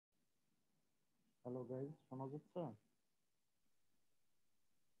Hello guys, শোনা যাচ্ছে?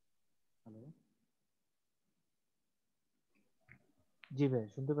 Hello. জি ভাই,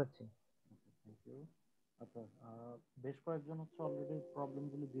 শুনতে পাচ্ছি। Thank you. আচ্ছা, বেশ কয়েকজন হচ্ছে অলরেডি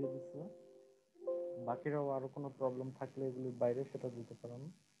প্রবলেমগুলি দিয়ে দিচ্ছে। বাকিরাও আরো কোনো প্রবলেম থাকলে এগুলির বাইরে সেটা দিতে পারেন।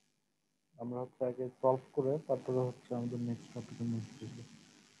 আমরা হচ্ছে আগে সলভ করে তারপরে হচ্ছে আমাদের নেক্সট টপিকে মুভ করব।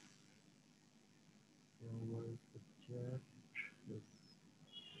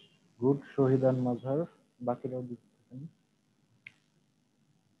 গুড, শহীদান মাঝার, বাকিরাও দিতে থাকেন।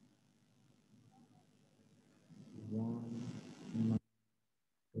 1 9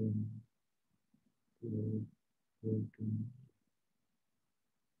 10 12 13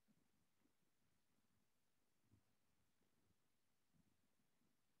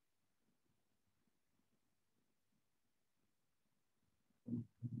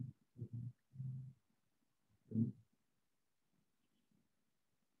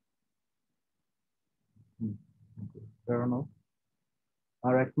 fair enough.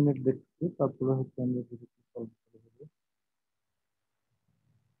 আর 1 মিনিট দেখছি, তারপরে হচ্ছে আমরা যদি সলভ করে দেবো।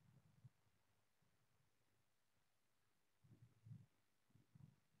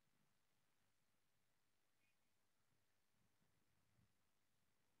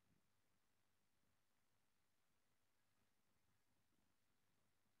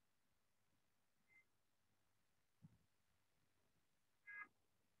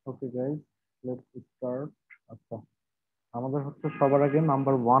 Okay guys, let's start. আচ্ছা, আমাদের হচ্ছে সবার আগে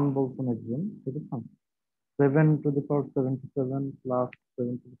নাম্বার 1 বলছেন একজন, ঠিক আছে? 7 to the power 77 plus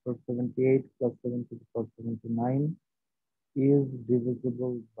 7 to the power 78 plus 7 to the power 79 is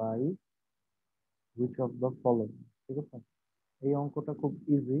divisible by which of the following? ঠিক আছে, এই অঙ্কটা খুব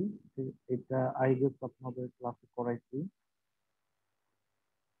ইজি। এটা আই গেস আপনাদের ক্লাসে করাইছি।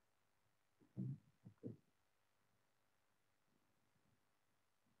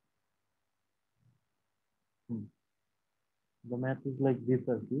 The math is like this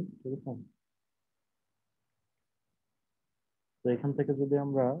আর কি, ঠিক আছে? তো এখান থেকে যদি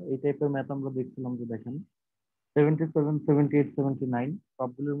আমরা এই টাইপের ম্যাথ আমরা দেখছিলাম, যে দেখেন 77 78 79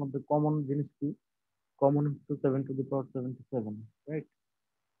 সবগুলোর মধ্যে কমন জিনিস কি? কমন হচ্ছে 7 to the power 77, রাইট?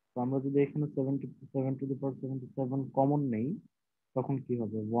 তো আমরা যদি এখানে 7 to the power 77 কমন নেই, তখন কি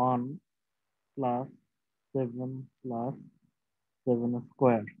হবে? 1 + 7 + 7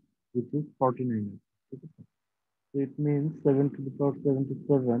 which is 49, ঠিক আছে? So it means 7 to the power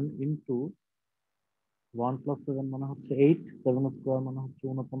 77 into 1 + 7 মানে হচ্ছে 8, 7 স্কোয়ার মানে হচ্ছে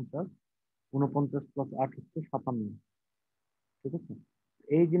 49, 49 + 8 হচ্ছে 57, ঠিক আছে?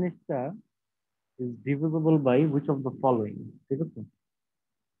 এই জিনিসটা is divisible by which of the following, ঠিক আছে?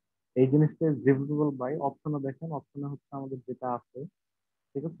 এই জিনিসটা is divisible by, অপশনে দেখেন, অপশনে হচ্ছে আমাদের যেটা আছে,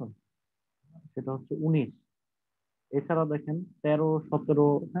 ঠিক আছে, সেটা হচ্ছে 19। এছাড়া দেখেন 13 17,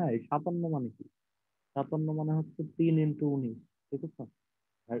 হ্যাঁ, এই 57 মানে কি? 57 মানে হচ্ছে 3 × 19, ঠিক আছে?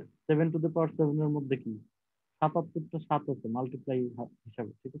 আর 7 to the power 7 এর মধ্যে কি 77টা 7 আছে মাল্টিপ্লাই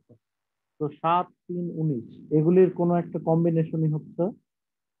হিসাবে, ঠিক আছে? তো 7 3 19 এগুলির কোনো একটা কম্বিনেশনই হচ্ছে,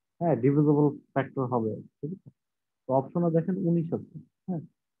 হ্যাঁ, ডিভিজিবল ফ্যাক্টর হবে, ঠিক আছে? তো অপশনে দেখেন 19 আছে, হ্যাঁ।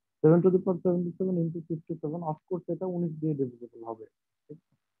 7 to the power 77 into 57, of course এটা 19 দিয়ে ডিভিজিবল হবে, ঠিক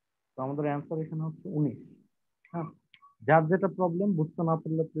আছে? তো আমাদের অ্যান্সার এখানে হচ্ছে 19, হ্যাঁ। যার যেটা প্রবলেম বুঝতে না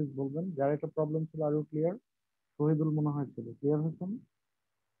পারলে প্লিজ বলবেন। যার এটা প্রবলেম ছিল আরো ক্লিয়ার, শহীদুল মনে হয়েছিল, ক্লিয়ার হয়েছেন?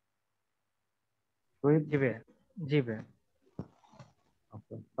 শহীদ? জি ভাই। জি ভাই।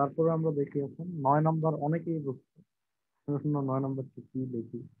 আচ্ছা, তারপরে আমরা দেখি এখন 9 নম্বর, অনেকেই বুঝছে 9 নম্বর কি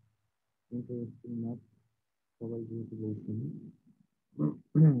দেখি, কিন্তু সবাই যেহেতু বলছেন।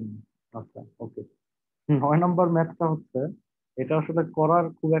 আচ্ছা, ওকে। 9 নম্বর ম্যাথটা হচ্ছে, এটা আসলে করার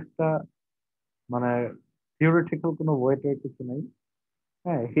খুব একটা মানে থিওরিটিক্যাল কোনো ওয়েট কিছু নেই,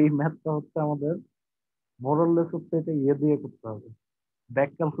 হ্যাঁ। এই ম্যাথটা হচ্ছে আমাদের মোরাললেস হচ্ছে এটা ইয়ে দিয়ে করতে হবে, ব্যাক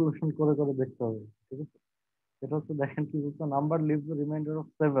ক্যালকুলেশন করে করে দেখতে হবে, ঠিক আছে? এটা হচ্ছে দেখেন কি বলছে, number leaves the reminder of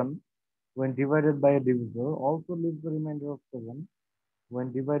 7 when divided by a divisor also leaves the remainder of 7 when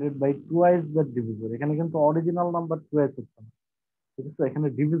divided by twice the divisor। এখানে কিন্তু অরিজিনাল নাম্বার টুয়াইস হচ্ছে না, ঠিক আছে? এখানে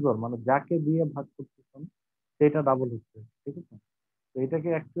ডিভিজর মানে যাকে দিয়ে ভাগ করতেছেন সেটা ডাবল হচ্ছে, ঠিক আছে? তো এটাকে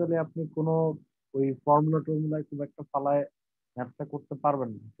অ্যাকচুয়ালি আপনি কোনো ওই ফর্মুলা টর্মুলায় খুব একটা ফালায় ম্যাথটা করতে পারবেন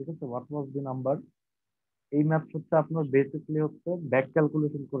না, ঠিক আছে? হোয়াট ওয়াজ দি নাম্বার, এই ম্যাথ হচ্ছে আপনার বেসিকলি হচ্ছে ব্যাক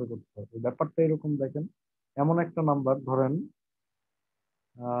ক্যালকুলেশন করে করতে হবে। ব্যাপারটা এরকম দেখেন, এমন একটা নাম্বার ধরেন,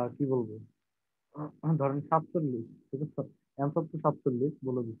 কি বলবো, ধরেন 47, ঠিক আছে? অ্যান্সার তো 47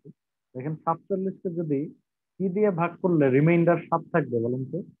 বলে দিচ্ছি। দেখেন 47কে যদি কি দিয়ে ভাগ করলে রিমাইন্ডার 7 থাকবে বলেন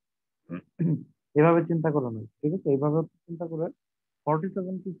তো? এভাবে চিন্তা করে না, ঠিক আছে? এইভাবে চিন্তা করে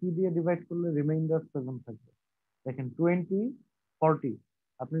 47কে কি দিয়ে ডিভাইড করলে রিমাইন্ডার 7 থাকবে? দেখেন 20 40,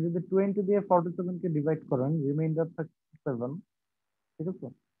 আপনি যদি 20 দিয়ে 47 কে ডিভাইড করেন, রিমাইন্ডার থাকছে 7, ঠিক আছে।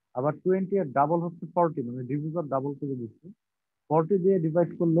 আবার 20 এর ডাবল হচ্ছে 40, মানে ডিভিজর ডাবল করে দিচ্ছি। 40 দিয়ে ডিভাইড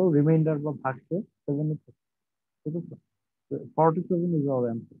করলেও রিমাইন্ডার বা ভাগশে 7 থাকে, ঠিক আছে। 47 ইজ আওয়ার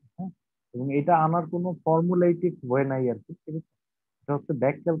অ্যান্সার, হ্যাঁ। এবং এটা আনার কোনো ফর্মুলেটিক ওয়ে নাই আর কি, ঠিক আছে। এটা হচ্ছে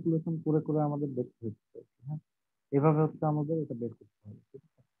ব্যাক ক্যালকুলেশন করে করে আমাদের দেখতে হচ্ছে, হ্যাঁ। এভাবে হচ্ছে আমাদের এটা বের করতে হবে, ঠিক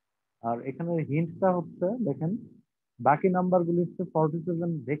আছে। আর এখানে হিন্টটা হচ্ছে দেখেন, বাকি নাম্বার গুলি হচ্ছে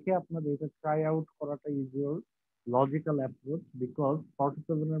 47 দেখে আপনাদের এটা ট্রাই আউট করাটা is your logical approach, because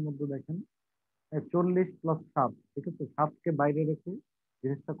 47 এর মধ্যে দেখেন 40 প্লাস 7, ঠিক আছে। 7কে বাইরে রেখে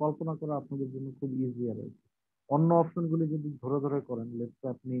জিনিসটা কল্পনা করা আপনাদের জন্য খুব ইজিয়ার রয়েছে। অন্য অপশন গুলি যদি ধরে ধরে করেন, লেটস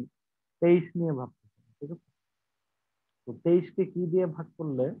আপনি 23 নিয়ে ভাবতেছেন, ঠিক আছে। তো 23কে কি দিয়ে ভাগ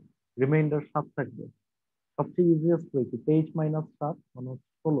করলে রিমাইন্ডার 7 থাকবে? সবচেয়ে ইজিয়েস্ট ওয়ে কি, 23 - 7 মানে হচ্ছে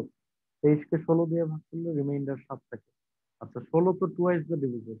 16। 23কে 16 দিয়ে ভাগ করলে রিমাইন্ডার 7 থাকে। আচ্ছা, 16 তো টুয়াইস দ্য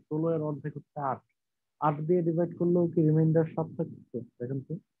ডিভিজর, 16 এর অর্ধেক হচ্ছে 8। 8 দিয়ে ডিভাইড করলেও কি রিমাইন্ডার 7 থাকছে? দেখেন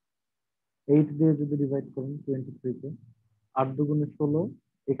তো, 8 দিয়ে যদি ডিভাইড করেন 23 কে, 8 × 2 = 16,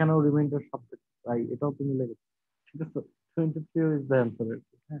 এখানেও রিমাইন্ডার 7 থাকছে, তাই এটাও তো মিলে গেছে, ঠিক আছে। 23 ইজ দ্য অ্যান্সার আর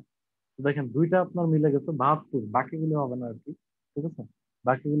কি, হ্যাঁ। তো দেখেন দুইটা আপনার মিলে গেছে, 72, বাকিগুলো হবে না আর কি, ঠিক আছে।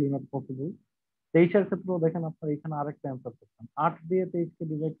 বাকিগুলো নট পসিবল। 23-এর ক্ষেত্রেও দেখেন আপনার এখানে আরেকটা অ্যান্সার করছেন, 8 দিয়ে 23কে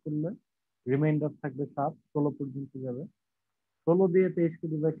ডিভাইড করলে রিমাইন্ডার থাকবে 7, 16 পর্যন্ত যাবে। 16 দিয়ে 23কে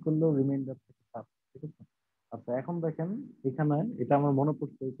ডিভাইড করলেও রিমাইন্ডার থাকে 7, ঠিক আছে। আচ্ছা, এখন দেখেন এখানে, এটা আমার মনে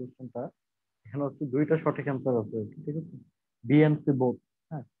পড়ছে এই কোশ্চেনটা, এখানে হচ্ছে দুইটা সঠিক অ্যান্সার আছে আর কি, ঠিক আছে। বি এন্ড সি বোথ,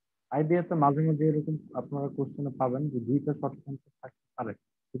 হ্যাঁ। আইবিএস তে মাঝে মাঝে এরকম আপনারা কোশ্চেনে পাবেন যে দুইটা সঠিক অ্যান্সার থাকতে পারে,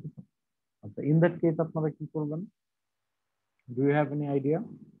 ঠিক আছে। আচ্ছা, ইন দ্যাট কেস আপনারা কি করবেন? Do you have any idea?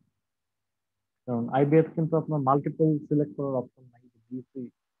 কারণ আইবিএস কিন্তু আপনার মাল্টিপল সিলেক্ট করার অপশন নাই, বিএসসি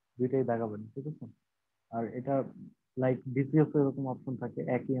দুইটাই দেখাবেন, ঠিক আছে। আর এটা লাইক বিসিএস এরকম অপশন থাকে,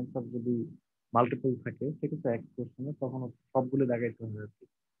 একই অ্যান্সার যদি মাল্টিপল থাকে, ঠিক আছে, এক কোশ্চেনে, তখন হচ্ছে সবগুলো দেখাইতে হবে আর কি।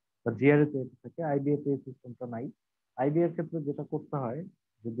 বা জিআরএ তে এটা থাকে, আইবিএস এই সিস্টেমটা নাই। আইবিএস ক্ষেত্রে যেটা করতে হয়,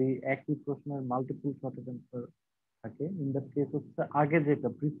 যদি একই প্রশ্নের মাল্টিপল সঠিক অ্যান্সার থাকে, ইন দ্যাট কেস হচ্ছে আগে যেটা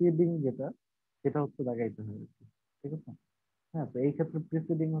প্রিসিডিং যেটা, সেটা হচ্ছে দেখাইতে হয় আর কি, ঠিক আছে। হ্যাঁ, তো এই ক্ষেত্রে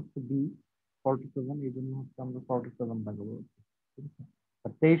প্রিসিডিং হচ্ছে বি 47, এই জন্য হচ্ছে আমরা 47 দেখাবো, ঠিক আছে।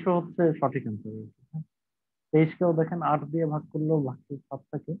 আর 23ও হচ্ছে সঠিক অ্যান্সার, 23কেও দেখেন 8 দিয়ে ভাগ করলেও ভাগশেষ 7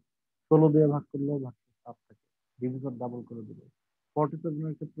 থাকে, 16 দিয়ে ভাগ করলেও ভাগশেষ 7 থাকে, ডিভিজন ডাবল করে দিলে। 47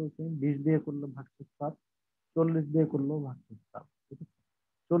 এর ক্ষেত্রে সেম, 20 দিয়ে করলে ভাগশেষ 7, 40 দিয়ে করলেও ভাগশেষ 7, ঠিক আছে।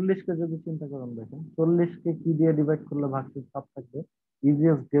 40কে যদি চিন্তা করেন, দেখেন 40কে কি দিয়ে ডিভাইড করলে ভাগশেষ 7 থাকবে?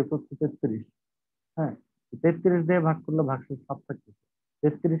 ইজিয়েস্ট গেস হচ্ছে 33, হ্যাঁ। 33 দিয়ে ভাগ করলে ভাগশেষ 7 থাকবে।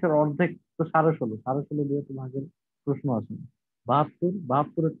 33-এর অর্ধেক তো 16.5, 16.5 দিয়ে তো ভাগের প্রশ্ন আসে না। 72,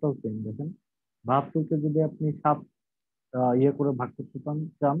 72-এরটাও সেম, দেখেন 72কে যদি আপনি 7 ইয়ে করে ভাগ করতে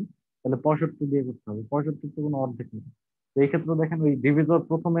চান, তাহলে 65 দিয়ে করতে হবে, 65 তো কোনো অর্ধেক নেই। তো এই ক্ষেত্রে দেখেন ওই ডিভিজর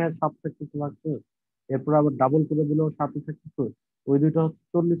প্রথমে 7 থাকতেছে ভাগছে, এরপর আবার ডাবল করে দিলেও 7ই থাকতেছে। ওই দুইটা হচ্ছে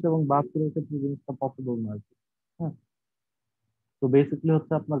 40 এবং 72-এর ক্ষেত্রে জিনিসটা পসিবল না আর কি, হ্যাঁ। তো বেসিক্যালি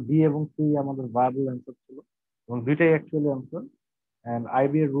হচ্ছে আপনার বি এবং সি আমাদের ভায়াবল অ্যান্সার ছিল, এবং দুইটাই অ্যাকচুয়ালি অ্যান্সার। এন্ড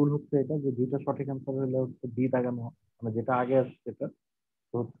আইবি এর রুল হচ্ছে এটা যে দুইটা সঠিক অ্যান্সার হলে হচ্ছে বি দাগানো হয়, মানে যেটা আগে আসছে সেটা,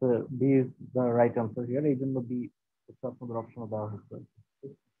 তো হচ্ছে B is the right answer here, এই জন্য বি হচ্ছে আপনাদের অপশনে দেওয়া হচ্ছে।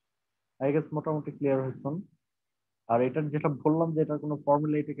 আই গেস মোটামুটি ক্লিয়ার হয়েছেন। আর এটার যেটা বললাম যে এটার কোনো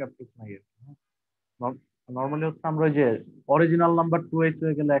ফর্মুলেটিক অ্যাপ্রোচ নাই আর কি, হ্যাঁ। নর্মালি হচ্ছে আমরা ওই যে অরিজিনাল নাম্বার 2h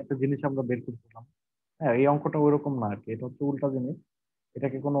হয়ে গেলে একটা জিনিস আমরা বের করছিলাম, হ্যাঁ, এই অঙ্কটা ওইরকম না আর কি, এটা হচ্ছে উল্টা জিনিস।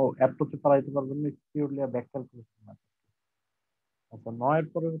 এটাকে কোনো অ্যাপ্রোচে চালাইতে পারবেন না, পিওরলি ব্যাক ক্যালকুলেশন না। আচ্ছা, 9-এর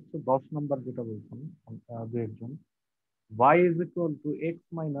পরে হচ্ছে 10 নাম্বার যেটা বলছেন দু একজন, y is equal to x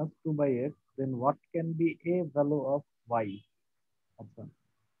minus 2 by x, then what can be a value of y? আচ্ছা,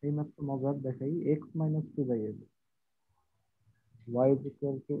 এই মাত্র মজার দেখাই, x minus 2 by x, y is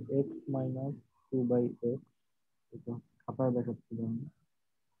equal to x minus 2 by x, এটা খাতায় দেখাচ্ছিলাম,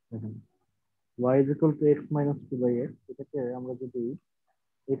 দেখেন y is equal to x minus 2 by x, এটাকে আমরা যদি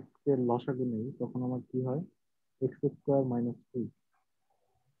x এর লসাগু নেই, তখন আমার কি হয়? x square minus 3।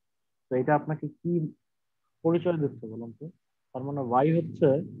 তো এটা আপনাকে কি পরিচয় দিচ্ছে বলুন তো? তার মানে y হচ্ছে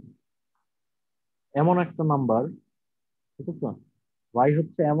এমন একটা নাম্বার, ঠিক আছে, y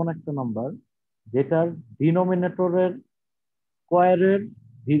হচ্ছে এমন একটা নাম্বার যেটার ডিনোমিনেটরের স্কোয়ারের,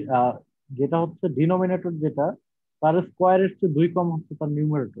 যেটা হচ্ছে ডিনোমিনেটর যেটা, তার স্কোয়ারের চেয়ে 2 কম হচ্ছে তার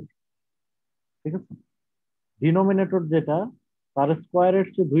নিউমারেটর, ঠিক আছে। ডিনোমিনেটর যেটা, তার স্কোয়ারের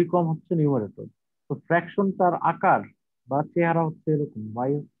চেয়ে 2 কম হচ্ছে নিউমারেটর। তো ফ্র্যাকশন তার আকার বা চেহারা হচ্ছে এরকম,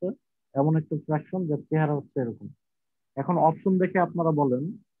 y হচ্ছে এমন একটা ফ্র্যাকশন যার চেহারা হচ্ছে এরকম। এখন অপশন দেখে আপনারা বলেন,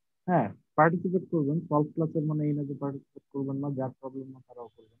 হ্যাঁ, পার্টিসিপেট করবেন, সলভ ক্লাসের মানে এই না যে পার্টিসিপেট করবেন না, যার প্রবলেম না তারাও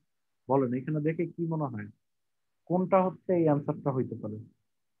করবেন। বলেন এখানে দেখে কি মনে হয় কোনটা হচ্ছে এই অ্যান্সারটা হইতে পারে?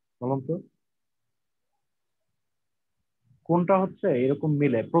 বলুন তো কোনটা হচ্ছে এরকম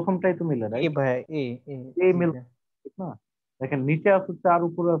মিলে, প্রথমটাই তো মিলে, এ রাইট? ভাইয়া, এ এ এই জি মিল, ভাইয়া। ঠিক না? দেখেন নিচে আছে 4,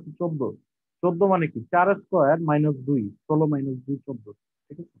 উপরে আছে 14। 14 মানে কি, 4 স্কোয়ার -2, 16 - 2 14,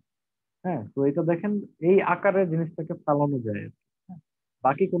 ঠিক আছে? হ্যাঁ, তো এটা দেখেন এই আকারে জিনিসটাকে চালানো যায় আর কি, হ্যাঁ?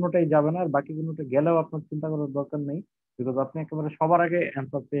 বাকি কোনোটাই যাবে না, আর বাকি কোনোটা গেলেও আপনার চিন্তা করার দরকার নেই, বিকজ আপনি একেবারে সবার আগে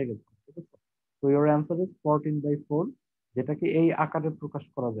অ্যান্সার পেয়ে গেছেন, ঠিক আছে? তো ইওর অ্যান্সার ইজ 14/4, যেটাকে এই আকারে প্রকাশ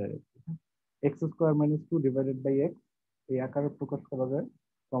করা যায় আর কি, হ্যাঁ? x² - 2 / x, এই আকারে প্রকাশ করা যায়।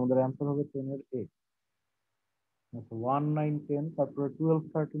 তো আমাদের অ্যান্সার হবে 10 এর A। আচ্ছা, 1 9 10, তারপরে 12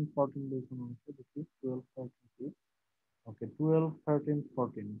 13 14 বলছেন হচ্ছে, দেখি 12 13 কি। ওকে, 12 13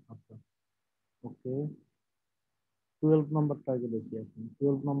 14, আচ্ছা। ওকে, 12 নাম্বারটা আগে দেখি এখন।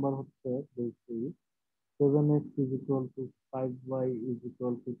 12 নাম্বার হচ্ছে দেখি 7x = 5y =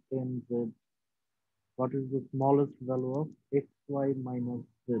 10z, what is the smallest value of xy minus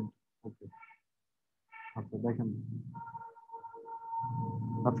z? ওকে, আচ্ছা দেখেন,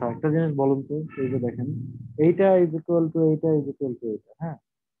 আচ্ছা একটা জিনিস বলুন তো, এই যে দেখেন এইটা এইটা, হ্যাঁ?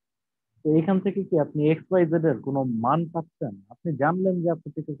 তো এখান থেকে কি আপনি এক্স ওয়াই জেড এর কোনো মান পাচ্ছেন? আপনি জানলেন যে আপনি,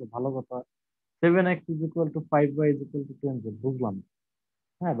 ঠিক আছে ভালো কথা, 7x = 5y = 10z, বুঝলাম,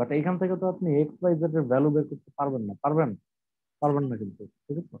 হ্যাঁ, বাট এখান থেকে তো আপনি এক্স ওয়াই জেড এর ভ্যালু বের করতে পারবেন না, পারবেন? পারবেন না কিন্তু,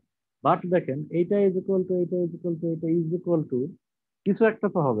 ঠিক আছে? বাট দেখেন এইটা ইজ ইকুয়াল টু কিছু একটা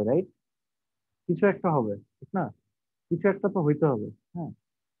তো হবে, রাইট? কিছু একটা হবে, ঠিক না? কিছু একটা তো হইতে হবে, হ্যাঁ?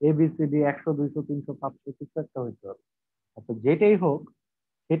 ABCD 100 200 300 500 কিছু একটা হইতে হবে। আচ্ছা যেটাই হোক,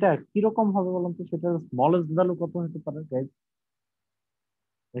 সেটা কিরকম হবে বলুন তো, সেটার স্মলেস্ট ভ্যালু কত হতে পারে guys?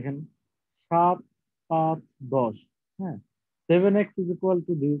 দেখেন 7 5 10, হ্যাঁ? 7x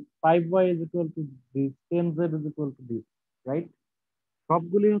 = this, 5y = this, 10z = this, right?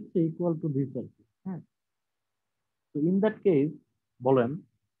 সবগুলি হচ্ছে ইকুয়াল টু দিস আর কি, হ্যাঁ? তো ইন দ্যাট কেস বলেন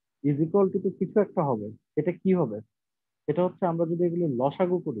ইজ ইকুয়াল টু তো কিছু একটা হবে, সেটা কি হবে? সেটা হচ্ছে আমরা যদি এগুলো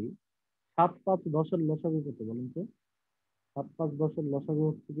লসাগু করি, 7 5 10 এর লসাগু কত বলুন তো? 7 5 10 এর লসাগু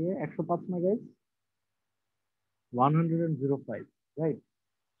হচ্ছে গিয়ে 105 না গাইস? 105, রাইট?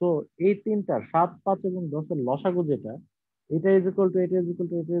 তো এই তিনটা 7 5 এবং 10 এর লসাগু যেটা, এটা ইজ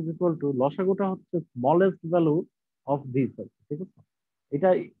ইকুয়াল টু লসাগুটা হচ্ছে স্মলেস্ট ভ্যালু অফ দিস আর কি, ঠিক আছে? এটা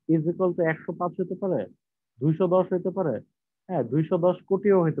ইজ ইকুয়াল টু 105 হতে পারে, 210 হতে পারে, হ্যাঁ 210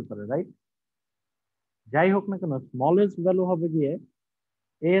 কোটিও হতে পারে, রাইট? যাই হোক না কেন স্মলেস্ট ভ্যালু হবে গিয়ে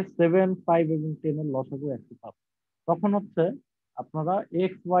A 7 5 এবং 10 এর লসাগু 105। তখন হচ্ছে আপনারা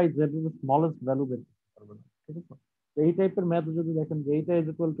x y z এর স্মলেস্ট ভ্যালু বের করতে পারবেন, ঠিক আছে? তো এই টাইপের ম্যাথ যদি দেখেন যে এইটা ইজ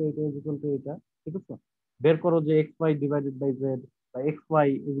ইকুয়াল টু এইটা, ঠিক আছে, বের করো যে x y/z বা xy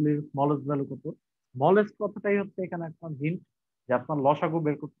এগুলির স্মলেস্ট ভ্যালু কত। স্মলেস্ট কথাটাই হচ্ছে এখানে একটা হিন্ট যে আপনার লসাগু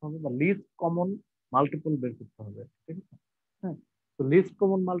বের করতে হবে বা লিস্ট কমন মাল্টিপল বের করতে হবে, ঠিক আছে? হ্যাঁ, তো লিস্ট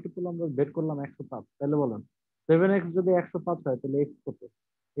কমন মাল্টিপল আমরা বের করলাম 105, তাহলে বলেন 7x যদি 105 হয় তাহলে এক্স কত?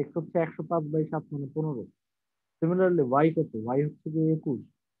 এক্স হচ্ছে 105/7 মানে 15। সিমিলারলি ওয়াই কত? ওয়াই হচ্ছে কি 21।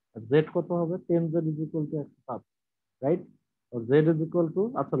 আর জেড কত হবে? 10z = 105, right? R Z is equal to,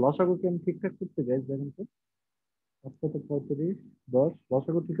 আচ্ছা লসাগু কি আমি ঠিকঠাক করতে যাই দেখেন তো, আচ্ছা তো 35 10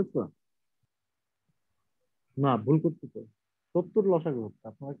 লসাগু ঠিক আছে? না, ভুল করছি তো, 70 লসাগু হচ্ছে।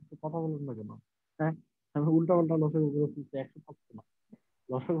 আপনারা কিছু কথা বলেন না কেন? হ্যাঁ, আমি উল্টা পাল্টা লসাগু করে ফেলছি, 105 না,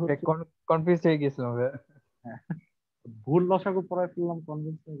 লসাগু হচ্ছে, কনফিউজ হয়ে গেছিলাম ভাইয়া। হ্যাঁ, ভুল লসাগু পড়ায় ফেললাম,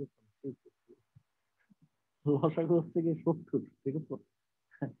 কনভিন্স হয়ে গেছিলাম। লসাগু হচ্ছে কি 70, ঠিক আছে?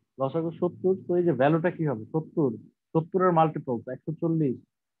 লসাগু 70, তো এই যে ভ্যালুটা কি হবে? 70, 70-এর মাল্টিপল 140,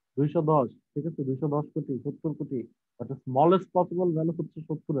 210, ঠিক আছে? 210 কোটি, 70 কোটি, অর্থাৎ স্মলেস্ট পসিবল ভ্যালু হচ্ছে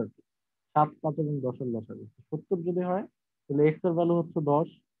 70 আর কি। 7 5 এবং 10-এর লসাগু 70 যদি হয়, তাহলে এক্স এর ভ্যালু হচ্ছে 10,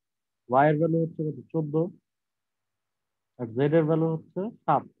 ওয়াই এর ভ্যালু হচ্ছে কত 14, আর জেড এর ভ্যালু হচ্ছে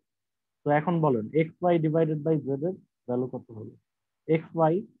 7। তো এখন বলেন x y/z এর ভ্যালু কত হবে?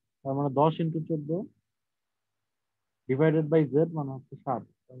 xy তার মানে 10 × 14 / z মানে হচ্ছে 7,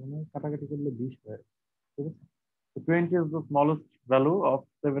 তার মানে কাটাকাটি করলে 20 হয়, ঠিক আছে? So 20 is the smallest value of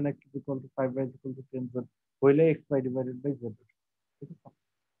 7x = 5y = 10z হইলে xy/z, ঠিক আছে?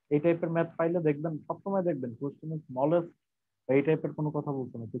 এই টাইপের ম্যাথ পাইলে দেখবেন, সবসময় দেখবেন কোশ্চেনে স্মলেস্ট এই টাইপের কোনো কথা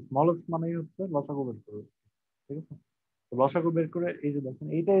বলছে না, স্মলেস্ট মানেই হচ্ছে লসাগু বের করবে, ঠিক আছে? তো লসাগু বের করে এই যে দেখেন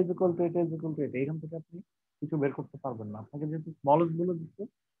এইটা ইজ ইকুয়াল টু এটা, এখান থেকে আপনি কিছু বের করতে পারবেন না, আপনাকে যেহেতু স্মলেস্ট বলে দিচ্ছে।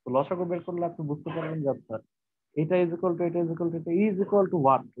 তো লসাগু বের করলে আপনি বুঝতে পারবেন যে আচ্ছা এটা ইজ ইকুয়াল টু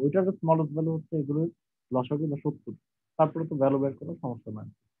ওয়াট, ওইটার স্মলেস্ট ভ্যালু হচ্ছে এগুলোর লসাগু বা 70। তারপরে তো ভ্যালু বের করার সমস্যা নাই,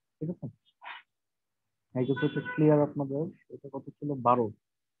 ঠিক আছে? এই কিছু ক্লিয়ার আপনাদের? এটা কত ছিল? 12।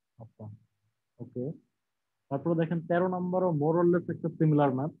 আচ্ছা, ওকে। তারপরে দেখেন 13 নম্বরও মোরলেস একটা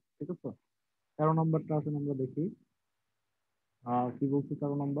সিমিলার ম্যাথ, ঠিক আছে। 13 নম্বরটা আসলে আমরা দেখি। কি বলছি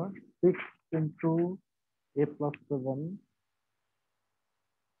 13 নম্বর? 6 × a + 7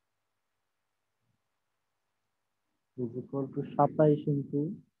 is equal to 27 ×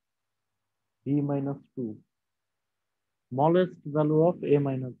 b - 2, smallest value of a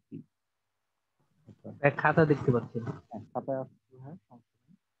minus b। আচ্ছা, এক খাতা দেখতে পাচ্ছি না। হ্যাঁ খাতায় আসছে, হ্যাঁ সমস্যা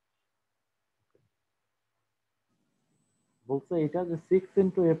নেই। বলছে এটা যে 6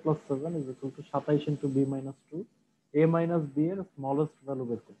 × a + 7 is equal to 27 × b - 2, a minus b এর স্মলেস্ট ভ্যালু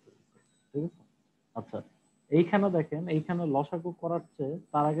বের করতে হবে, ঠিক আছে। আচ্ছা, এইখানে দেখেন, এইখানে লসাগু করার চেয়ে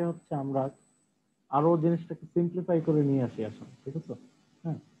তার আগে হচ্ছে আমরা আরো জিনিসটাকে সিম্পলিফাই করে নিয়ে আসি আসলে, ঠিক আছে।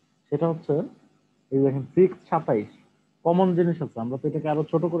 হ্যাঁ, সেটা হচ্ছে এই দেখেন 6 × 27 কমন জিনিস আছে, আমরা তো এটাকে আরো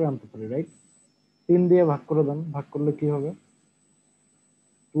ছোট করে আনতে পারি, রাইট? 3 দিয়ে ভাগ করে দেন, ভাগ করলে কি হবে?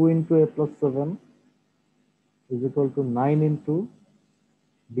 2 × a + 7 is equal to 9 ×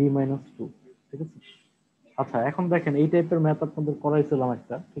 b - 2, ঠিক আছে। আচ্ছা, এখন দেখেন এই টাইপের ম্যাথ আপনাদের করাইছিলাম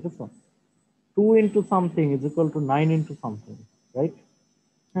একটা, ঠিক আছে। 2 × something is equal to 9 × something, right?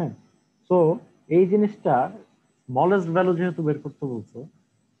 হ্যাঁ, তো এই জিনিসটা স্মলেস্ট ভ্যালু যেহেতু বের করতে বলছো,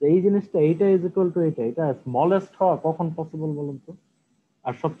 তো এই জিনিসটা এইটা ইজ ইকুয়াল টু এটা, এটা স্মলেস্ট হওয়া কখন পসিবল বলুন তো?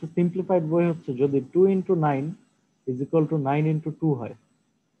 আর সবচেয়ে সিম্পলিফাইড ওয়ে হচ্ছে যদি 2 × 9 ইজ ইকুয়াল টু 9 × 2 হয়,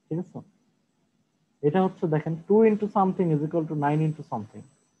 ঠিক আছে। এটা হচ্ছে দেখেন 2 × something is equal to 9 × something।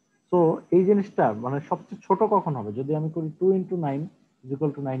 তো এই জিনিসটা মানে সবচেয়ে ছোট কখন হবে? যদি আমি করি 2 × 9 ইজ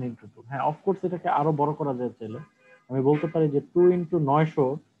ইকুয়াল টু 9 × 2। হ্যাঁ, অফকোর্স এটাকে আরো বড় করা যায় চাইলে। আমি বলতে পারি যে 2 × 900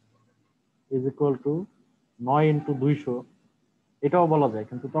 ইজ ইকুয়াল টু 9 × 200, এটাও বলা যায়।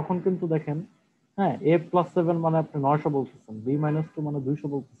 কিন্তু তখন কিন্তু দেখেন, হ্যাঁ, a + 7 মানে আপনি 900 বলতেছেন, b - 2 মানে 200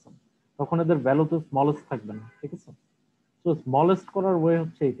 বলতেছেন, তখন এদের ভ্যালু তো স্মলেস্ট থাকবে না, ঠিক আছে। তো স্মলেস্ট করার ওয়ে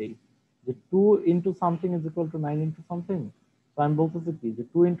হচ্ছে এটাই, যে 2 × something is equal to 9 × something। তো আমি বলতেছি কি যে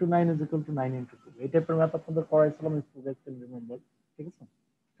 2 × 9 ইজ ইকুয়াল টু 9 × 2, এই টাইপের ম্যাথ আপনাদের করাইছিলাম, রিমেম্বার, ঠিক আছে,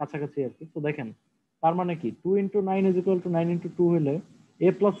 কাছাকাছি আর কি। তো দেখেন, তার মানে কি 2 × 9 ইজ ইকুয়াল টু 9 × 2 হলে a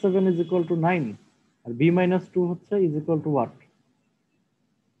 + 7 is equal to 9, R b - 2 হচ্ছে ইজ ইকুয়াল টু হোয়াট?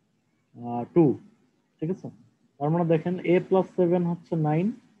 2, ঠিক আছে। তার মানে দেখেন a + 7 হচ্ছে 9,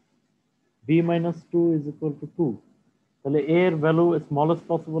 b - 2 ইজ ইকুয়াল টু 2। তাহলে a এর ভ্যালু, স্মলেস্ট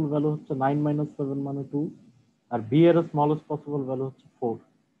পসিবল ভ্যালু হচ্ছে 9 - 7 মানে 2, আর b এর স্মলেস্ট পসিবল ভ্যালু হচ্ছে 4।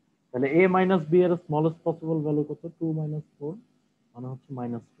 তাহলে a - b এর স্মলেস্ট পসিবল ভ্যালু কত? 2 - 4 মানে হচ্ছে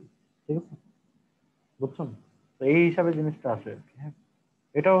 -2, ঠিক আছে। বুঝছেন? তো এই হিসাবে জিনিসটা আসে আর কি। হ্যাঁ,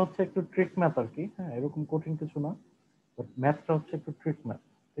 এটা হচ্ছে একটু ট্রিক ম্যাথ আর কি। হ্যাঁ, এরকম কঠিন কিছু না, বাট ম্যাথটা হচ্ছে একটু ট্রিক ম্যাথ,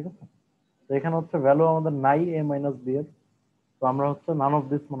 ঠিক আছে। তো এখানে হচ্ছে ভ্যালু আমাদের নাই a - b এর, তো আমরা হচ্ছে নান অফ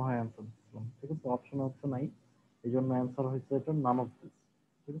দিস মনে হয় অ্যান্সার দিচ্ছিলাম, ঠিক আছে। অপশনে হচ্ছে নাই, এই জন্য অ্যান্সার হচ্ছে এটা নান অফ দিস,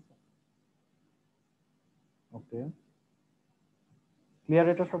 ঠিক আছে। ওকে, ক্লিয়ার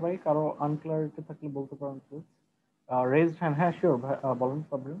এটা সবাই? কারো আনক্লিয়ারিটি থাকলে বলতে পারেন প্লিজ। রেজড হ্যান্ড, হ্যাঁ শিওর, বলেন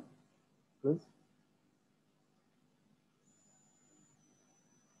সাবরিন প্লিজ।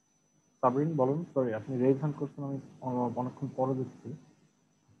 সাবরিন বলুন, সরি আপনি রেজ হ্যান্ড করছেন, আমি অনেকক্ষণ পরে দেখছি,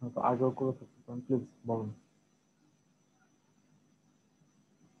 হয়তো আগেও করে থাকতে পারেন, প্লিজ বলুন।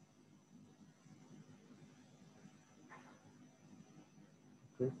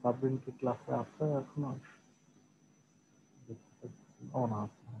 সাবরিন কি ক্লাসে আছে এখনো? ও না,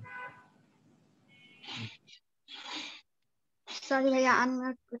 আছে, হ্যাঁ। সরি ভাইয়া,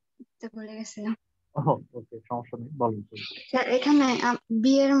 আনমিউট করতে ভুলে গেছিলাম। ওকে, সমস্যা নেই, বলুন sorry। স্যার, এখানে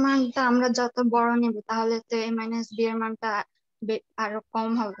বি এর মানটা আমরা যত বড় নেব তাহলে তো a - b এর মানটা আরো কম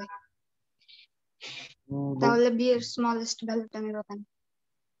হবে, তাহলে বি এর স্মলেস্ট ভ্যালুটা নিব কেন?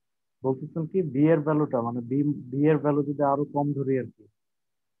 বলতেছেন কি বি এর ভ্যালুটা মানে বি এর ভ্যালু যদি আরো কম ধরি আর কি,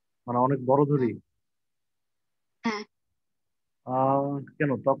 মানে অনেক বড় ধরি। হ্যাঁ। আহ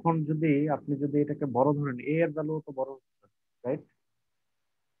কেন, তখন যদি আপনি যদি এটাকে বড় ধরেন, এ এর ভ্যালু তো বড় হচ্ছে, রাইট?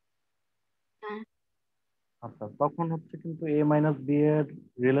 হ্যাঁ। আচ্ছা, তখন হচ্ছে কিন্তু a - b এর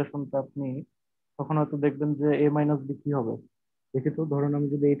রিলেশনটা আপনি তখন হয়তো দেখবেন যে a - b কি হবে। দেখি তো, ধরেন আমি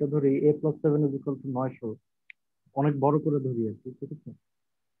যদি এটা ধরি a + 7 ইজ ইকুয়াল টু 900, অনেক বড় করে ধরি আর কি, ঠিক আছে।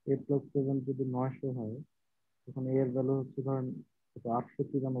 a + 7 যদি 900 হয়, তখন a এর ভ্যালু হচ্ছে ধরেন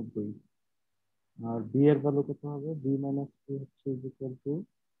 893, আর বি এর ভ্যালু কত হবে? b - 2 হচ্ছে is equal to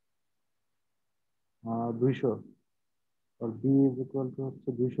 200, R B is equal to হচ্ছে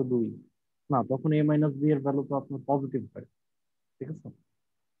 202। না, তখন a - b এর ভ্যালু তো আপনার পজিটিভ হয়, ঠিক আছে।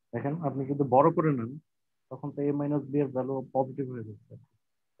 দেখেন, আপনি যদি বড় করে নেন, তখন তো a - b এর ভ্যালু পজিটিভ হয়ে যাচ্ছে।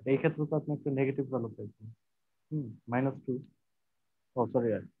 এই ক্ষেত্রে তো আপনি একটা নেগেটিভ ভ্যালু পাইছেন, -2। ও সরি,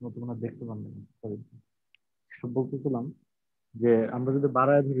 নতুন দেখতে পান না, সরি, বলতেছিলাম যে আমরা যদি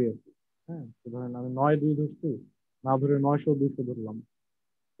বাড়ায় ধরি আর কি, হ্যাঁ, তো ধরেন আমি 9 2 ধরছি, না ধরে 900 200 ধরলাম,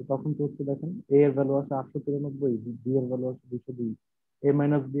 তো তখন তো হচ্ছে দেখেন এ এর ভ্যালু আছে 893, বি এর ভ্যালু আছে 202, এ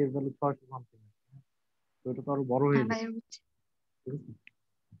মাইনাস বি এর ভ্যালু 600 সামথিং। তো এটা তো আরো বড় হ্যাঁ হয়ে যায়। ভাইয়া বুঝছি। ঠিক আছে।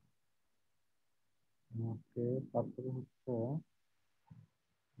 ওকে, তারপরে হচ্ছে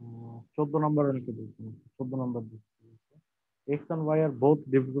 14 নম্বর অনেকে দিচ্ছেন, 14 নম্বর দিচ্ছে x and Y R both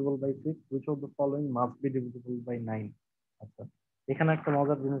divisible by 6, which of the following must be divisible by 9। আচ্ছা, এখানে একটা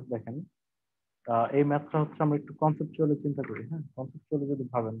মজার জিনিস দেখেন, এই ম্যাথটা হচ্ছে আমরা একটু কনসেপচুয়ালি চিন্তা করি, হ্যাঁ, কনসেপচুয়ালি যদি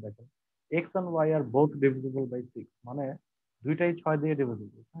ভাবেন, দেখেন x and Y R both divisible by 6 মানে দুইটাই 6 দিয়ে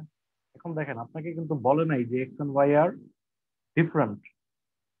ডিভিজিবল, হ্যাঁ। এখন দেখেন আপনাকে কিন্তু বলে নাই যে x and Y R different,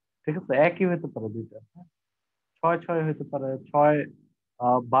 ঠিক আছে, একই হতে পারে দুইটা, হ্যাঁ? 6 6 হতে পারে, 6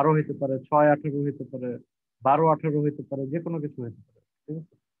 12 হতে পারে, 6 18 হতে পারে, 12 18 হতে পারে, যে কোনো কিছু হতে পারে, ঠিক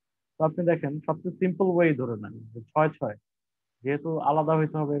আছে। তো আপনি দেখেন সবচেয়ে সিম্পল ওয়ে ধরে নেন যে 6 6, যেহেতু আলাদা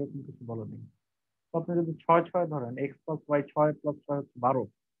হইতে হবে এরকম কিছু বলে নেই। তো আপনি যদি 6 6 ধরেন, এক্স প্লাস ওয়াই, 6 + 6 হচ্ছে 12,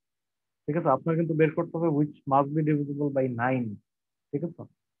 ঠিক আছে। আপনার কিন্তু বের করতে হবে which must be divisible by 9, ঠিক আছে,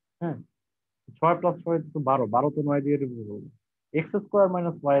 হ্যাঁ। 6 + 6 হচ্ছে 12, 12 তো 9 দিয়ে divisible. X square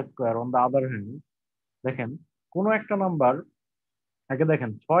minus Y square on the other hand, দেখেন কোনো একটা নাম্বার আগে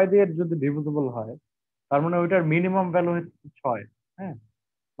দেখেন 6 দিয়ে যদি ডিভিজিবল হয়, তার মানে ওইটার মিনিমাম ভ্যালু হচ্ছে 6, হ্যাঁ,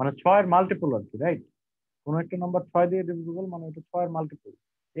 মানে 6 এর মাল্টিপল আর কি, রাইট। কোন একটা নাম্বার 6 দিয়ে ডিভিজিবল মানে ওটা 6 এর মাল্টিপল।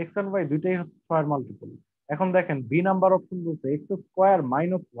 এক্স এন্ড ওয়াই দুইটাই হচ্ছে 6 এর মাল্টিপল। এখন দেখেন বি নাম্বার অপশন বলছে x square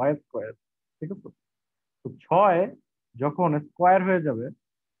minus Y square, ঠিক আছে। তো 6 যখন স্কোয়ার হয়ে যাবে,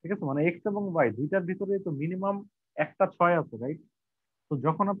 ঠিক আছে, মানে এক্স এবং ওয়াই দুইটার ভিতরে তো মিনিমাম একটা 6 আছে, রাইট। তো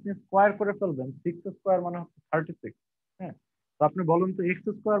যখন আপনি স্কোয়ার করে ফেলবেন, 6 স্কোয়ার মানে হচ্ছে 36, হ্যাঁ। তো আপনি বলুন তো x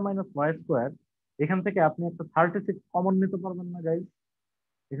square minus Y square, এখান থেকে আপনি একটা 36 কমন নিতে পারবেন না গাইজ?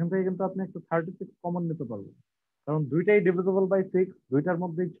 এখান থেকে কিন্তু আপনি একটা 36 কমন নিতে পারবেন, কারণ দুইটাই ডিভিজিবল বাই 6, দুইটার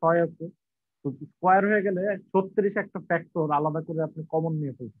মধ্যেই 6 আছে। তো স্কোয়ার হয়ে গেলে 36 একটা ফ্যাক্টর আলাদা করে আপনি কমন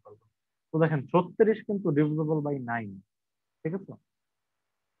নিয়ে ফেলতে পারবেন। তো দেখেন 36 কিন্তু ডিভিজিবল বাই 9, ঠিক আছে।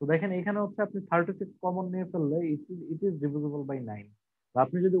 তো দেখেন এখানে হচ্ছে আপনি 36 কমন নিয়ে ফেললে ইট ইজ ডিভিজিবল বাই 9।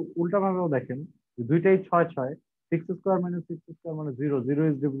 আপনি যদি উল্টা ভাবেও দেখেন যে দুইটাই 6 6, 6 স্কোয়ার মাইনাস 6 স্কোয়ার মানে 0, 0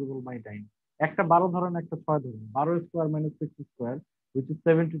 ইজ ডিভিজিবল বাই 9। একটা 12 ধরেন, একটা 6 ধরেন, 12 square minus 6 square which is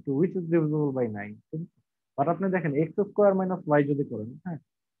 72, which is divisible by 9, ঠিক আছে। বাট আপনি দেখেন এক্স স্কোয়ার মাইনাস ওয়াই যদি করেন, হ্যাঁ,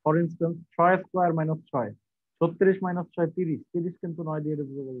 for instance 6 square minus 6, 36 minus 6 30, 30 কিন্তু 9 দিয়ে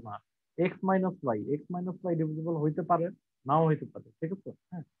ডিভিজিবল না। এক্স মাইনাস ওয়াই ডিভিজিবল হইতে পারে, নাও হইতে পারে, ঠিক আছে,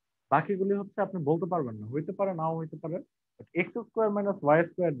 হ্যাঁ। বাকিগুলি হচ্ছে আপনি বলতে পারবেন না, হইতে পারে নাও হইতে পারে। X square minus Y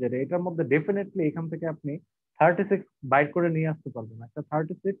square যেটা, এটার মধ্যে ডেফিনেটলি এখান থেকে আপনি 36 বাইর করে নিয়ে আসতে পারবেন, একটা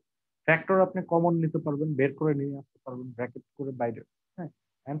 36 ফ্যাক্টর আপনি কমন নিতে পারবেন, বের করে নিয়ে আসতে পারবেন ব্র্যাকেট করে বাইরে, হ্যাঁ।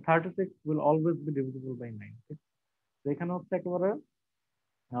 And 36 will always be divisible by 9। তো এখানে হচ্ছে একেবারে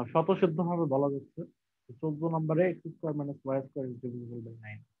স্বতঃসিদ্ধ ভাবে বলা যাচ্ছে 14 নম্বরে x square minus Y square is divisible by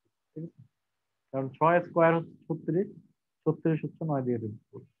 9, ঠিক আছে। কারণ 6 স্কোয়ার হচ্ছে 36, 36 হচ্ছে 9 দিয়ে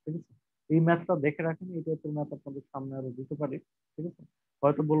ডিভিজিবল, ঠিক আছে। এই ম্যাথটা দেখে রাখেন, এই টাইপের ম্যাথ আপনাদের সামনে আরো দিতে পারি, ঠিক আছে।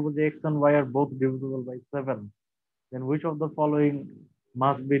 হয়তো বলবো যে x and Y R both divisible by 7, then which of the following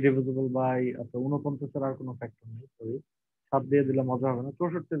must be divisible by, আচ্ছা 49 এর আর কোনো ফ্যাক্টর নেই, সরি, 7 দিয়ে দিলে মজা হবে না,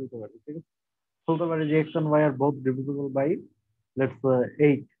 64 দিতে পারি, ঠিক আছে। বলতে পারি যে x and Y R both divisible by let's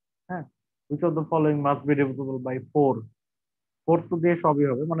 8, হ্যাঁ, which of the following must be divisible by 4, 4 তো দিয়ে সবই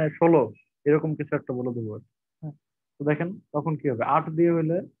হবে, মানে 16, এরকম কিছু একটা বলে দেবো আর কি, হ্যাঁ। তো দেখেন তখন কি হবে, 8 দিয়ে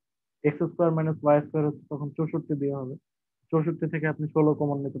হলে x square minus Y square হচ্ছে তখন 64 দিয়ে হবে। 64 থেকে আপনি 16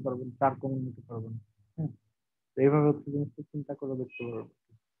 কমন নিতে পারবেন, 4 কমন নিতে পারবেন, হ্যাঁ। তো এইভাবে হচ্ছে জিনিসটা চিন্তা করে দেখতে পারবেন।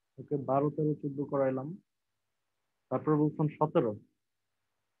 ওকে, 12 13 14 করাইলাম, তারপর বলছেন 17।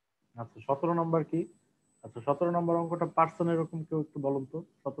 আচ্ছা 17 নম্বর কি? আচ্ছা 17 নম্বর অঙ্কটা পার্সন এরকম কেউ একটু বলুন তো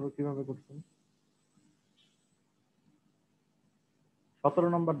 17 কিভাবে করছেন। 17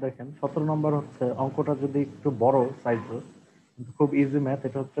 নম্বর দেখেন, 17 নম্বর হচ্ছে অঙ্কটা যদি একটু বড় সাইজ, কিন্তু খুব ইজি ম্যাথ,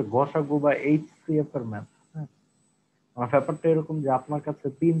 এটা হচ্ছে গসাগু বা এইচসিএফ এর ম্যাথ, হ্যাঁ। আমার ব্যাপারটা এরকম যে আপনার কাছে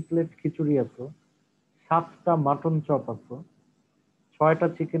 3 প্লেট খিচুড়ি আছে, 7টা মাটন চপ আছে, 6টা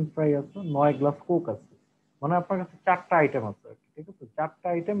চিকেন ফ্রাই আছে, 9 গ্লাস কোক আছে, মানে আপনার কাছে 4টা আইটেম আছে আর কি, ঠিক আছে। 4টা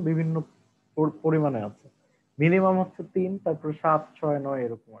আইটেম বিভিন্ন পরিমাণে আছে, মিনিমাম হচ্ছে 3, তারপরে 7 6 9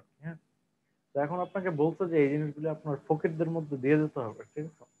 এরকম আর কি, হ্যাঁ। তো এখন আপনাকে বলছে যে এই জিনিসগুলো আপনার ফকিরদের মধ্যে দিয়ে দিতে হবে, ঠিক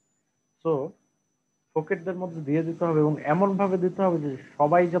আছে। তো পকেটদের মধ্যে দিয়ে দিতে হবে এবং এমন ভাবে দিতে হবে যে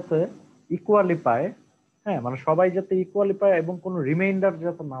সবাই যাতে ইকুয়ালি পায়, হ্যাঁ, মানে সবাই যাতে ইকুয়ালি পায় এবং কোনো রিমাইন্ডার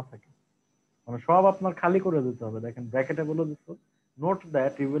যাতে না থাকে, মানে সব আপনার খালি করে দিতে হবে। দেখেন ব্র্যাকেটে বলে দিচ্ছ, note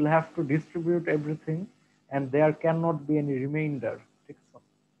that you will have to distribute everything and there can not be any reminder, ঠিক আছে।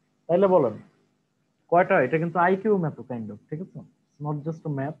 তাইলে বলেন কয়টা, এটা কিন্তু আইকিউ ম্যাথ কাইন্ড অফ, ঠিক আছে, নট জাস্ট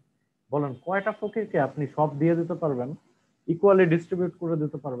ম্যাথ। বলেন কয়টা ফকিরকে আপনি সব দিয়ে দিতে পারবেন, ইকুয়ালি ডিস্ট্রিবিউট করে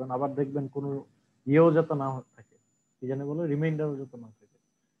দিতে পারবেন, আবার দেখবেন কোনো ইয়েও যাতে না থাকে, কি জানি বলে, রিমাইন্ডারও যাতে না থাকে।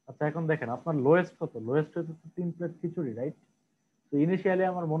 আচ্ছা এখন দেখেন আপনার লোয়েস্ট কত, লোয়েস্ট হচ্ছে 3 প্লেট খিচুড়ি, রাইট? তো ইনিশিয়ালি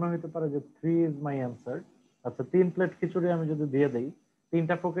আমার মনে হতে পারে যে 3 ইজ মাই অ্যান্সার। আচ্ছা 3 প্লেট খিচুড়ি আমি যদি দিয়ে দেই,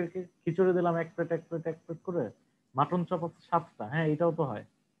 তিনটা ফকিরকে খিচুড়ি দিলাম, এক প্লেট এক প্লেট এক প্লেট করে, মাটন চপ হচ্ছে 7টা, হ্যাঁ এটাও তো হয়।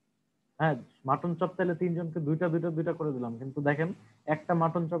 হ্যাঁ, মাটন চপ তাহলে তিনজনকে দুইটা দুইটা দুইটা করে দিলাম, কিন্তু দেখেন একটা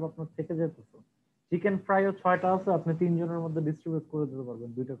মাটন চপ আপনার থেকে যেতেছে। চিকেন ফ্রাইও 6টা আছে, আপনি তিনজনের মধ্যে ডিস্ট্রিবিউট করে দিতে পারবেন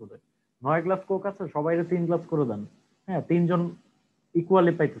দুইটা করে। 9 গ্লাস কোক আছে, সবাই 3 গ্লাস করে দেন, হ্যাঁ তিনজন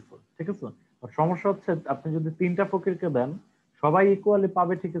ইকুয়ালি পাইতেছে, ঠিক আছে। আর সমস্যা হচ্ছে আপনি যদি তিনটা ফকিরকে দেন, সবাই ইকুয়ালি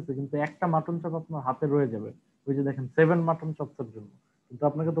পাবে ঠিক আছে, কিন্তু একটা মাটন চপ আপনার হাতে রয়ে যাবে, ওই যে দেখেন 7 মাটন চপসের জন্য। কিন্তু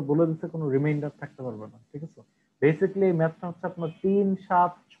আপনাকে তো বলে দিচ্ছে কোনো রিমাইন্ডার থাকতে পারবে না, ঠিক আছে। বেসিক্যালি এই ম্যাথটা হচ্ছে আপনার 3,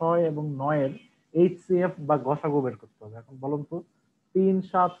 7, 6 এবং 9-এর এইচসিএফ বা গসাগু বের করতে হবে। এখন বলুন তো 3,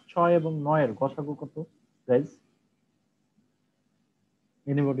 7, 6 এবং 9-এর গসাগু কত গাইস?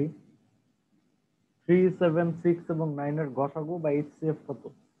 এনিবডি? 3, 7, 6 এবং 9-এর গসাগু বা এইচসিএফ কত?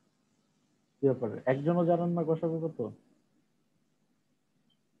 কি ব্যাপারে, একজনও জানেন না গসাগু কত?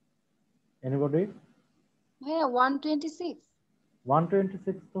 এনিবডি? ভাইয়া 126।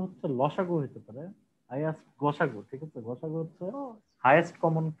 126 তো হচ্ছে লসাগু হতে পারে, আই আস্ক গসাগু, ঠিক আছে। গসাগু হচ্ছে ও হাইয়েস্ট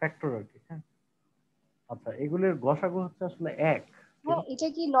কমন ফ্যাক্টর আর কি, হ্যাঁ। আচ্ছা এগুলির গসাগু হচ্ছে আসলে এক, ঠিক হ্যাঁ, আছে। এটা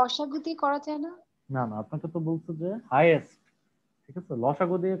কি লসাগু দিয়ে করা যায় না? না না, আপনাকে তো বলছে যে হাইয়েস্ট, ঠিক আছে।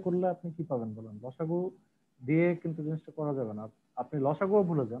 লসাগু দিয়ে করলে আপনি কি পাবেন বলেন, লসাগু দিয়ে কিন্তু জিনিসটা করা যাবে না। আপনি লসাগুও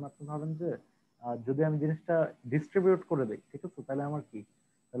ভুলে যান, আপনি ভাবেন যে যদি আমি জিনিসটা ডিস্ট্রিবিউট করে দিই, ঠিক আছে, তাহলে আমার কি,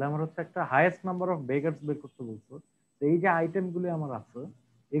 তাহলে আমার হচ্ছে একটা হাইয়েস্ট নাম্বার অফ বেগার্স বের করতে বলছো। তো এই যে আইটেম গুলি আমার আছে,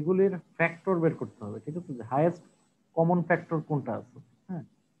 এগুলির ফ্যাক্টর বের করতে হবে, ঠিক আছে, যে হাইয়েস্ট কমন ফ্যাক্টর কোনটা আছে, হ্যাঁ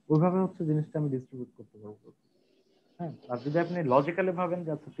ওইভাবে হচ্ছে জিনিসটা আমি ডিস্ট্রিবিউট করতে পারবো, হ্যাঁ। আর যদি আপনি লজিক্যালি ভাবেন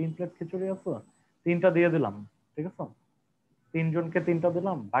যে আচ্ছা 3 প্লেট খিচুড়ি আছে, তিনটা দিয়ে দিলাম, ঠিক আছে, তিনজনকে তিনটা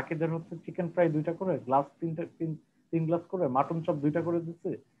দিলাম, বাকিদের হচ্ছে চিকেন ফ্রাই দুইটা করে, গ্লাস তিনটা 3 গ্লাস করে, মাটন চপ দুইটা করে দিচ্ছে,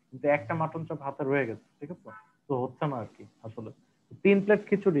 কিন্তু একটা মাটন চপ হাতে রয়ে গেছে, ঠিক আছে। তো হচ্ছে না আর কি আসলে 3 প্লেট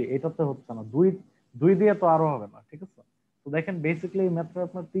খিচুড়ি, এটাতে হচ্ছে না, দুই দুই দিয়ে তো আরো হবে না, ঠিক আছে। তো দেখেন বেসিক্যালি এই ম্যাথটা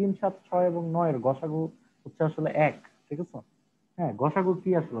আপনার 3, 7, 6 এবং 9-এর গসাগু হচ্ছে আসলে এক, ঠিক আছে। হ্যাঁ গসাগু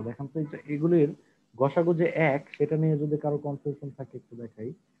কি আসলে দেখেন তো, এগুলির গসাগু যে এক, সেটা নিয়ে যদি কারো কনফিউশন থাকে একটু দেখাই।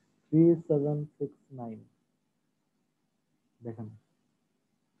 3769, দেখেন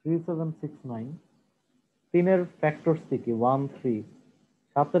 3769, 3-এর ফ্যাক্টরস কি কি 1, 3,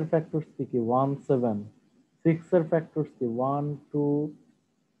 7-এর ফ্যাক্টরস কি কি 1, 7, 6-এর ফ্যাক্টরস কি 1, 2,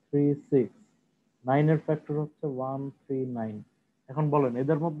 3, 6, 9-এর ফ্যাক্টর হচ্ছে 1, 3, 9। এখন বলেন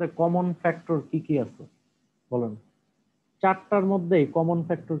এদের মধ্যে কমন ফ্যাক্টর কি কি আছে বলেন, চারটার মধ্যেই কমন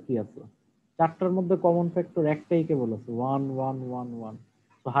ফ্যাক্টর কি আছে? চারটার মধ্যে কমন ফ্যাক্টর একটাই কেবল আছে, 1, 1, 1, 1।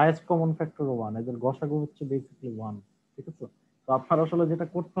 তো হাইয়েস্ট কমন ফ্যাক্টর 1, এদের গসাগু হচ্ছে বেসিক্যালি 1, ঠিক আছে। তো আপনার আসলে যেটা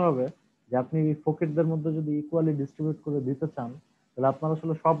করতে হবে, যে আপনি ফকিরদের মধ্যে যদি ইকুয়ালি ডিস্ট্রিবিউট করে দিতে চান, তাহলে আপনার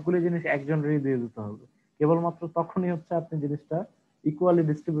আসলে সবগুলি জিনিস একজনেরই দিয়ে দিতে হবে। কেবলমাত্র তখনই হচ্ছে আপনি জিনিসটা ইকুয়ালি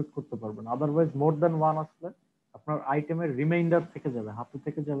ডিস্ট্রিবিউট করতে পারবেন, আদারওয়াইজ মোর দ্যান 1 আসলে আপনার আইটেমের রিমাইন্ডার থেকে যাবে, হাতে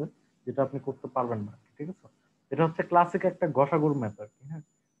থেকে যাবে, যেটা আপনি করতে পারবেন না, ঠিক আছে। এটা হচ্ছে ক্লাসিক একটা গসাগুর ম্যাথ আর কি, হ্যাঁ।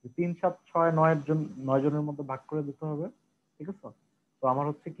 3, 7, 6, 9 জনের মধ্যে ভাগ করে দিতে হবে, ঠিক আছে। তো আমার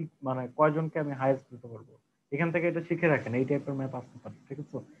হচ্ছে কি মানে কয়জনকে আমি হাইয়েস্ট দিতে পারবো, এখান থেকে এটা শিখে রাখেন, এই টাইপের ম্যাথ আসতে পারে, ঠিক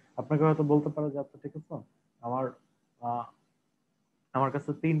আছে। আপনাকে হয়তো বলতে পারে যে আচ্ছা ঠিক আছে, আমার আহ, আমার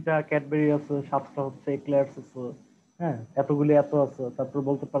কাছে 3টা ক্যাডবেরি আছে, 7টা হচ্ছে এক্লেয়ার্স আছে, হ্যাঁ এতগুলি এত আছে, তারপর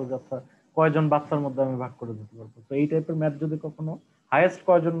বলতে পারে যে আচ্ছা কয়জন বাচ্চার মধ্যে আমি ভাগ করে দিতে পারবো। তো এই টাইপের ম্যাথ যদি কখনো হাইয়েস্ট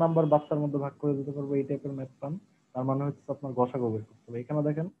কয়জন নাম্বার বাচ্চার মধ্যে ভাগ করে দিতে পারবো, এই টাইপের ম্যাথ পান, তার মানে হচ্ছে আপনার গসাগু বের করতে হবে। এখানে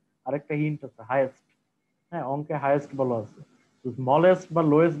দেখেন আরেকটা হিন্ট আছে, হাইয়েস্ট, হ্যাঁ অঙ্কে হাইয়েস্ট বলা আছে। স্মলেস্ট বা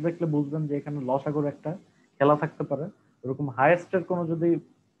লোয়েস্ট দেখলে বুঝবেন যে এখানে লসাগুর একটা খেলা থাকতে পারে। এরকম হাইয়েস্ট এর কোনো যদি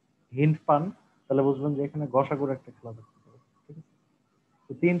হিন্ট পান, তাহলে বুঝবেন যে এখানে গসাগুর একটা খেলা থাকতে পারে, ঠিক আছে।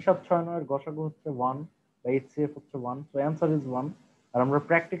 তো 3, 7, 6, 9-এর গসাগু হচ্ছে 1 বা এইচসিএফ হচ্ছে 1, তো অ্যান্সার ইজ 1। আর আমরা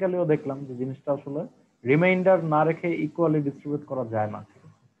প্র্যাকটিক্যালিও দেখলাম যে জিনিসটা আসলে রিমাইন্ডার না রেখে ইকুয়ালি ডিস্ট্রিবিউট করা যায় না, ঠিক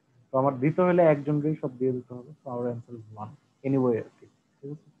আছে। তো আমার দিতে হলে একজনকেই সব দিয়ে দিতে হবে, তো আমার অ্যান্সার ইজ 1 এনিওয়ে আর কি, ঠিক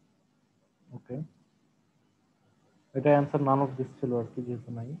আছে। ওকে, এটা অ্যান্সার নান অফ দিস ছিল আর কি,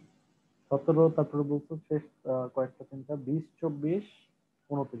 যেহেতু নাই 17, তারপরে বলছো শেষ কয়েকটা চিন্তা 20, 24,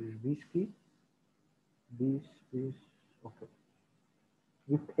 29, 20 কি 20, 20। ওকে,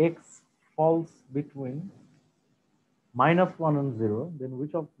 if x falls between -1 and 0, then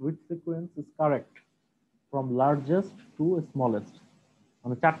which sequence is correct from largest to smallest?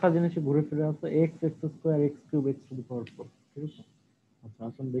 মানে চারটা জিনিসে ঘুরে ফিরে আছে, x, x square, x cube, x to the পাওয়ার 4, ঠিক আছে। আচ্ছা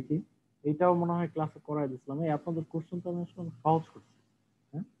আসুন দেখি এইটাও মনে হয় ক্লাসে করাই দিছিলাম। এই আপনাদের কোশ্চেন তো আমি আসলে সহজ করছি।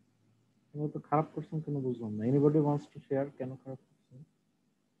 হ্যাঁ, তো খারাপ কোশ্চেন কেন বুঝলাম না। এনিবডি ওয়ান্টস টু শেয়ার কেন খারাপ কোশ্চেন?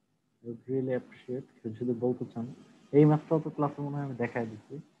 উড রিয়েলি অ্যাপ্রিশিয়েট যদি বলতে চান। এই ম্যাথটাও তো ক্লাসে মনে হয় আমি দেখাই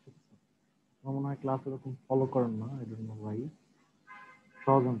দিচ্ছি। আমার মনে হয় ক্লাস এরকম ফলো করেন না, এই জন্য ভাই।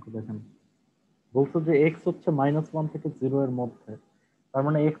 সহজ অঙ্ক দেখেন, বলছো যে এক্স হচ্ছে -1 থেকে 0 এর মধ্যে। তার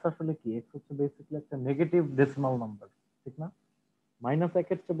মানে এক্স আসলে কি? এক্স হচ্ছে বেসিক্যালি একটা নেগেটিভ ডেসিমাল নাম্বার, ঠিক না? -1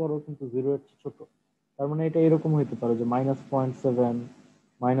 এর চেয়ে বড় কিন্তু 0 এর চেয়ে ছোট। তার মানে এটা এরকম হইতে পারে যে -0.7,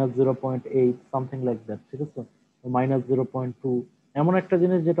 -0.8, সামথিং লাইক দ্যাট, ঠিক আছে? -0.2, এমন একটা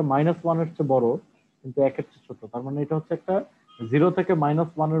জিনিস যেটা -1 এর চেয়ে বড় কিন্তু 1 এর চেয়ে ছোট। তার মানে এটা হচ্ছে একটা 0 থেকে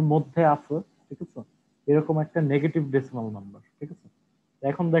 -1 এর মধ্যে আছে, ঠিক আছে? এরকম একটা নেগেটিভ ডেসিমাল নাম্বার, ঠিক আছে?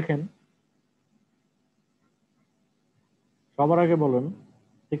 এখন দেখেন, সবার আগে বলেন,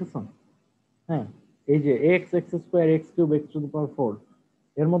 ঠিক আছে? হ্যাঁ, এই যে x² x³ x⁴,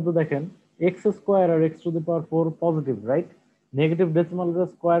 এর মধ্যে দেখেন x² আর x⁴ positive, right? Negative decimal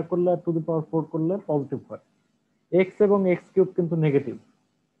square করলে আর টু দি পাওয়ার 4 করলে পজিটিভ হয়। এক্স এবং x³ কিন্তু নেগেটিভ,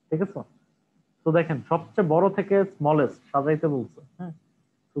 ঠিক আছে? তো দেখেন সবচেয়ে বড় থেকে স্মলেস্ট সাজাইতে বলছে। হ্যাঁ,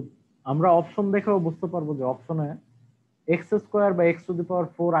 তো আমরা অপশন দেখেও বুঝতে পারবো যে অপশনে x² বা x⁴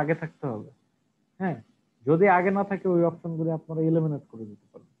 আগে থাকতে হবে। হ্যাঁ, যদি আগে না থাকে ওই অপশনগুলো আপনারা এলিমিনেট করে দিতে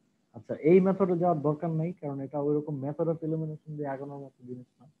পারেন। আচ্ছা, এই মেথডে যাওয়ার দরকার নেই, কারণ এটা ওইরকম মেথড অফ এলিমিনেশন দিয়ে আগানোর মতো জিনিস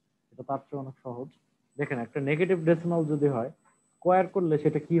না। এটা তার চেয়ে অনেক সহজ। দেখেন, একটা নেগেটিভ ডেসিমাল যদি হয়, স্কোয়ার করলে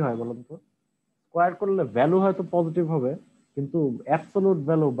সেটা কি হয় বলুন তো? স্কোয়ার করলে ভ্যালু হয়তো পজিটিভ হবে, কিন্তু অ্যাবসলিউট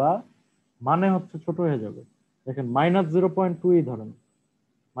ভ্যালু বা মানে হচ্ছে ছোট হয়ে যাবে। দেখেন -0.2 ধরেন,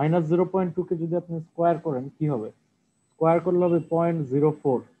 -0.2 কে যদি আপনি স্কোয়ার করেন কি হবে? স্কোয়ার করলে হবে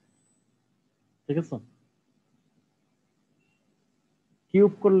 0.04, ঠিক আছে?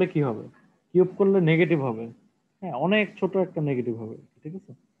 কিউব করলে কি হবে? কিউব করলে নেগেটিভ হবে। হ্যাঁ, অনেক ছোট একটা নেগেটিভ হবে, ঠিক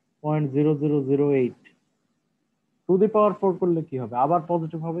আছে? 0.0008। টু দি পাওয়ার 4 করলে কি হবে? আবার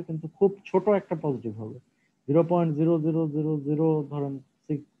পজিটিভ হবে, কিন্তু খুব ছোট একটা পজিটিভ হবে। 0.0000 ধরেন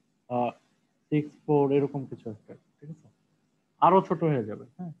 664, এরকম কিছু একটা, ঠিক আছে? আরো ছোট হয়ে যাবে।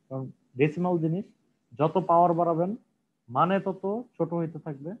 হ্যাঁ, কারণ ডেসিমাল জিনিস, যত পাওয়ার বাড়াবেন মানে তত ছোট হইতে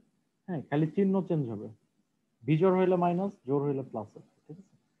থাকবে। হ্যাঁ, খালি চিহ্ন চেঞ্জ হবে। বিজোড় হইলে মাইনাস, জোড় হইলে প্লাস, ঠিক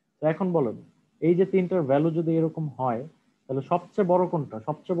আছে? তো এখন বলেন, এই যে তিনটার ভ্যালু যদি এরকম হয়, তাহলে সবচেয়ে বড় কোনটা?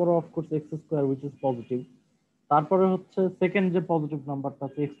 সবচেয়ে বড় of course x² which is positive. তারপরে হচ্ছে সেকেন্ড যে পজিটিভ নাম্বারটা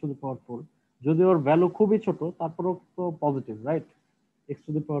আছে x⁴, যদি ওর ভ্যালু খুবই ছোট তারপরেও তো পজিটিভ, রাইট? x⁴।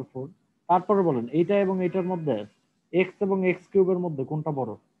 তারপরে বলেন এইটা এবং এইটার মধ্যে, এক্স এবং x³ এর মধ্যে কোনটা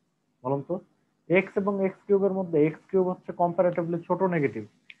বড় বলেন তো? এক্স এবং x³ এর মধ্যে x³ হচ্ছে কম্পারেটিভলি ছোট নেগেটিভ,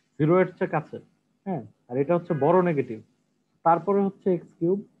 0 এর চেয়ে কাছে। হ্যাঁ, আর এটা হচ্ছে বড় নেগেটিভ। তারপরে হচ্ছে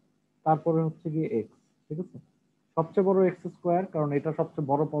x³, তারপরে হচ্ছে কি এক্স, ঠিক আছে? সবচেয়ে বড় x², কারণ এটা সবচেয়ে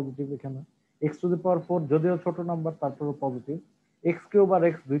বড় পজিটিভ এখানে। x⁴ যদিও ছোট নাম্বার তারপরেও পজিটিভ। x³ আর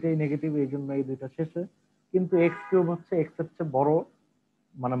x দুইটাই নেগেটিভ, এই জন্য এই দুইটা শেষে। কিন্তু x³ হচ্ছে x এর চেয়ে বড়,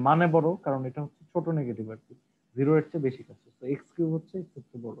 মানে বড়, কারণ এটা হচ্ছে ছোট নেগেটিভ আর কি, 0 এর চেয়ে বেশি কাছে। তো x³ হচ্ছে x এর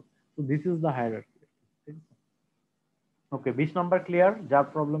চেয়ে বড়। তো দিস ইজ দ্য হায়ারার্কি, ঠিক আছে? ওকে, 20 নাম্বার ক্লিয়ার? যার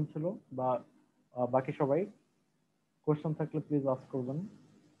প্রবলেম ছিল বা বাকি সবাই কোশ্চেন থাকলে প্লিজ আস্ক করবেন।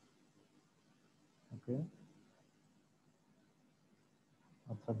 ওকে,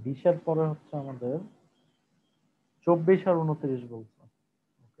 আচ্ছা, 20 এর পরে হচ্ছে আমাদের 24 আর 29 বলছে।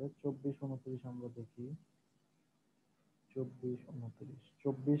 ওকে, 24 29 আমরা দেখি। 24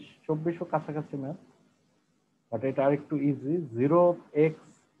 29, 24ও কাছাকাছি ম্যাথ, বাট এটা আরেকটু easy.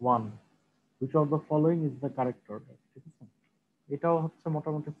 0x1, which of the following is the correct order, ঠিক আছে? এটাও হচ্ছে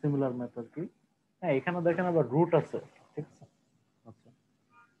মোটামুটি সিমিলার ম্যাথ আর কি। হ্যাঁ, এখানে দেখেন আবার রুট আছে, ঠিক আছে? আচ্ছা,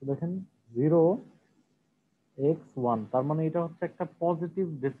 তো দেখেন 0x1, তার মানে এটা হচ্ছে একটা পজিটিভ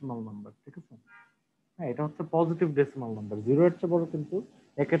ডেসিমাল নাম্বার, ঠিক আছে? হ্যাঁ, এটা হচ্ছে পজিটিভ ডেসিমাল নাম্বার, 0 এর চেয়ে বড় কিন্তু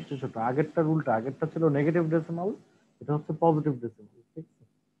 1 এর চেয়ে ছোট। আগেরটার উল্টা, আগেরটা ছিল নেগেটিভ ডেসিমাল, এটা হচ্ছে পজিটিভ ডেসিমাল, ঠিক আছে?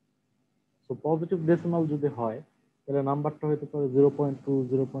 তো পজিটিভ ডেসিমাল যদি হয়, তাহলে নাম্বারটা হতে পারে 0.2,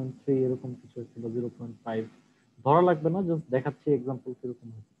 0.3, এরকম কিছু একটা, বা 0.5। ধরা লাগবে না, জাস্ট দেখাচ্ছি এক্সাম্পল কিরকম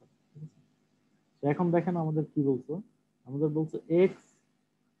হতে পারে, ঠিক আছে? তো এখন দেখেন আমাদের কি বলছো। আমাদের বলছে এক্স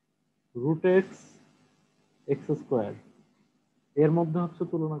রুট x² এর মধ্যে হচ্ছে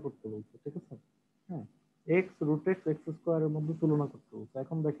তুলনা করতে বলছে, ঠিক আছে? হ্যাঁ, x√x² এর মধ্যে তুলনা করতে বলছে।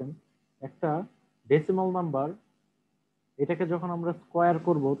 এখন দেখেন, একটা ডেসিমাল নাম্বার, এটাকে যখন আমরা স্কোয়ার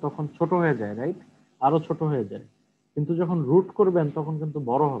করব তখন ছোট হয়ে যায়, রাইট? আরো ছোট হয়ে যায়। কিন্তু যখন রুট করবেন তখন কিন্তু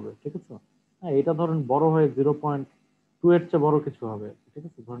বড় হবে, ঠিক আছে? হ্যাঁ, এটা ধরেন বড় হয়ে 0.2 এর চেয়ে বড় কিছু হবে, ঠিক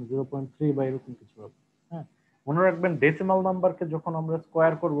আছে? ধরেন 0.3 বা এরকম কিছু হবে। হ্যাঁ, মনে রাখবেন ডেসিমাল নাম্বারকে যখন আমরা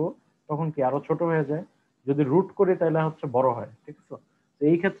স্কোয়ার করব তখন কি আরো ছোট হয়ে যায়, যদি রুট করি তাহলে হচ্ছে বড় হয়, ঠিক আছে? তো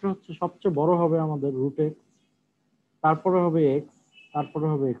এই ক্ষেত্রে হচ্ছে সবচেয়ে বড় হবে আমাদের রুট এক্স, তারপরে হবে এক্স, তারপরে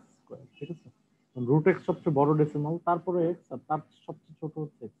হবে এক্স স্কোয়ার। ঠিক আছে, রুট এক্স সবচেয়ে বড় ডেসিমাল, তারপরে এক্স, আর তার সবচেয়ে ছোট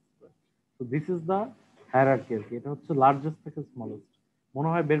হচ্ছে এক্স স্কোয়ার। তো দিস ইজ দা হায়ারার্কি আর কি। এটা হচ্ছে লার্জেস্ট থেকে স্মলেস্ট। মনে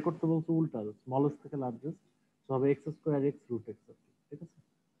হয় বের করতে বলছে উল্টা, স্মলেস্ট থেকে লার্জেস্ট। তো হবে x square x root x আর কি। ঠিক আছে,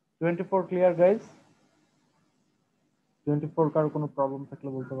 24 ক্লিয়ার গাইস? 24 কারো কোনো প্রবলেম থাকলে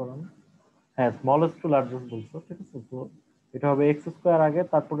বলতে পারেন। হ্যাঁ, স্মলেস্ট টু লার্জেস্ট বলছো। ঠিক আছে, তো এটা হবে এক্স স্কোয়ার আগে,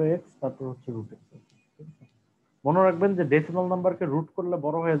 তারপরে এক্স, তারপরে হচ্ছে রুট এক্স। ঠিক আছে, মনে রাখবেন যে ডেসিমাল নাম্বারকে রুট করলে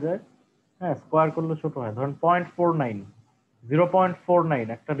বড় হয়ে যায়, হ্যাঁ, স্কোয়ার করলে ছোট হয়। ধরেন 0.49, 0.49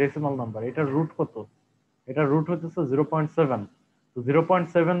 একটা ডেসিমাল নাম্বার, এটার রুট কত? এটার রুট হচ্ছে 0.7। তো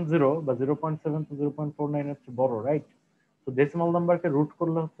 0.70 বা 0.7 তো 0.49 হচ্ছে বড়, রাইট? তো ডেসিমাল নাম্বারকে রুট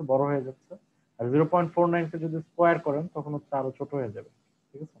করলে হচ্ছে বড় হয়ে যাচ্ছে, আর 0.49 কে যদি স্কোয়ার করেন তখন হচ্ছে আরো ছোট হয়ে যাবে।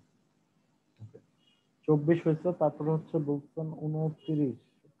 ঠিক আছে, 24 হয়েছে, তারপরে হচ্ছে বলছেন 29।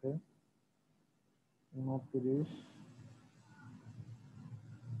 ওকে, 29।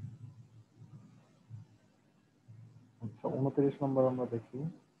 আচ্ছা, 29 নম্বর আমরা দেখি।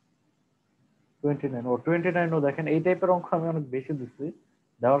 29, ও 29 ও দেখেন এই টাইপের অঙ্ক আমি অনেক বেশি দিচ্ছি।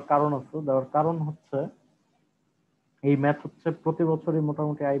 দেওয়ার কারণ আছে, দেওয়ার কারণ হচ্ছে এই ম্যাথ হচ্ছে প্রতি বছরই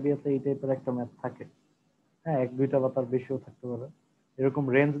মোটামুটি আইবিএস এই টাইপের একটা ম্যাথ থাকে। হ্যাঁ, এক দুইটা বা তার বেশিও থাকতে পারে। এরকম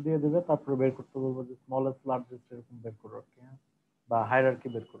রেঞ্জ দিয়ে দেবে, তারপরে বের করতে বলবো যে স্মলেস্ট লার্জেস্ট এরকম বের করো আর কি, হ্যাঁ, বা হায়ারার্কি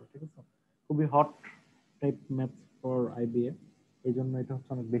বের করো। ঠিক আছে, খুবই hot type math for IBA, এই জন্য এটা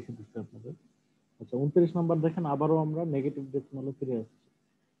হচ্ছে অনেক বেশি দিচ্ছে আপনাদের। আচ্ছা, 29 নম্বর দেখেন, আবারও আমরা নেগেটিভ ডেসিমালে ফিরে আসছি।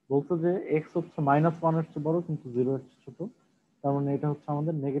 বলতো যে এক্স হচ্ছে -1 এর চেয়ে বড় কিন্তু 0 এর চেয়ে ছোট, তার মানে এটা হচ্ছে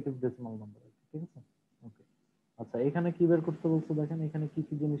আমাদের নেগেটিভ ডেসিমাল নাম্বার। ঠিক আছে, ওকে। আচ্ছা, এখানে কি বের করতে বলছো দেখেন, এখানে কি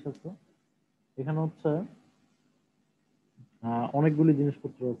কি জিনিস আছে। এখানে হচ্ছে অনেকগুলি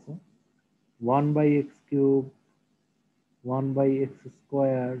জিনিসপত্র আছে। 1/x3,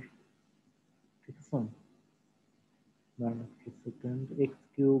 1/x², ঠিক আছে, সেকেন্ড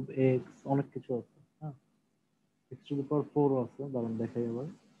x³ এক্স, অনেক কিছু আছে। হ্যাঁ, x⁴ আছে, দাঁড়ান দেখাই এবার।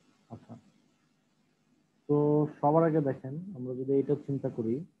 আচ্ছা, তো সবার আগে দেখেন আমরা যদি এটা চিন্তা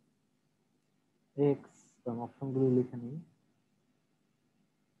করি, এক্স, অপশনগুলো লিখে নিই।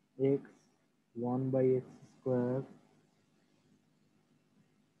 X, 1/x²,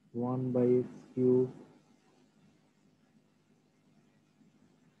 1/x³,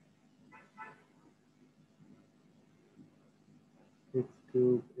 x³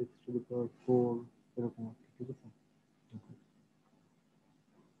 x⁴, এরকম আছে। ঠিক আছে,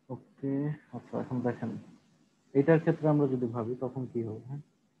 ওকে। আচ্ছা, এখন দেখেন এটার ক্ষেত্রে আমরা যদি ভাবি তখন কি হবে। হ্যাঁ,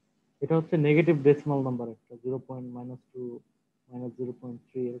 এটা হচ্ছে নেগেটিভ ডেসিমাল নাম্বার, একটা 0.-2,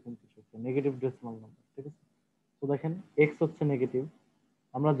 -0.3 এরকম কিছু একটা নেগেটিভ ডেসিমাল নাম্বার। ঠিক আছে, তো দেখেন এক্স হচ্ছে নেগেটিভ,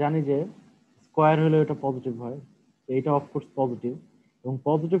 আমরা জানি যে স্কোয়ার হলে এটা পজিটিভ হয়, তো এটা অফকোর্স পজিটিভ। এবং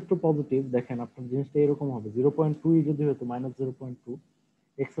পজিটিভ টু পজিটিভ দেখেন আপনার জিনিসটা এরকম হবে, 0.2 যদি হতো -0.2,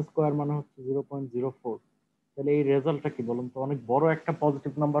 এক্স স্কোয়ার মানে হচ্ছে 0.04। তাহলে এই রেজাল্টটা কি বলুন তো, অনেক বড় একটা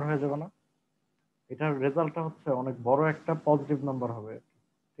পজিটিভ নাম্বার হয়ে যাবে না? এটার রেজাল্টটা হচ্ছে অনেক বড় একটা পজিটিভ নাম্বার হবে আর কি।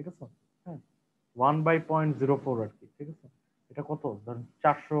 ঠিক আছে, হ্যাঁ, 1/0.04 আর কি। ঠিক আছে, এটা কত, ধরেন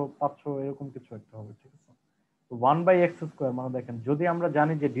 400-500 এরকম কিছু একটা হবে। ঠিক আছে, তো 1/x² মানে দেখেন, যদি আমরা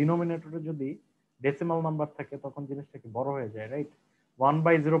জানি যে ডিনোমিনেটরে যদি ডেসিমাল নাম্বার থাকে তখন জিনিসটা কি বড় হয়ে যায়, রাইট?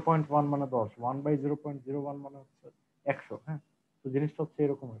 1/0.1 মানে 10, 1/0.01 মানে হচ্ছে 100। হ্যাঁ, তো জিনিসটা হচ্ছে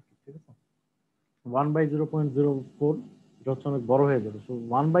এরকম আর কি। ঠিক আছে, 1/0.04 এটা হচ্ছে অনেক বড় হয়ে যাবে। সো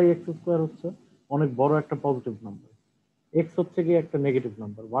 1/x² হচ্ছে অনেক বড় একটা পজিটিভ নাম্বার, এক্স হচ্ছে কি একটা negative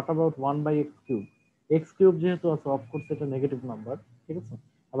number. What about 1/x³? x³ যেহেতু আছে অফকোর্স এটা নেগেটিভ নাম্বার। ঠিক আছে,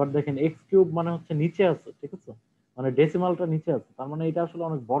 আবার দেখেন x³ মানে হচ্ছে নিচে আছে। ঠিক আছে, মানে ডেসিমালটা নিচে আছে, তার মানে এটা আসলে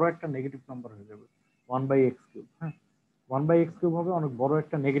অনেক বড় একটা নেগেটিভ নাম্বার হয়ে যাবে 1/x³। হ্যাঁ, 1/x³ হবে অনেক বড়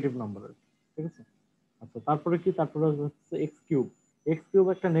একটা নেগেটিভ নাম্বার। ঠিক আছে, আচ্ছা, তারপরে কি, তারপরে হচ্ছে x³। x³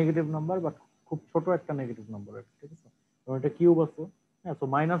 একটা নেগেটিভ নাম্বার, বাট খুব ছোট একটা নেগেটিভ নাম্বার। ঠিক আছে, কারণ এটা কিউব আছে। হ্যাঁ, তো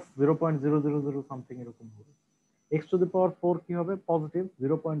 -0.000 সামথিং এরকম হবে। x⁴ কি হবে, পজিটিভ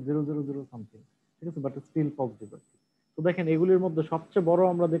 0.000 সামথিং। ঠিক আছে, বাট স্টিল পজিটিভ আর কি। তো দেখেন এগুলির মধ্যে সবচেয়ে বড়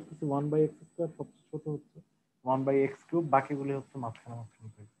আমরা দেখতেছি 1/x², সবচেয়ে ছোট হচ্ছে 1/x³, বাকিগুলি হচ্ছে মাঝখানে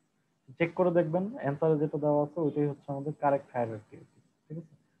মাঝখানে। চেক করে দেখবেন অ্যান্সারে যেটা দেওয়া আছে ওইটাই হচ্ছে আমাদের কারেক্ট হায়ারার্কি। ঠিক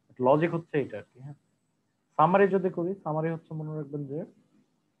আছে, লজিক হচ্ছে এটা আর কি। হ্যাঁ, সামারি যদি করি, সামারি হচ্ছে মনে রাখবেন যে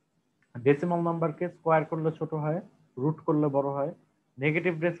ডেসিমাল নাম্বারকে স্কোয়ার করলে ছোট হয়, রুট করলে বড় হয়।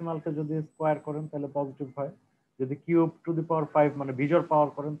 নেগেটিভ ডেসিমালকে যদি স্কোয়ার করেন তাহলে পজিটিভ হয়, যদি কিউব টু দি পাওয়ার 5 মানে বিজোড় পাওয়ার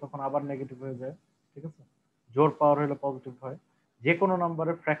করেন তখন আবার নেগেটিভ হয়ে যায়। ঠিক আছে, জোড় পাওয়ার হলে পজিটিভ হয়। যে কোনো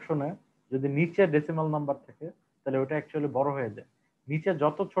নাম্বারের ফ্র্যাকশনে যদি নিচে ডেসিমাল নাম্বার থাকে তাহলে ওটা অ্যাকচুয়ালি বড় হয়ে যায়। নিচে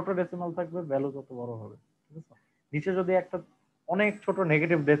যত ছোট ডেসিমাল থাকবে ভ্যালু তত বড় হবে। ঠিক আছে, নিচে যদি একটা অনেক ছোট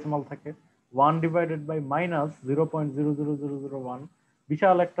নেগেটিভ ডেসিমাল থাকে, 1/-0.00001,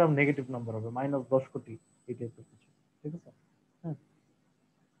 বিশাল একটা নেগেটিভ নাম্বার হবে, -10 কোটি, এই টাইপের কিছু। ঠিক আছে? হ্যাঁ,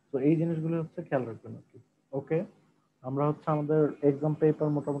 তো এই জিনিসগুলো হচ্ছে খেয়াল রাখবেন আর কি। ওকে, আমরা হচ্ছে আমাদের এক্সাম পেপার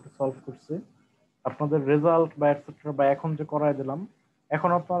মোটামুটি সলভ করছি। আপনাদের রেজাল্ট বা এটসেট্রা বা এখন যে করায় দিলাম, এখন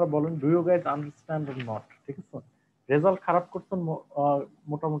আপনারা বলেন do you guys understand or not. ঠিক আছে? রেজাল্ট খারাপ করছেন,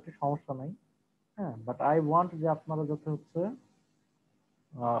 মোটামুটি সমস্যা নাই। হ্যাঁ, বাট আই ওয়ান্ট যে আপনারা যাতে হচ্ছে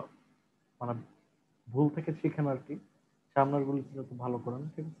আহ, মানে ভুল থেকে শিখেন আর কি, সামনের গুলো যাতে ভালো করেন।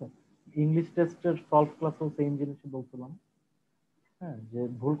 ঠিক আছে? ইংলিশ টেস্টের সলভ ক্লাসেও সেম জিনিসই বলছিলাম। হ্যাঁ, যে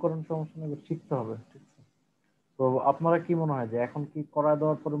ভুল করেন সমস্যা নেই, but শিখতে হবে। ঠিক আছে? তো আপনারা কি মনে হয় যে এখন কি করায়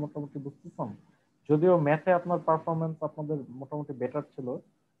দেওয়ার পরে মোটামুটি বুঝতেছেন? যদিও ম্যাথে আপনার পারফরমেন্স আপনাদের মোটামুটি বেটার ছিল,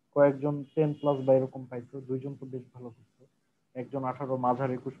 কয়েকজন 10+ বা এরকম পাইছে, দুইজন তো বেশ ভালো করছে, একজন 18, মাঝার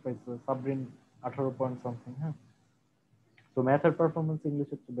 21 পাইছে, সাবরিন 18 পয়েন্ট সামথিং। হ্যাঁ, তো ম্যাথের পারফরমেন্স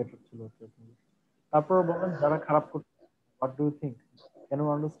ইংলিশের চেয়ে বেটার ছিল আর কি আপনাদের। তারপরে বলেন যারা খারাপ করছে, what do you think, can you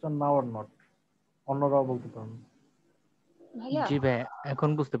understand now or not? অন্যরাও বলতে পারেন। ভাইয়া জি ভাই, এখন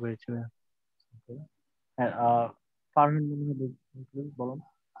বুঝতে পেরেছি ভাই। Okay. হ্যাঁ, ফারহান মনে হয় বলছেন, please বলুন।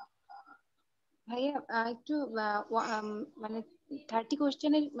 ভাইয়া একটু মানে 30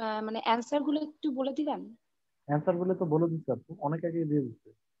 কোশ্চেনের মানে অ্যান্সার গুলো একটু বলে দিবেন। অ্যান্সার গুলো তো বলে দিচ্ছে আপু, অনেক আগে দিয়ে দিচ্ছে।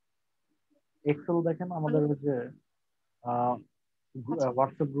 এক্সেল দেখেন মানে আমাদের ওই যে আচ্ছা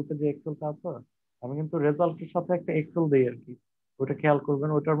হোয়াটসঅ্যাপ গ্রুপে যে এক্সেলটা আছে, আমি কিন্তু রেজাল্টের সাথে একটা এক্সেল দিই আর কি, ওটা খেয়াল করবেন।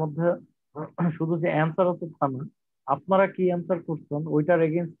 ওইটার মধ্যে শুধু যে অ্যান্সার আছে তা না, আপনারা কি অ্যান্সার করছেন ওইটার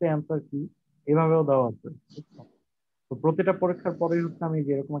এগেনস্টে অ্যান্সার কি, এভাবেও দেওয়া আছে। বুঝছেন? তো প্রতিটা পরীক্ষার পরেই হচ্ছে আমি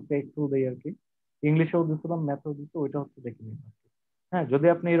যে এরকম একটা এক্সেল দিই আর কি, ইংলিশেও দিছিলাম, ম্যাথেও দিচ্ছি, ওইটা হচ্ছে দেখে নিন আর কি। হ্যাঁ, যদি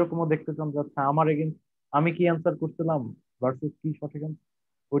আপনি এরকমও দেখতে চান যে আচ্ছা আমার এগেনস্ট আমি কি অ্যান্সার করছিলাম ভার্সেস কি সঠিক answer,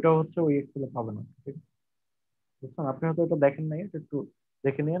 ওইটাও হচ্ছে ওই এক্সেলে পাবেন আর কি। ঠিক আছে? বুঝছেন? আপনি হয়তো ওটা দেখেন নাই, এটা একটু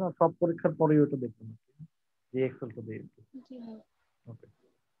দেখে নিয়ে না, সব পরীক্ষার পরেই ওটা দেখবেন আর কি, যে এক্সেলটা দিয়ে। জি ভাই। ওকে,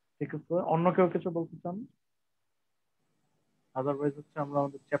 ঠিক আছে। অন্য কেউ কিছু বলতে চান? আদারওয়াইজ হচ্ছে আমরা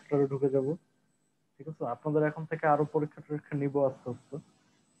আমাদের চ্যাপ্টারে ঢুকে যাব। ঠিক আছে? আপনাদের এখন থেকে আরো পরীক্ষা টরীক্ষা নিবো আস্তে আস্তে,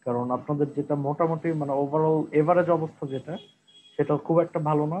 কারণ আপনাদের যেটা মোটামুটি মানে ওভারঅল এভারেজ অবস্থা যেটা, সেটা খুব একটা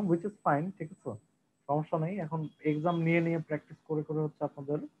ভালো না, উইচ ইজ ফাইন। ঠিক আছে? সমস্যা নেই, এখন এক্সাম নিয়ে নিয়ে প্র্যাকটিস করে করে হচ্ছে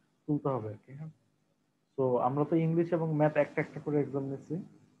আপনাদের তুলতে হবে আর কি। হ্যাঁ, তো আমরা তো ইংলিশ এবং ম্যাথ একটা একটা করে এক্সাম নিচ্ছি,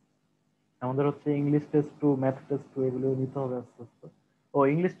 আমাদের হচ্ছে English test two, math test two, এগুলো নিতে হবে আস্তে আস্তে। ও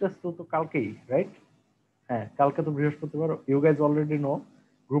ইংলিশ টেস্ট টু তো কালকেই, রাইট? হ্যাঁ, কালকে তো বৃহস্পতিবার, ইউ গাইজ অলরেডি নো,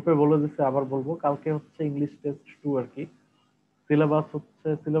 গ্রুপে বলে দিচ্ছে, আবার বলবো, কালকে হচ্ছে ইংলিশ টেস্ট টু আর কি। সিলেবাস হচ্ছে,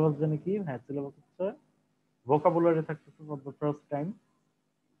 সিলেবাস জানি কি, হ্যাঁ সিলেবাস হচ্ছে ভোকাবুলারি থাকতেছে for the first time,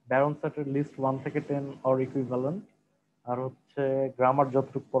 Baron সেটের লিস্ট 1 থেকে 10 অর ইকুইভ্যালেন্ট, আর হচ্ছে গ্রামার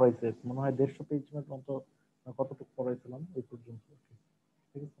যতটুকু পড়াইছে মনে হয় 150 পেজের মতো, কতটুকু পড়াইছিলাম এই পর্যন্ত আর কি।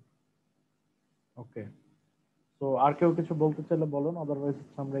 ঠিক আছে? ওকে, তো আর কেউ কিছু বলতে চাইলে বলুন, আদারওয়াইজ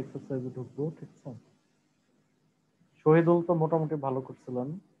হচ্ছে আমরা এক্সারসাইজে ঢুকবো। ঠিক আছে? শহীদুল তো মোটামুটি ভালো করছিলেন,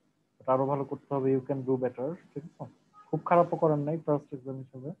 but আরো ভালো করতে হবে, ইউ ক্যান ডু বেটার। ঠিক আছে? খুব খারাপও করেন নাই ফার্স্ট এক্সাম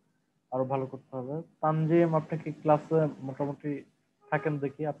হিসেবে, আরো ভালো করতে হবে। তানজিম, আপনি কি ক্লাসে মোটামুটি থাকেন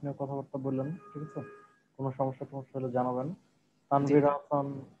দেখি, আপনিও কথাবার্তা বললেন। ঠিক আছে? কোনো সমস্যা টমস্যা হলে জানাবেন। জি তানভীর হাসান,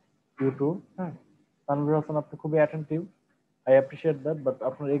 ইউটিউব, হ্যাঁ, তানভীর হাসান আপনি খুবই attentive, I appreciate that, but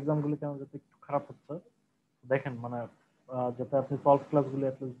আপনার এক্সাম গুলো কেন যাতে একটু খারাপ হচ্ছে দেখেন, মানে যাতে আপনি সলভ ক্লাস গুলো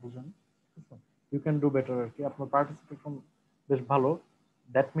অ্যাটলিস্ট বুঝেন। ঠিক আছে? ইউ ক্যান ডু বেটার আর কি, আপনার পার্টিসিপেশন বেশ ভালো,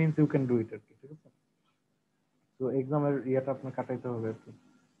 that means you can do it আর কি। ঠিক আছে? তো এক্সামের ইয়েটা আপনার কাটাইতে হবে আর কি।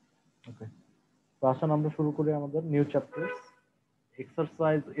 ওকে, তো আসুন আমরা শুরু করি আমাদের নিউ চ্যাপ্টার্স।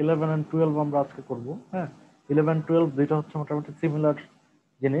 এক্সারসাইজ 11 and 12 আমরা আজকে করব। হ্যাঁ, 11-12 দুইটা হচ্ছে মোটামুটি সিমিলার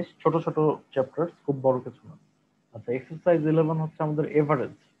জিনিস, ছোট ছোট চ্যাপ্টার্স, খুব বড় কিছু না। আচ্ছা, এক্সারসাইজ 11 হচ্ছে আমাদের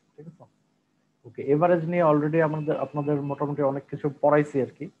এভারেজ। ঠিক আছে? ওকে, এভারেজ নিয়ে অলরেডি আমাদের আপনাদের মোটামুটি অনেক কিছু পড়াইছি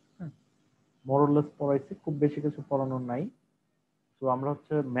আর কি। হ্যাঁ, মোরলেস পড়াইছি, খুব বেশি কিছু পড়ানোর নাই। তো আমরা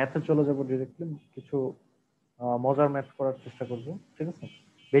হচ্ছে ম্যাথে চলে যাব ডিরেক্টলি, কিছু মজার ম্যাথ করার চেষ্টা করব। ঠিক আছে?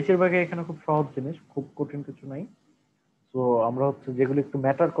 বেশিরভাগই এখানে খুব সহজ জিনিস, খুব কঠিন কিছু নাই। তো আমরা হচ্ছে যেগুলো একটু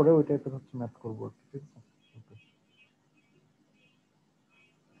ম্যাটার করে ওই টাইপের হচ্ছে ম্যাথ করবো আর কি। ঠিক আছে? Okay,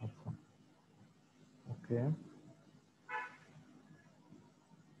 আচ্ছা, ওকে,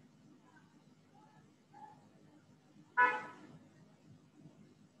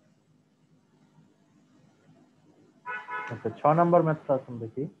 ওকে, 6 নাম্বার ম্যাথটা এখন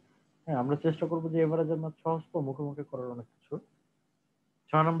দেখি। হ্যাঁ, আমরা চেষ্টা করবো যে এভারেজের ম্যাথ সহজ তো, মুখে মুখে করার অনেক কিছু।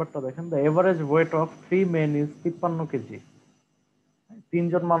 6 নাম্বারটা দেখেন, the average weight of 3 men is 53 KG.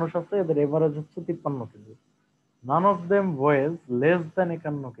 তিনজন মানুষ আছে, এদের এভারেজ হচ্ছে 53 KG. None of them wedge less than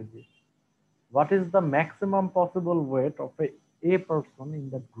 51 KG. What is the maximum possible weight of A a person in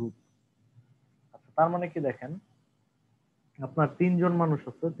that group। আচ্ছা তার মানে কি দেখেন, আপনার 3 জন মানুষ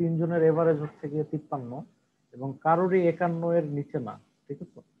আছে, 3 জনের এভারেজ হচ্ছে গিয়ে 53 এবং কারোরই 51 এর নিচে না, ঠিক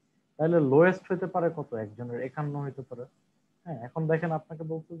আছে? তাহলে লোয়েস্ট হতে পারে কত? একজনের 51 হতে পারে। হ্যাঁ, এখন দেখেন আপনাকে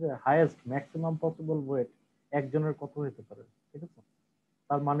বলছে যে হাইয়েস্ট ম্যাক্সিমাম পসিবল ওয়েট একজনের কত হতে পারে, ঠিক আছে?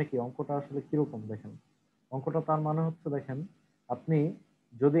 তার মানে কি অঙ্কটা আসলে কিরকম দেখেন, অঙ্কটা তার মানে হচ্ছে দেখেন, আপনি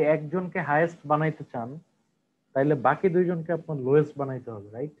যদি একজনকে হাইয়েস্ট বানাইতে চান তাইলে বাকি 2জনকে আপনার লোয়েস্ট বানাইতে হবে,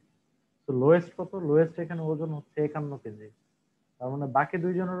 রাইট? তো লোয়েস্ট কত? লোয়েস্ট এখানে ওজন হচ্ছে 51 কেজি। তার মানে বাকি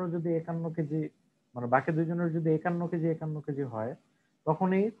 2জনেরও যদি 51 কেজি, মানে বাকি 2জনের যদি 51 কেজি হয়,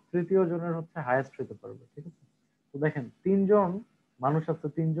 তখনই তৃতীয় জনের হচ্ছে হাইয়েস্ট হতে পারবে, ঠিক আছে? তো দেখেন 3জন মানুষ আছে,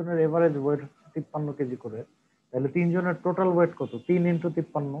 3জনের এভারেজ ওয়েট হচ্ছে 53 কেজি করে, তাহলে 3জনের টোটাল ওয়েট কত? 3 ইন্টু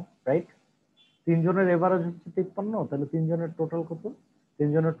 53, রাইট? 3জনের এভারেজ হচ্ছে 53, তাহলে 3জনের টোটাল কত?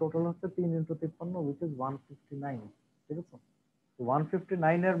 3জনের টোটাল হচ্ছে 3 ইন্টু 53, উইচ ইজ 159, ঠিক আছে? তো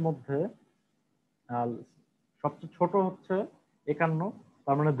 159 এর মধ্যে সবচেয়ে ছোট হচ্ছে 51,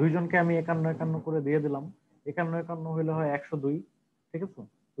 তার মানে 2জনকে আমি 51 করে দিয়ে দিলাম। 51 হইলে হয় 102, ঠিক আছে?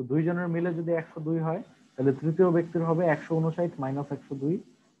 তো 2জনের মিলে যদি 102 হয়, তাহলে তৃতীয় ব্যক্তির হবে 159 মাইনাস 102,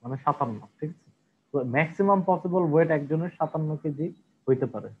 মানে 57, ঠিক আছে? তো ম্যাক্সিমাম পসিবল ওয়েট একজনের 57 কেজি হইতে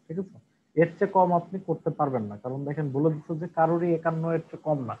পারে, ঠিক আছে? এর চেয়ে কম আপনি করতে পারবেন না, কারণ দেখেন বলে দিচ্ছে যে কারোরই 51 এর চেয়ে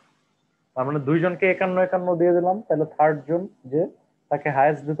কম না। তার মানে 2জনকে 51 দিয়ে দিলাম, তাহলে থার্ড জন যে তাকে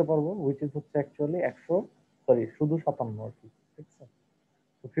হাইয়েস্ট দিতে পারবো, উইচ ইজ হচ্ছে অ্যাকচুয়ালি 100, সরি শুধু 57 আর কি, ঠিক আছে?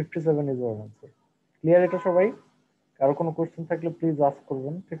 তো 57 ইজ আওয়ার आंसर। ক্লিয়ার এটা সবাই? কারো কোনো কোশ্চেন থাকলে প্লিজ আস্ক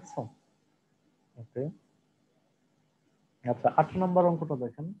করবেন, ঠিক আছে? ওকে, আচ্ছা 8 নম্বর অঙ্কটা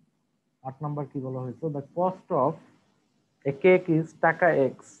দেখেন। 8 নম্বর কি বলা হয়েছে? The cost of a cake is টাকা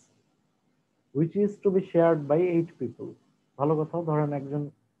x which is to be shared by 8 people। ভালো কথা, ধরেন একজন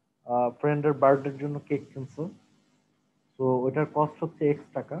ফ্রেন্ডের বার্থডের জন্য কেক কিনছো, তো ওইটার কস্ট হচ্ছে এক্স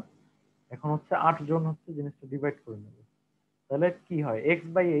টাকা। এখন হচ্ছে 8জন হচ্ছে জিনিসটা ডিভাইড করে নেবে, তাহলে কি হয়? X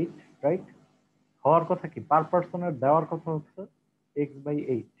by 8, right? হওয়ার কথা কি, পার পার্সনের দেওয়ার কথা হচ্ছে এক্স বাই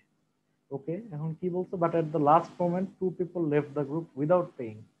 8। ওকে, এখন কি বলছে? But at the last moment 2 people left the group without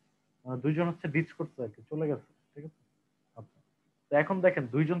paying. 2জন হচ্ছে ডিচ করছে আর কি, চলে গেছে, ঠিক আছে? আচ্ছা, তো এখন দেখেন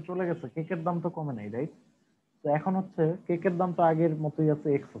 2জন চলে গেছে, কেকের দাম তো কমে নাই, রাইট? তো এখন হচ্ছে কেকের দাম তো আগের মতোই আছে,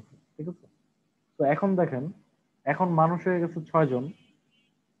 এক্স আছে, ঠিক আছে? তো এখন দেখেন, এখন মানুষ হয়ে গেছে 6জন,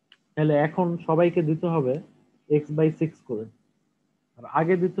 তাহলে এখন সবাইকে দিতে হবে এক্স বাই 6 করে, আর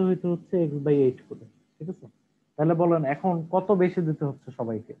আগে দিতে হইতে হচ্ছে এক্স বাই 8 করে, ঠিক আছে? তাহলে বলেন এখন কত বেশি দিতে হচ্ছে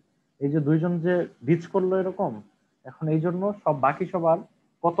সবাইকে? এই যে 2জন যে ডিচ করলো এরকম, এখন এই জন্য সব বাকি সবার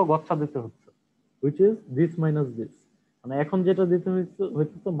কত গচ্ছা দিতে হচ্ছে, which is this minus this. মানে এখন যেটা দিতে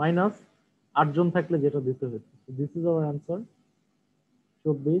হইতেছে মাইনাস 8জন থাকলে যেটা দিতে হচ্ছে। This is our answer.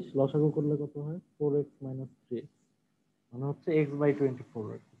 24 লসাগু করলে কত হয়? 4x মাইনাস 3x, মানে হচ্ছে এক্স বাই 24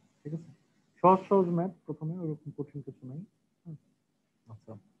 আর কি, ঠিক আছে? সহজ সহজ ম্যাথ, প্রথমে ওরকম কঠিন কিছু নাই।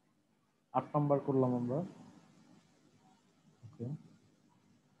 আচ্ছা 8 নাম্বার করলাম আমরা। ওকে,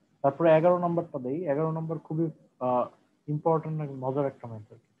 তারপরে 11 নাম্বারটা দেই। 11 নাম্বার খুবই ইম্পর্টেন্ট, মজার একটা ম্যাথ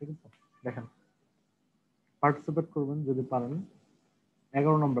আর কি, ঠিক আছে? দেখেন, পার্টিসিপেট করবেন যদি পারেন।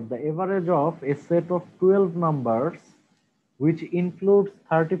 11 number, the average of A set of 12 numbers which includes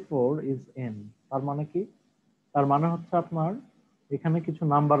 34 is n। তার মানে কি? তার মানে হচ্ছে আপনার এখানে কিছু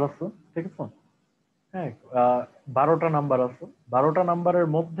নাম্বার আছে, ঠিক আছে? হ্যাঁ, 12টা নাম্বার আছে, 12টা নাম্বারের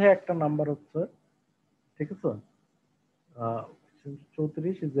মধ্যে একটা নাম্বার হচ্ছে, ঠিক আছে,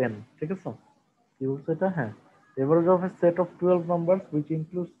 34 is n, ঠিক আছে? কি বলছে এটা? হ্যাঁ, average of A set of 12 numbers which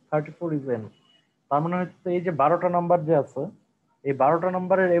includes 34 is n। তার মানে হচ্ছে এই যে 12টা নাম্বার যে আছে, এই 12টা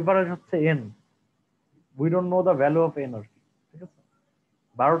নাম্বারের এভারেজ হচ্ছে n। We don't know the value of n আর কি, ঠিক আছে?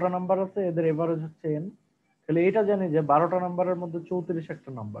 12টা নাম্বার আছে, এদের এভারেজ হচ্ছে n। তাহলে এটা জানি যে 12টা নাম্বারের মধ্যে 34 একটা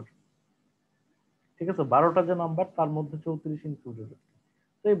নাম্বার, ঠিক আছে? 12টা যে নাম্বার তার মধ্যে 34 ইনক্লুডেড।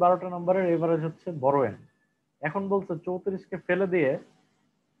 তো এই 12টা নাম্বারের এভারেজ হচ্ছে বড় n। এখন বলছে 34কে ফেলে দিয়ে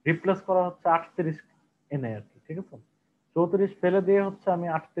রিপ্লেস করা হচ্ছে 38 এনে আর কি, ঠিক আছে? 34 ফেলে দিয়ে হচ্ছে আমি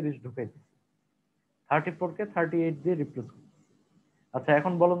 38 ঢুকাই দিচ্ছি, 34কে 38 দিয়ে রিপ্লেস করছি। আচ্ছা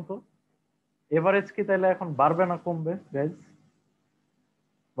এখন বলুন তো, এভারেজ কি তাহলে এখন বাড়বে না কমবে guys?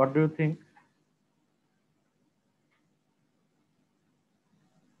 What do you think?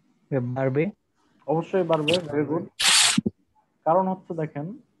 বাড়বে। অবশ্যই বাড়বে, ভেরি গুড। কারণ হচ্ছে দেখেন,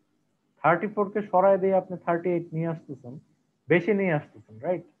 34কে সরাই দিয়ে আপনি 38 নিয়ে আসতেছেন, বেশি নিয়ে আসতেছেন,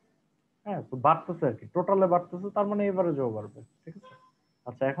 রাইট? হ্যাঁ, তো বাড়তেছে আর কি, টোটালে বাড়তেছে, তার মানে এভারেজও বাড়বে, ঠিক আছে?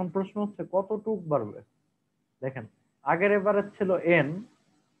 আচ্ছা এখন প্রশ্ন হচ্ছে কতটুক বাড়বে? দেখেন, আগের এভারেজ ছিল n,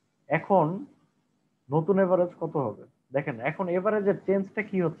 এখন নতুন এভারেজ কত হবে? দেখেন এখন এভারেজের চেঞ্জটা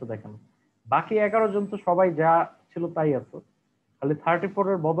কি হচ্ছে, দেখেন বাকি 11 জন তো সবাই যা ছিল তাই আছে, খালি 34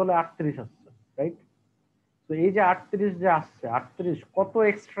 এর বদলে 38 আসছে, রাইট? তো এই যে 38 যে আসছে, 38 কত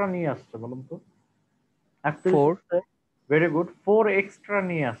এক্সট্রা নিয়ে আসছে বলুন তো? 38 4 হচ্ছে ভেরি গুড, 4 এক্সট্রা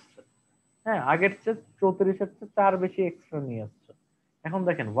নিয়ে আসছে। হ্যাঁ, আগের চেয়ে 34 এর চেয়ে 4 বেশি এক্সট্রা নিয়ে আসছে। এখন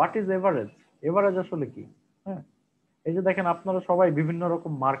দেখেন হোয়াট ইজ এভারেজ? এভারেজ আসলে কি? হ্যাঁ, এই যে দেখেন আপনারা সবাই বিভিন্ন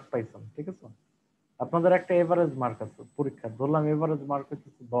রকম মার্ক পাইছেন, ঠিক আছে? আপনাদের একটা এভারেজ মার্ক আছে পরীক্ষা, ধরলাম এভারেজ মার্ক হচ্ছে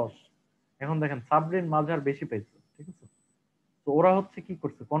 10। এখন দেখেন সাবরিন মাঝার বেশি পাইছে, ঠিক আছে? তো ওরা হচ্ছে কি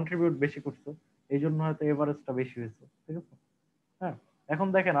করছে, কন্ট্রিবিউট বেশি করছে, এই জন্য হয়তো এভারেজটা বেশি হয়েছে, ঠিক আছে? হ্যাঁ, এখন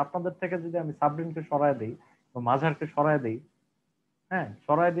দেখেন আপনাদের থেকে যদি আমি সাবরিনকে সরায় দেই বা মাঝারকে সরায় দেই, হ্যাঁ,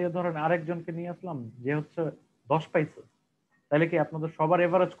 সরায় দিয়ে ধরেন আরেকজনকে নিয়ে আসলাম যে হচ্ছে 10 পাইছে, তাহলে কি আপনাদের সবার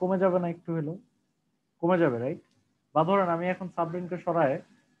এভারেজ কমে যাবে না? একটু হলেও কমে যাবে, রাইট? বা ধরেন আমি এখন সাবরিনকে সরায়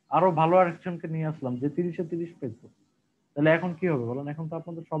আরো ভালো আরেকজনকে নিয়ে আসলাম যে 30-এ 30 পেয়েছে, তাহলে এখন কি হবে বলেন? এখন তো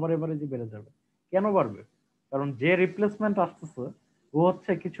আপনাদের সবার এভারেজই বেড়ে যাবে। কেন বাড়বে? কারণ যে রিপ্লেসমেন্ট আসতেছে ও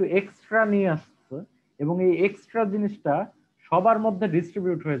হচ্ছে কিছু এক্সট্রা নিয়ে আসছে, এবং এই এক্সট্রা জিনিসটা সবার মধ্যে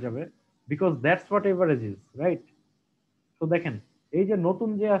ডিস্ট্রিবিউট হয়ে যাবে, because that's what average is, right? তো দেখেন এই যে নতুন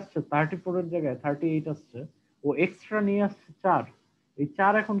যে আসছে 34 এর জায়গায় 38 আসছে, ও এক্সট্রা নিয়ে আসছে 4। এই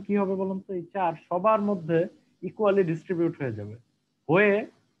 4 এখন কি হবে বলুন তো? এই 4 সবার মধ্যে ইকুয়ালি ডিস্ট্রিবিউট হয়ে যাবে, হয়ে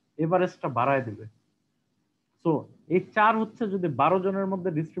এভারেজটা বাড়ায় দিবে। সো এই 4 হচ্ছে যদি 12 জনের মধ্যে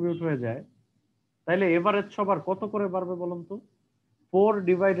ডিস্ট্রিবিউট হয়ে যায়, তাহলে এভারেজ সবার কত করে বাড়বে বলুন তো?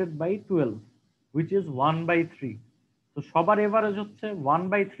 4/12, which is 1/3। তো সবার এভারেজ হচ্ছে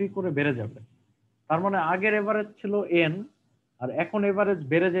 1/3 করে বেড়ে যাবে। তার মানে আগের এভারেজ ছিল n, আর এখন এভারেজ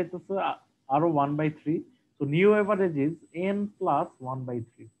বেড়ে যাইতেছে আরো 1/3। তো new average is n plus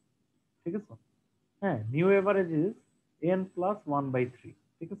 1/3, ঠিক আছে? হ্যাঁ, new average is n plus 1/3,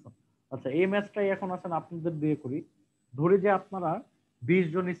 ঠিক আছে? আচ্ছা, এই ম্যাথটাই এখন আসেন আপনাদের দিয়ে করি। ধরি যে আপনারা 20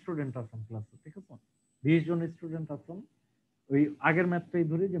 জন স্টুডেন্ট আছেন ক্লাসে, ঠিক আছে? 20 জন স্টুডেন্ট আছেন। ওই আগের ম্যাথটাই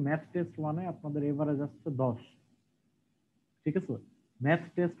ধরি যে ম্যাথ টেস্ট 1-এ আপনাদের এভারেজ আসছে 10, ঠিক আছে? ম্যাথ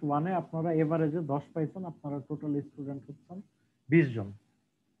টেস্ট 1-এ আপনারা এভারেজে 10 পাইছেন, আপনারা টোটাল স্টুডেন্ট হচ্ছেন 20 জন,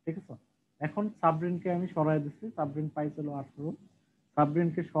 ঠিক আছে? এখন সাবরিনকে আমি সরায় দিচ্ছি, সাবরিন পাইছিল 18।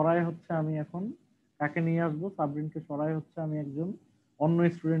 সাবরিনকে সরায় হচ্ছে আমি এখন কাকে নিয়ে আসবো? সাবরিনকে সরায় হচ্ছে আমি একজন অন্য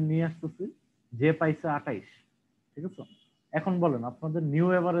স্টুডেন্ট নিয়ে আসতেছি যে পাইছে 28, ঠিক আছে? এখন বলেন আপনাদের নিউ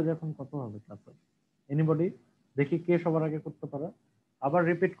এভারেজ এখন কত হবে ক্লাসে? এনিবডি? দেখি কে সবার আগে করতে পারে। আবার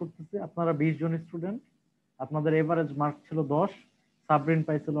রিপিট করতেছি, আপনারা 20 জন স্টুডেন্ট, আপনাদের এভারেজ মার্ক ছিল 10, সাবরিন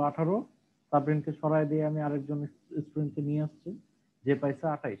পাইছিল 18। সাবরিনকে সরায় দিয়ে আমি আরেকজন স্টুডেন্টকে নিয়ে আসছি যে পাইছে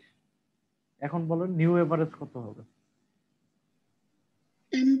 28। এখন বলেন নিউ এভারেজ কত হবে?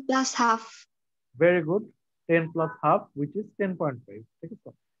 10 plus half. Very good, 10 plus half, which is 10.5, ঠিক আছে?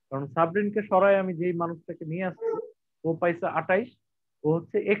 কারণ সাবরিনকে সরাই আমি যেই মানুষটাকে নিয়ে আসছি ও পাইছে 28, ও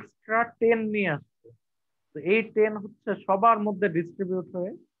হচ্ছে এক্সট্রা 10 নিয়ে আসছে। তো এই 10 হচ্ছে সবার মধ্যে ডিস্ট্রিবিউট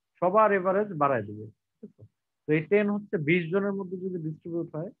হয়ে সবার এভারেজ বাড়ায় দিবে, ঠিক আছে? তো এই 10 হচ্ছে 20 জনের মধ্যে যদি ডিস্ট্রিবিউট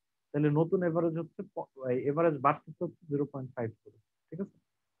হয়, তাহলে নতুন এভারেজ হচ্ছে এভারেজ বাড়তেছে হচ্ছে 0.5 করে, ঠিক আছে?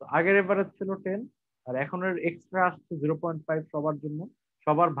 তো আগের এভারেজ ছিল 10, আর এখনের এক্সট্রা আসছে 0.5 সবার জন্য,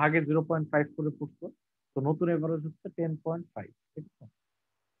 সবার ভাগে 0.5 করে পড়ছে। তো নতুন এভারেজ হচ্ছে 10.5, ঠিক আছে?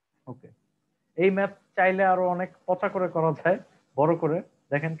 ওকে, এই ম্যাথ চাইলে আরো অনেক পচা করে করা যায়, বড় করে।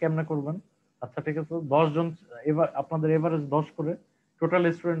 দেখেন কেমনে করবেন। আচ্ছা ঠিক আছে, 10 জন, এবার আপনাদের এভারেজ 10 করে, টোটাল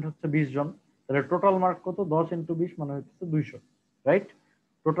স্টুডেন্ট হচ্ছে 20 জন, তাহলে টোটাল মার্ক কত? 10 × 20 মানে হচ্ছে 200, রাইট?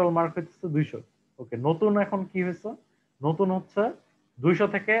 টোটাল মার্ক হচ্ছে 200। ওকে, নতুন এখন কি হয়েছে? নতুন হচ্ছে 200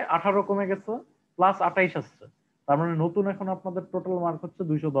 থেকে 18 কমে গেছে, প্লাস 28 আসছে। তার মানে নতুন এখন আপনাদের টোটাল মার্ক হচ্ছে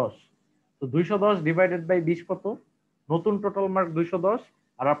 210। তো 210 ডিভাইডেড বাই 20 কত? নতুন টোটাল মার্ক 210,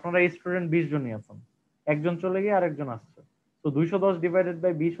 আর আপনারা স্টুডেন্ট 20 জনই আছেন, একজন চলে গিয়ে আরেকজন আসছে। তো 210 ডিভাইডেড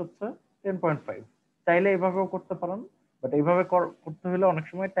বাই 20 হচ্ছে 10.5। চাইলে এভাবেও করতে পারেন, বাট এইভাবে করতে হলে অনেক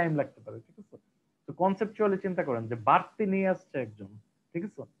সময় টাইম লাগতে পারে, ঠিক আছে? তো কনসেপচুয়ালি চিন্তা করেন যে বাড়তি নিয়ে আসছে একজন, ঠিক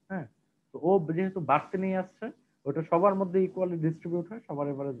আছে? হ্যাঁ, তো ও যেহেতু বাড়তি নিয়ে আসছে, ওটা সবার মধ্যে ইকুয়ালি ডিস্ট্রিবিউট হয়, সবার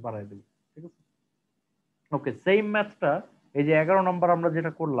এভারেজ বাড়ায় দেবে, ঠিক আছে? ওকে, সেম ম্যাথটা এই যে 11 নম্বর আমরা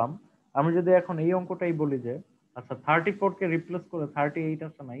যেটা করলাম, আমি যদি এখন এই অঙ্কটাই বলি যে আচ্ছা 34 কে রিপ্লেস করে 38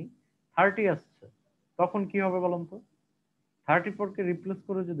 আসে নাই, 30 আসছে, তখন কি হবে বলুন তো? 34 কে রিপ্লেস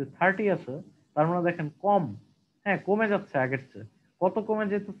করে যদি 30 আসে, তার মানে দেখেন কম, হ্যাঁ কমে যাচ্ছে আগের চেয়ে। কত কমে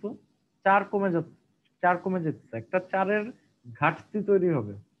যেতেছে? 4 কমে যাচ্ছে, 4 কমে যেতেছে, একটা 4-এর ঘাটতি তৈরি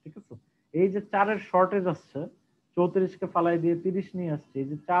হবে, ঠিক আছে? এই যে 4-এর শর্টেজ আসছে, 34 কে ফালাই দিয়ে 30 নিয়ে আসছে, এই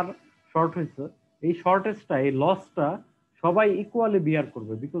যে 4 শর্ট হয়েছে, এই শর্টেজটা, এই লসটা সবাই ইকুয়ালি বিয়ার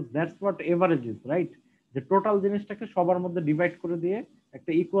করবে, because that's what average is, right? যে টোটাল জিনিসটাকে সবার মধ্যে ডিভাইড করে দিয়ে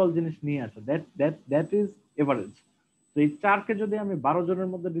একটা ইকুয়াল জিনিস নিয়ে আসে, দ্যাট ইজ এভারেজ। তো এই 4 কে যদি আমি 12 জনের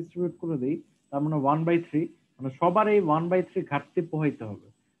মধ্যে ডিস্ট্রিবিউট করে দিই, তার মানে 1/3, মানে সবার এই 1/3 ঘাটতি পোহাইতে হবে।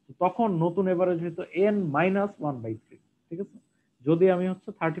 তো তখন নতুন এভারেজ হইতো n মাইনাস 1/3। ঠিক আছে, যদি আমি হচ্ছে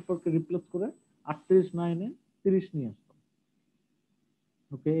 34 কে রিপ্লেস করে 38 না এনে 30 নিয়ে আসতাম।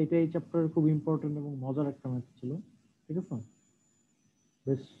 ওকে, এটা এই চ্যাপ্টারের খুব ইম্পর্টেন্ট এবং মজার একটা ম্যাথ ছিল। ঠিক আছে,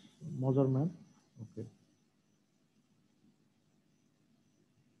 বেশ মজার ম্যাথ। ওকে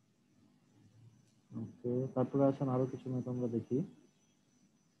ওকে, তারপরে আসেন আরো কিছু ম্যাথ আমরা দেখি।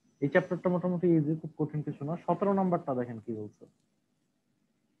 এই চ্যাপ্টারটা মোটামুটি ইজি, খুব কঠিন কিছু না। 17 নাম্বারটা দেখেন কি বলছে।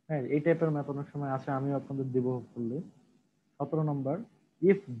 হ্যাঁ, এই টাইপের ম্যাথ অনেক সময় আসে, আমিও আপনাদের দিব করলে। 17 number,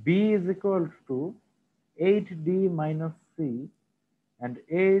 if B is equal to 8d minus c and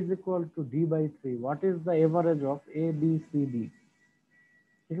a is equal to d by 3, what is the average of a b c d?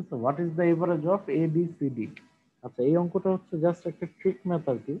 ঠিক আছে, what is the average of a b c d? আচ্ছা, এই অঙ্কটা হচ্ছে just একটা trick math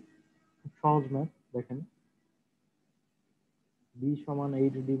আর কি, খুব সহজ ম্যাথ। দেখেন b সমান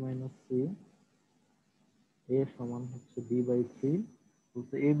 8d minus c, a সমান হচ্ছে d by 3,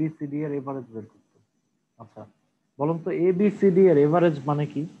 বলতে a b c d এর এভারেজ বের করতে। আচ্ছা, বলুন তো a b c d এর এভারেজ মানে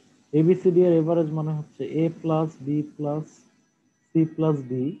কি? a b c d এর এভারেজ মানে হচ্ছে a plus b plus c plus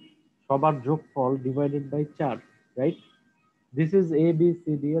d সবার যোগফল divided by 4, right? This is a b c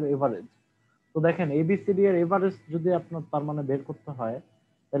d এর এভারেজ। তো দেখেন a b c d এর এভারেজ যদি আপনার তার মানে বের করতে হয়,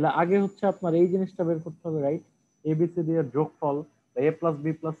 তাহলে আগে হচ্ছে আপনার এই জিনিসটা বের করতে হবে, right? a b c d এর যোগফল a plus b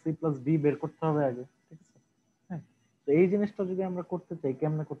plus c plus d বের করতে হবে আগে। ঠিক আছে, হ্যাঁ। তো এই জিনিসটা যদি আমরা করতে চাই,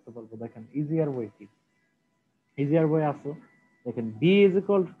 কেমনে করতে পারবো? দেখেন ইজিয়ার ওয়ে কি, ইজিয়ার ওয়ে আছে। দেখেন b is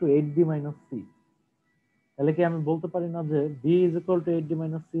equal to 8d minus c, তাহলে কি আমি বলতে পারি না যে b is equal to 8d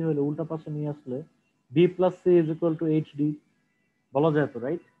minus c হলে উল্টা পাশে নিয়ে আসলে b plus c is equal to 8d বলা যায় তো,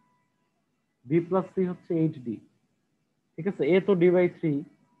 রাইট? b প্লাস c হচ্ছে 8d। ঠিক আছে, a তো d বাই 3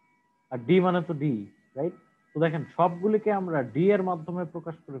 আর d মানে তো d, রাইট? তো দেখেন সবগুলিকে আমরা d এর মাধ্যমে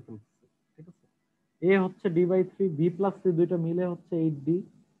প্রকাশ করে ফেলছি। ঠিক আছে, a হচ্ছে d by 3, b plus c দুইটা মিলে হচ্ছে 8d,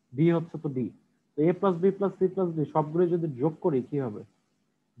 d হচ্ছে তো d। তো a plus b plus c plus d সবগুলি যদি যোগ করি কি হবে?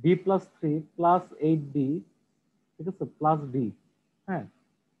 d প্লাস 3 প্লাস 8d, ঠিক আছে, প্লাস d, হ্যাঁ,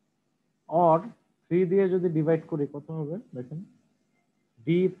 অর 3 দিয়ে যদি ডিভাইড করি কত হবে? দেখেন d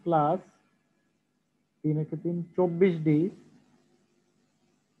প্লাস 3 একে 3 24d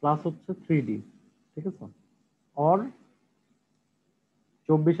প্লাস হচ্ছে 3d। ঠিক আছে, অর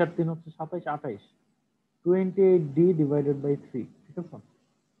 24 আর 3 হচ্ছে 27, 28, 28d ডিভাইডেড বাই 3। ঠিক আছে,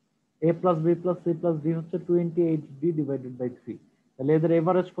 a plus b plus c plus d হচ্ছে 28d ডিভাইডেড বাই 3। তাহলে এদের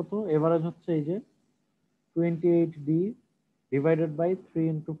এভারেজ কত? এভারেজ হচ্ছে এই যে 28d ডিভাইডেড বাই 3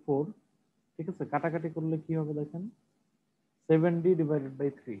 ইন্টু 4। ঠিক আছে, কাটাকাটি করলে কি হবে দেখেন 7d ডিভাইডেড বাই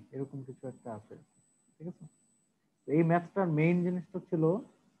 3, এরকম কিছু একটা আছে। ঠিক আছে, তো এই ম্যাথটার মেইন জিনিসটা ছিল,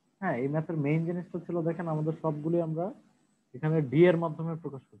 হ্যাঁ, এই ম্যাথের মেইন জিনিসটা ছিল দেখেন আমাদের সবগুলি আমরা এখানে ডি এর মাধ্যমে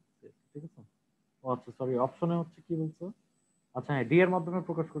প্রকাশ করতেছি। ঠিক আছে, ও আচ্ছা সরি, অপশনে হচ্ছে কি বলছো? আচ্ছা হ্যাঁ, ডি এর মাধ্যমে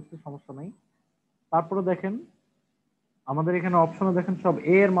প্রকাশ করতে সমস্যা নাই। তারপরে দেখেন আমাদের এখানে অপশনে দেখেন সব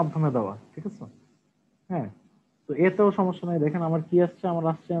এ এর মাধ্যমে দেওয়া। ঠিক আছে, হ্যাঁ, তো এতেও সমস্যা নাই। দেখেন আমার কি আসছে, আমার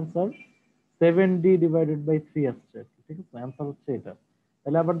আসছে অ্যান্সার 7d ডিভাইডেড বাই 3 আসছে। ঠিক আছে, অ্যান্সার হচ্ছে এটা।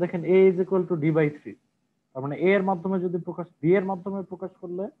 তাহলে আবার দেখেন a is equal to d by 3, তার মানে a এর মাধ্যমে যদি প্রকাশ, d এর মাধ্যমে প্রকাশ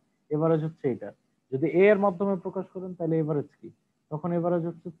করলে এভারেজ হচ্ছে এটা। যদি a এর মাধ্যমে প্রকাশ করেন তাহলে এভারেজ কি? তখন এভারেজ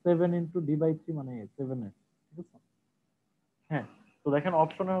হচ্ছে 7 ইন্টু d বাই 3 মানে 7s। ঠিক আছে, হ্যাঁ। তো দেখেন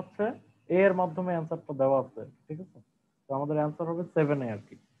অপশনে হচ্ছে a এর মাধ্যমে অ্যান্সারটা দেওয়া আছে। ঠিক আছে, তো আমাদের অ্যান্সার হবে 7a আর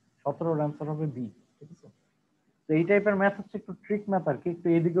কি, 17 এর অ্যান্সার হবে বি। ঠিক আছে, তো এই টাইপের ম্যাথ হচ্ছে একটু ট্রিক ম্যাথ আর কি, একটু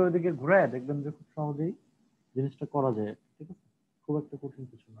এদিকে ওইদিকে ঘুরায় দেখবেন যে খুব সহজেই জিনিসটা করা যায়। ঠিক আছে, খুব একটা কঠিন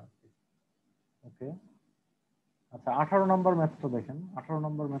কিছু না আর কি। ওকে, আচ্ছা 18 নম্বর ম্যাথটা দেখেন। 18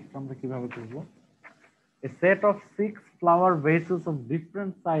 নম্বর ম্যাথটা আমরা কিভাবে করব? A set of 6 flower vases of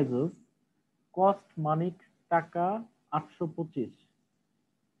different sizes cost মানিক টাকা 825,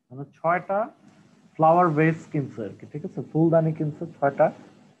 মানে 6টা ফ্লাওয়ার ভেস কিনছে আর কি। ঠিক আছে, ফুলদানি কিনছে 6টা,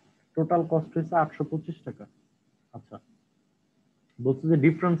 টোটাল কস্ট হয়েছে 825 টাকা। আচ্ছা, বলছে যে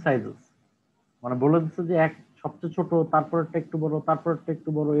ডিফারেন্ট সাইজেস, মানে বলে দিচ্ছে যে এক সবচেয়ে ছোট, তারপরটা একটু বড়, তারপরটা একটু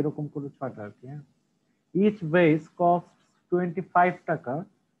বড়, এরকম করে 6টা আর কি। হ্যাঁ, ইচ ভেস কস্ট 25 টাকা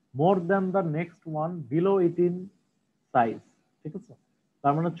more than the next one below it in size. ঠিক আছে,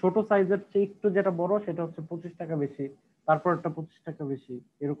 তার মানে ছোট সাইজের চেয়ে একটু যেটা বড় সেটা হচ্ছে 25 টাকা বেশি, তারপর একটা 25 টাকা বেশি,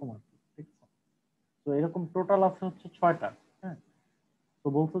 এরকম আর কি। ঠিক আছে, তো এরকম টোটাল আছে হচ্ছে 6টা। হ্যাঁ, তো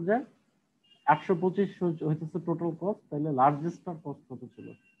বলছো যে 825 হইতেছে টোটাল কস্ট, তাহলে লার্জেস্টটার কস্ট কত ছিল?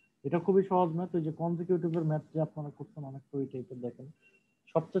 এটা খুবই সহজ ম্যাথ, ওই যে কনজিকিউটিভের ম্যাথ যে আপনারা করছেন অনেকটা ওই টাইপের। দেখেন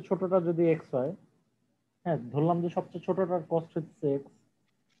সবচেয়ে ছোটটা যদি এক্স হয়, হ্যাঁ ধরলাম যে সবচেয়ে ছোটটার কস্ট হচ্ছে এক্স,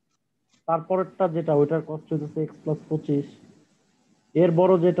 তারপরেরটা যেটা ওইটার কস্ট হচ্ছে এক্স প্লাস 25, এর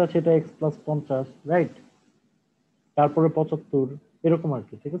বড় যেটা সেটা এক্স প্লাস 50, রাইট? তারপরে 75 এরকম আর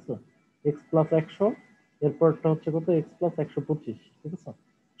কি, ঠিক আছে। এক্স প্লাস 100, এরপরটা হচ্ছে কত, এক্স প্লাস 125, ঠিক আছে।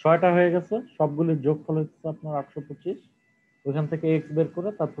 6টা হয়ে গেছে, সবগুলির যোগফল হচ্ছে আপনার 825। ওইখান থেকে এক্স বের করে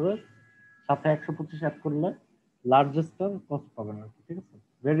তারপরে সাথে 125 অ্যাড করলে লার্জেস্টটার কস্ট পাবেন আর কি, ঠিক আছে।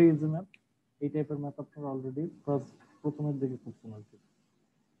 Very easy math. এই টাইপের ম্যাথ আপনারা অলরেডি প্রথমের দিকে করছেন আর কি।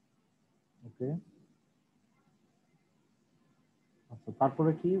 ওকে, আচ্ছা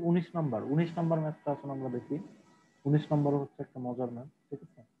তারপরে কি 19 নাম্বার ম্যাথটা আসলে আমরা দেখি। 19 নম্বর হচ্ছে একটা মজার ম্যাথ, ঠিক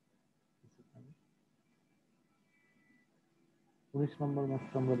আছে। 19 নম্বর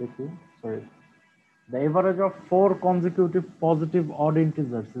ম্যাথটা আমরা দেখি। Sorry, the average of 4 consecutive positive odd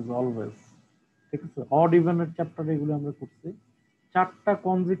integers is always, ঠিক আছে। অড ইভেনের চ্যাপ্টারে এগুলো আমরা করছি। 4টা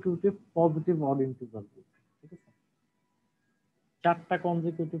কনজিকিউটিভ পজিটিভ অড ইন্টিজার, ঠিক আছে। 4টা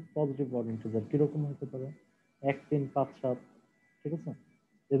কনজিকিউটিভ পজিটিভ অড ইন্টিজার কিরকম হতে পারে? 1 3 5 7, ঠিক আছে।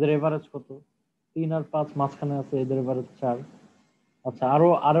 এদের এভারেজ কত? 3 আর 5 মাঝখানে আছে, এদের এভারেজ 4। আচ্ছা, আরো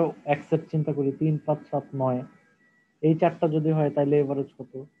আরো এক সেট চিন্তা করি, 3 5 7 9, এই 4টা যদি হয় তাহলে এভারেজ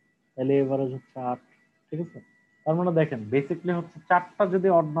কত? তাহলে এভারেজ হচ্ছে 8, ঠিক আছে। তার মানে দেখেন বেসিক্যালি হচ্ছে 4টা যদি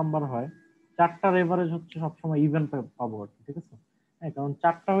অড নাম্বার হয়, 4টার এভারেজ হচ্ছে সবসময় ইভেন পাবো আর কি, ঠিক আছে। হ্যাঁ, কারণ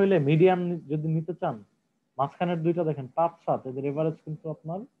 4টা হইলে মিডিয়ান যদি নিতে চান, মাঝখানের দুইটা দেখেন 5 7, এদের এভারেজ কিন্তু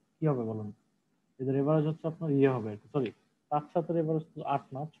আপনার কি হবে বলুন? এদের এভারেজ হচ্ছে আপনার ইয়ে হবে, সরি 5 7 এর এভারেজ তো 8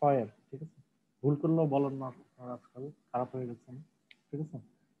 না 6 এর, ঠিক আছে। ভুল করলেও বলেন না, আপনারা আজকাল খারাপ হয়ে গেছেন, ঠিক আছে।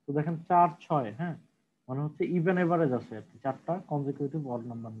 তো দেখেন 4 6, হ্যাঁ, মানে হচ্ছে ইভেন এভারেজ আসে আর কি 4টা কনজিকিউটিভ অড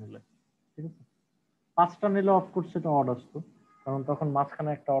নাম্বার নিলে, ঠিক আছে। 5টা নিলে অফ কোর্স সেটা অড আসতো, কারণ তখন মাঝখানে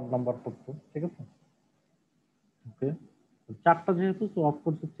একটা অড নাম্বার পড়তো, ঠিক আছে। ওকে, 4টা যেহেতু, তো অফ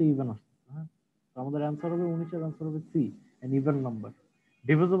কোর্স হচ্ছে ইভেন আসতো, হ্যাঁ। তো আমাদের অ্যান্সার হবে 19 এর অ্যান্সার হবে C, N even number.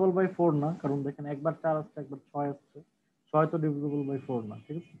 Divisible by 4 না, কারণ দেখেন একবার 4 আসছে একবার 6 আসছে, 6 তো ডিভিজিবল বাই 4 না,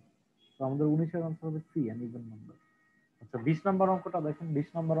 ঠিক আছে। তো আমাদের 19 এর অ্যান্সার হবে সি, এন ইভেন নাম্বার। আচ্ছা 20 নাম্বার অঙ্কটা দেখেন, 20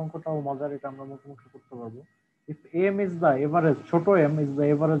 নাম্বার অঙ্কটাও মজার, এটা আমরা মুখোমুখি করতে পারবো। If M is the average, ছোট M is the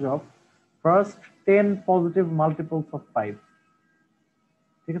average of first 10 positive multiples of 5,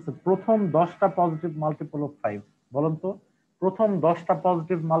 ঠিক আছে। প্রথম 10টা পজিটিভ মাল্টিপল অফ 5, বলুন তো প্রথম 10টা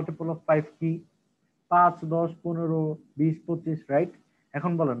পজিটিভ মাল্টিপল অফ 5 কি? 5 10 15 20 25, রাইট।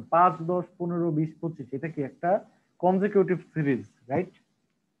 এখন বলেন 5 10 15 20 25, এটা কি একটা কনজিকিউটিভ সিরিজ, রাইট?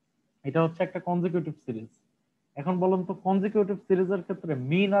 এটা হচ্ছে একটা কনজিকিউটিভ সিরিজ। এখন বলুন তো কনজিকিউটিভ সিরিজের ক্ষেত্রে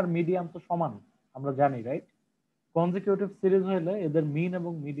মিন আর মিডিয়ান তো সমান, আমরা জানি, রাইট? কনজিকিউটিভ সিরিজ হলে এদের মিন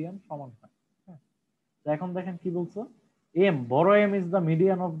এবং মিডিয়ান সমান হয়, হ্যাঁ। তো এখন দেখেন কি বলছো, এম, বড় M is the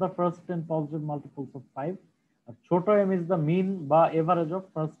median of the first 10 positive multiples of 5, আর ছোট এম ইজ দ্য মিন বা average of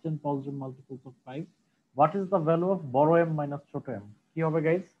first 10 positive multiples of 5। What is the value of বড় এম মাইনাস ছোট এম? কি হবে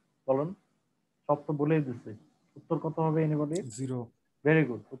গাইস বলুন? সব তো বলেই দিছে, উত্তর কত হবে এনিবডি? 0। ভেরি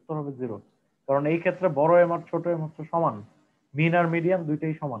গুড, উত্তর হবে 0। কারণ এই ক্ষেত্রে বড় এম আর ছোট এম হচ্ছে সমান, মিন আর মিডিয়ান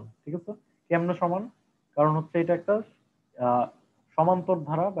দুইটাই সমান, ঠিক আছে। কেমনে সমান? কারণ হচ্ছে এটা একটা সমান্তর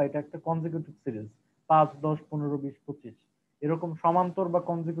ধারা, বা এটা একটা কনজিকিউটিভ সিরিজ। 5 10 15 20 25 এরকম সমান্তর বা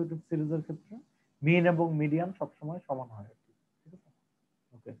কনজিকিউটিভ সিরিজের ক্ষেত্রে মিন এবং মিডিয়ান সবসময় সমান হয় আর কি, ঠিক আছে।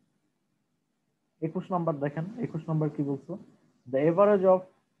 ওকে, 21 নাম্বার দেখেন, 21 নাম্বার কি বলছো? The average of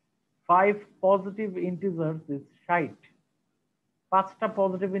 5 positive integers is 60, 5টা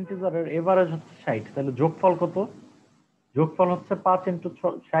পজিটিভ ইন্টিজারের এভারেজ হচ্ছে 60, তাহলে যোগফল কত? যোগফল হচ্ছে 5 ইন্টু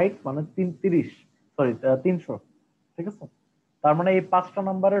 60 মানে 30, সরি 300, ঠিক আছে। তার মানে এই 5টা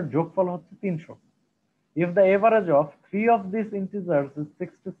নাম্বারের যোগফল হচ্ছে 300। If the average of 3 of this integers is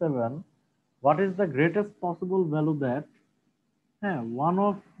 67, what is the greatest possible value that, হ্যাঁ, one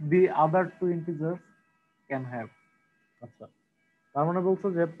of the other two integers can have? আচ্ছা, তার মানে বলছো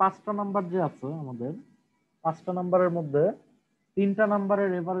যে 5টা নাম্বার যে আছে আমাদের, 5টা নাম্বারের মধ্যে 3টা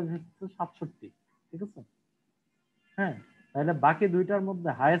নাম্বারের এভারেজ হচ্ছে 67, ঠিক আছে। হ্যাঁ, তাহলে বাকি দুইটার মধ্যে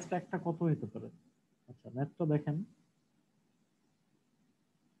হাইয়েস্ট একটা কত হইতে পারে? আচ্ছা ম্যাথটা দেখেন,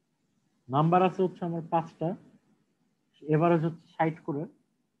 নাম্বার আছে হচ্ছে আমার 5টা, এভারেজ হচ্ছে 60 করে,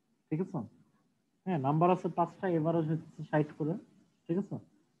 ঠিক আছে। হ্যাঁ, নাম্বার আছে 5টা, এভারেজ হচ্ছে 60 করে, ঠিক আছে।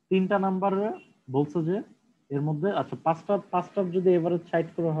 3টা নাম্বারে বলছো যে এর মধ্যে, আচ্ছা 5টার যদি এভারেজ 60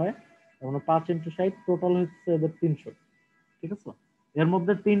 করে হয়, তাহলে 5 ইন্টু 60 টোটাল হচ্ছে এদের 300, ঠিক আছে। এর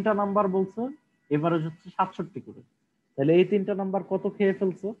মধ্যে 3টা নাম্বার বলছো এভারেজ হচ্ছে 67 করে, তাহলে এই 3টা নাম্বার কত খেয়ে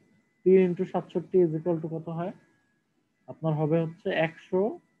ফেলছো? 3 ইন্টু 67 ইজ ইকুয়াল টু কত হয়? আপনার হবে হচ্ছে 100,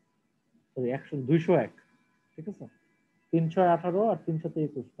 সরি 100 201, ঠিক আছে। 318 আর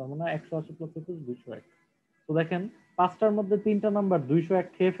 321, তার মানে 180 প্লাস 21 201। তো দেখেন 5টার মধ্যে 3টা নাম্বার 201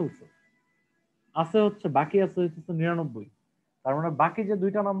 খেয়ে ফেলছে, আছে হচ্ছে বাকি আছে হচ্ছে 99, তার মানে বাকি যে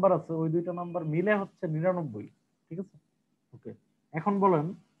দুইটা নাম্বার আছে ওই দুইটা নাম্বার মিলে হচ্ছে 99, ঠিক আছে। ওকে, এখন বলেন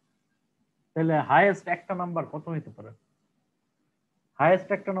তাহলে হাইয়েস্ট একটা নাম্বার কত হইতে পারে? হাইয়েস্ট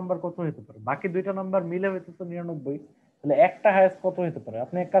একটা নাম্বার কত হইতে পারে? বাকি দুইটা নাম্বার মিলে হইতেছে 99, তাহলে একটা হাইয়েস্ট কত হইতে পারে?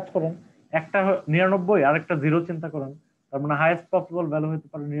 আপনি এক কাজ করেন, একটা 99 আর একটা 0 চিন্তা করেন, তার মানে হাইয়েস্ট পসিবল ভ্যালু হইতে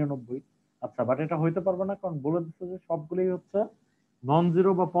পারে 99। আচ্ছা, বাট এটা হইতে পারবে না, কারণ বলে দিচ্ছে যে সবগুলোই হচ্ছে নন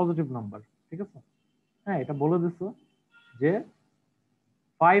জিরো বা পজিটিভ নাম্বার। ঠিক আছে, হ্যাঁ এটা বলে দিচ্ছে যে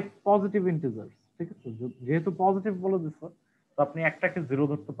 5 পজিটিভ ইন্টিজার্স। ঠিক আছে, যেহেতু পজিটিভ বলে দিচ্ছে, তো আপনি একটাকে জিরো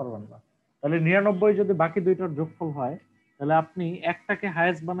ধরতে পারবেন না। তাহলে 99 যদি বাকি দুইটার যোগফল হয়, তাহলে আপনি একটাকে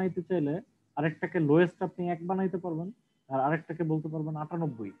হাইয়েস্ট বানাইতে চাইলে আরেকটাকে লোয়েস্ট আপনি এক বানাইতে পারবেন, আর আরেকটাকে বলতে পারবেন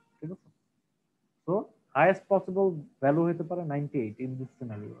 98। ঠিক আছে, তো হাইয়েস্ট পসিবল ভ্যালু হতে পারে 98 ইন দিস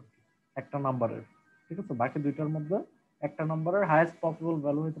সিনারিও একটা নাম্বারের। ঠিক আছে, বাকি দুইটার মধ্যে একটা নাম্বারের হাইয়েস্ট পসিবল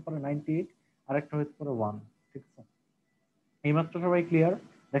ভ্যালু হতে পারে 98, আর একটা হতে পারে 1। ঠিক আছে, এইমাত্র সবাই ক্লিয়ার?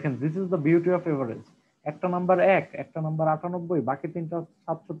 দেখেন, this is the beauty of average. একটা নাম্বার 1, একটা নাম্বার 98, বাকি তিনটা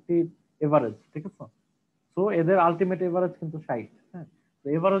 67 এভারেজ। ঠিক আছে, সো এদের আলটিমেট এভারেজ কিন্তু 60। হ্যাঁ, তো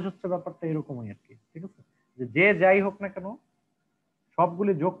এভারেজ হচ্ছে ব্যাপারটা এরকমই আর কি। ঠিক আছে, যে যাই হোক না কেন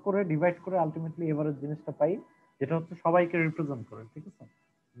সবগুলি যোগ করে ডিভাইড করে আলটিমেটলি এভারেজ জিনিসটা পাই, যেটা হচ্ছে সবাইকে রিপ্রেজেন্ট করে। ঠিক আছে,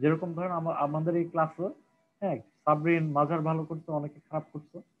 যেরকম ধরেন আমাদের এই ক্লাসে, হ্যাঁ সাবরিন মাজার ভালো করছে, অনেকে খারাপ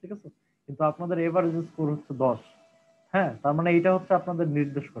করছে। ঠিক আছে, কিন্তু আপনাদের এভারেজ স্কোর হচ্ছে 10। হ্যাঁ, তার মানে এটা হচ্ছে আপনাদের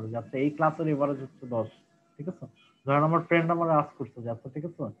নির্দেশ করে যে আচ্ছা এই ক্লাসের এভারেজ হচ্ছে 10। ঠিক আছে, ধরেন আমার ফ্রেন্ড আমার আস্ক করছে যে আচ্ছা ঠিক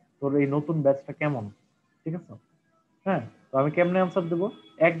আছে তোর এই নতুন ব্যাচটা কেমন। ঠিক আছে, হ্যাঁ, তো আমি কেমনে অ্যান্সার দেবো?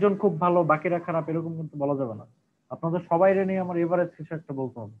 একজন খুব ভালো বাকিরা খারাপ এরকম কিন্তু বলা যাবে না, আপনাদের সবাই নিয়ে আমার এভারেজ কিছু একটা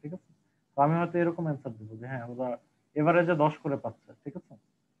বলতে হবে। ঠিক আছে, তো আমি হয়তো এরকম অ্যান্সার দেবো যে হ্যাঁ ওরা এভারেজে 10 করে পাচ্ছে। ঠিক আছে,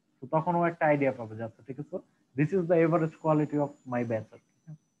 তো তখন ও একটা আইডিয়া পাবে যে আচ্ছা ঠিক আছে this is the average quality of my batch.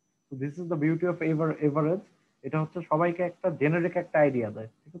 তো this is the beauty of average. এটা হচ্ছে সবাইকে একটা জেনারিক একটা আইডিয়া দেয়।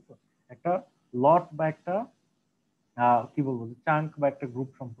 ঠিক আছে, একটা লট বা একটা কি বলবো চাঙ্ক বা একটা গ্রুপ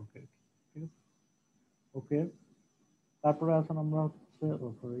সম্পর্কে। ঠিক আছে, ওকে। তারপরে আসুন আমরা হচ্ছে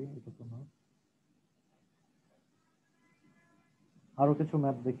সরি এটা তো না, আরো কিছু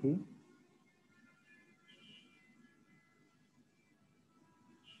ম্যাথ দেখি,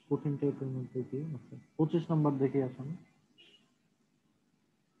 কঠিন টাইপের মধ্যে কি আছে। 25 নাম্বার দেখি আসুন।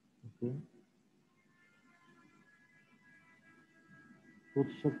 ওকে,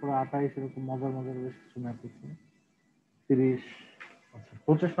 25-এর পরে 28 এরকম মজার মজার বেশ কিছু ম্যাথ আছে। 30, আচ্ছা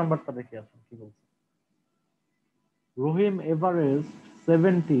 25 নাম্বারটা দেখি আসুন কি বলছে। রহিম average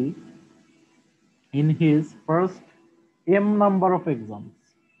 70 in his first m number of exams।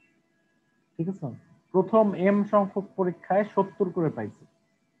 ঠিক আছে, প্রথম m সংখ্যক পরীক্ষায় 70 করে পাইছে,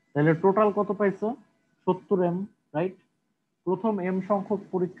 তাহলে টোটাল কত পাইছো? 70 m, রাইট? প্রথম m সংখ্যক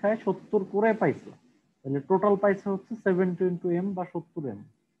পরীক্ষায় 70 করে পাইছে, তাহলে টোটাল পাইছে হচ্ছে 70 into m বা 70m।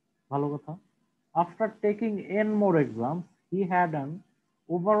 ভালো কথা। After taking n more exams he had an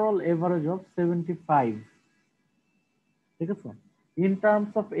overall average of 75। ঠিক আছে, in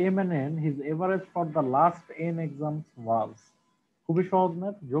terms of m and n his average for the last n exams was। খুবই সহজ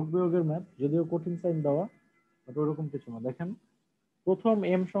ম্যাথ, যোগ বিয়োগের ম্যাথ, যদিও কঠিন সাইন দেওয়া, বাট ওরকম কিছু না। দেখেন, প্রথম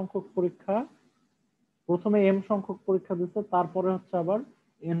এম সংখ্যক পরীক্ষা, প্রথমে এম সংখ্যক পরীক্ষা দিচ্ছে, তারপরে হচ্ছে আবার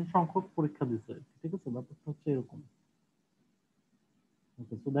এন সংখ্যক পরীক্ষা দিচ্ছে। ঠিক আছে, ব্যাপারটা হচ্ছে এরকম।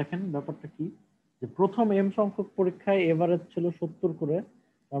 ওকে, তো দেখেন ব্যাপারটা কি, যে প্রথম এম সংখ্যক পরীক্ষায় এভারেজ ছিল 70 করে,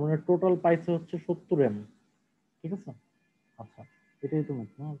 তার মানে টোটাল পাইছে হচ্ছে 70m। ঠিক আছে, আচ্ছা এটাই তো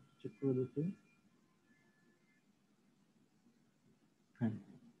ম্যাথ না, চেক করে দেখি। হ্যাঁ,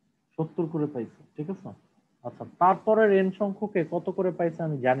 70 করে পাইছে। ঠিক আছে, আচ্ছা তারপরে এন সংখ্যকে কত করে পাইছে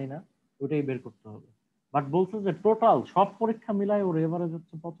আমি জানি না, ওটাই বের করতে হবে। বাট বলছে যে টোটাল সব পরীক্ষা মিলায় ওর এভারেজ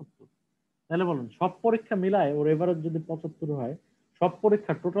হচ্ছে 75। তাহলে বলুন সব পরীক্ষা মিলায় ওর এভারেজ যদি 75 হয়, সব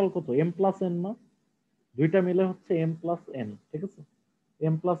পরীক্ষা টোটাল কত? এম প্লাস এন না? দুইটা মিলে হচ্ছে এম প্লাস এন। ঠিক আছে,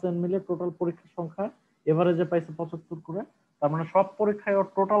 এম প্লাস এন মিলে টোটাল পরীক্ষার সংখ্যা এভারেজে পাইছে 75 করে, তার মানে সব পরীক্ষায় ওর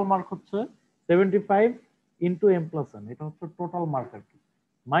টোটাল মার্ক হচ্ছে 75 ইন্টু এম প্লাস এন, এটা হচ্ছে টোটাল মার্ক আর কি,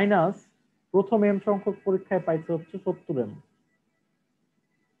 মাইনাস প্রথম এম সংখ্যক পরীক্ষায় পাইছে হচ্ছে 70m।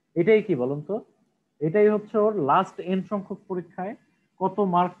 এটাই কি বলুন তো, এটাই হচ্ছে ওর লাস্ট এন সংখ্যক পরীক্ষায় কত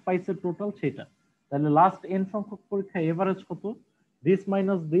মার্ক পাইছে টোটাল সেটা। তাহলে লাস্ট এন সংখ্যক পরীক্ষায় এভারেজ কত? This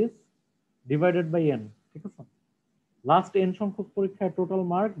minus this divided by N. ঠিক আছে, লাস্ট এন সংখ্যক পরীক্ষায় total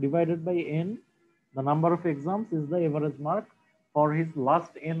mark divided by N, the number of exams is the average mark for his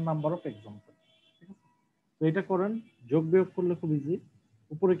last n number of exams। ঠিক আছে, তো এটা করেন, যোগ বিয়োগ করলে খুব ইজি।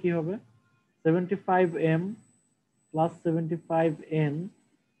 উপরে কি হবে? 75m plus 75n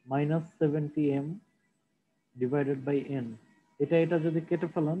minus 70m divided by n। এটা যদি কেটে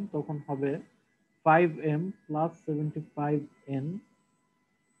ফেলেন তখন হবে 5m plus 75n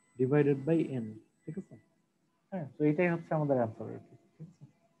divided by n। ঠিক আছে, হ্যাঁ, তো এটাই হচ্ছে আমাদের অ্যান্সার আর কি। ঠিক আছে,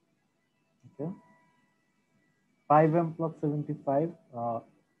 5m plus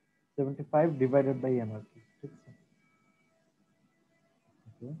 75 divided by n আর কি, ঠিক আছে?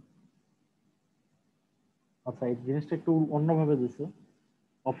 Okay. আচ্ছা, এই জিনিসটা একটু অন্যভাবে দিছে,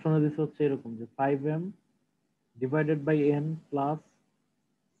 অপশনে দিছে হচ্ছে এরকম যে 5m divided by n plus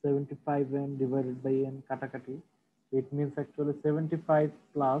 75m divided by n কাটাকাটি, it means actually 75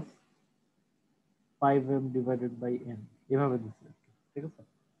 plus 5m divided by n এভাবে দিছে, ঠিক আছে?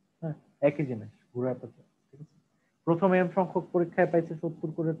 হ্যাঁ, একই জিনিস ঘুরে পেঁচে, ঠিক আছে? প্রথম এম সংখ্যক পরীক্ষায় পাইছে 70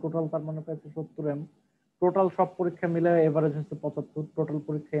 করে টোটাল, তার মানে পাইছে 70m। টোটাল সব পরীক্ষা মিলে এভারেজ হচ্ছে 75, টোটাল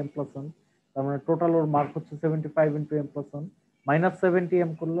পরীক্ষা m প্লাস 1, তার মানে টোটাল ওর মার্ক হচ্ছে 75 into m plus 1 minus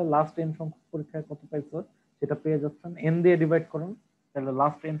 70m করলে লাস্ট n সংখ্যক পরীক্ষায় কত পাইছে সেটা পেয়ে যাচ্ছেন। n দিয়ে ডিভাইড করুন, তাহলে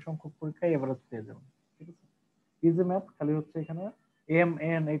লাস্ট n সংখ্যক পরীক্ষায় এভারেজ পেয়ে যাবেন, ঠিক আছে? ইজি ম্যাথ, খালি হচ্ছে এখানে এম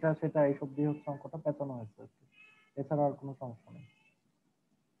এন এটা সেটা এইসব দিয়ে হচ্ছে অঙ্কটা পেঁচানো হয়েছে আর কি। এছাড়া আর কোনো সমস্যা নেই।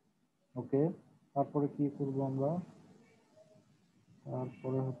 ওকে, তারপরে কি করব আমরা?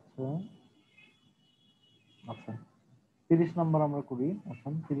 তারপরে হচ্ছে আচ্ছা 30 নাম্বার আমরা করি। আচ্ছা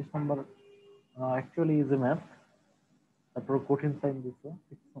 30 নাম্বার অ্যাকচুয়ালি ইজি ম্যাথ, তারপর কঠিন সাইন দিচ্ছে,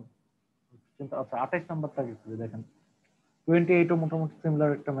 ঠিক আছে? কিন্তু আচ্ছা 28 নাম্বারটা কি করি দেখেন, 28ও মোটামুটি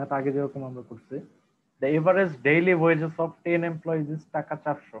সিমিলার একটা ম্যাথ, আগে যেরকম আমরা করছি। The average daily wages of 10 employees is টাকা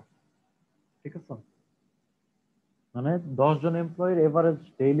 400, ঠিক আছে? মানে 10 জন এমপ্লয়ির এভারেজ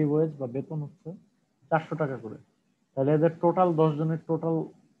ডেইলি ওয়েজ বা বেতন হচ্ছে 400 টাকা করে। তাহলে এদের টোটাল 10 জনের টোটাল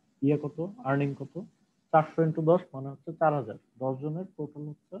ইয়ে কত, আর্নিং কত? 400 ইন্টু 10 মানে হচ্ছে 4000। 10 জনের টোটাল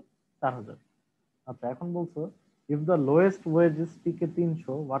হচ্ছে 4000। আচ্ছা, এখন বলছো if the lowest wedge is টিকে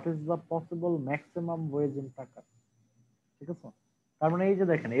 300, what is the possible maximum wedge in টাকা, ঠিক আছে? তার মানে এই যে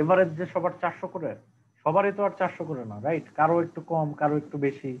দেখেন এভারেজ যে সবার 400 করে, সবারই তো আর 400 করে না, রাইট? কারো একটু কম, কারো একটু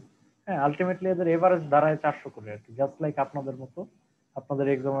বেশি। হ্যাঁ, আলটিমেটলি এদের এভারেজ দাঁড়ায় 400 করে আর কি, জাস্ট লাইক আপনাদের মতো, আপনাদের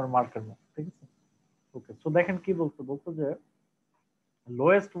এক্সামের মার্কের মতো, ঠিক আছে? ওকে, সো দেখেন কি বলছো, বলছো যে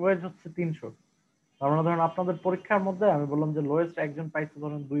লোয়েস্ট ওয়েজ হচ্ছে 300। তার মানে ধরেন আপনাদের পরীক্ষার মধ্যে আমি বললাম যে লোয়েস্ট একজন পাইছে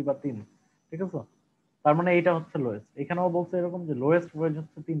ধরেন 2 বা 3, ঠিক আছে? তার মানে এইটা হচ্ছে লোয়েস্ট। এখানেও বলছে এরকম যে লোয়েস্ট ওয়েজ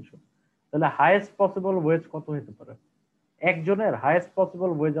হচ্ছে 300, তাহলে হাইয়েস্ট পসিবল ওয়েজ কত হতে পারে? একজনের হাইয়েস্ট পসিবল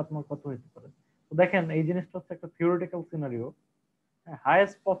ওয়েজ আপনার কত হতে পারে? তো দেখেন এই জিনিসটা হচ্ছে একটা থিওরিটিক্যাল সিনারিও।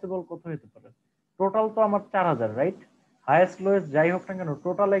 হাইয়েস্ট পসিবল কত হতে পারে? টোটাল তো আমার 4000, রাইট? হাইয়েস্ট লোয়েস্ট যাই হোক না কেন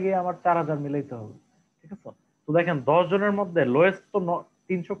টোটালে গিয়ে আমার 4000 মিলাইতে হবে, ঠিক আছে? তো দেখেন 10 জনের মধ্যে লোয়েস্ট তো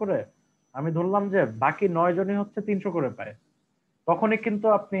 300 করে, আমি ধরলাম যে বাকি 9 জনই হচ্ছে 300 করে পায়, তখনই কিন্তু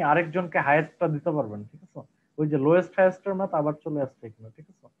আপনি আরেকজনকে হাইয়েস্টটা দিতে পারবেন, ঠিক আছে? ওই যে লোয়েস্ট হাইয়েস্টের মাত আবার চলে আসছে এখানে, ঠিক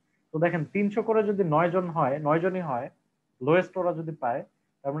আছে? তো দেখেন 300 করে যদি 9 জন হয়, 9 জনই হয় লোয়েস্ট ওরা যদি পায়,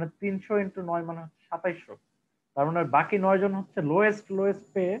 তার মানে 300 ইন্টু 9 মানে হচ্ছে 2700। তার মানে বাকি 9 জন হচ্ছে লোয়েস্ট লোয়েস্ট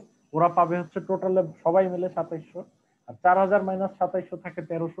পেয়ে ওরা পাবে হচ্ছে টোটালে সবাই মিলে 2700, আর 4000 মাইনাস 2700 থাকে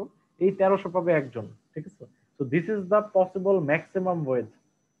 1300, এই 1300 পাবে একজন, ঠিক আছে? তো this is the possible maximum wedge,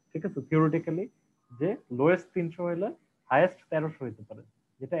 ঠিক আছে? থিওরিটিক্যালি যে লোয়েস্ট 300 হইলে হাইয়েস্ট 1300 হইতে পারে,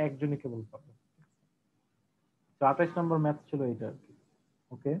 যেটা একজনই কেবল পাবে। তো 28 নম্বর ম্যাথ ছিল এটা আর কি।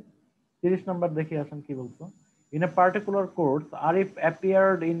 ওকে, 30 নম্বর দেখি আসেন কি বলছো। In a particular course Arif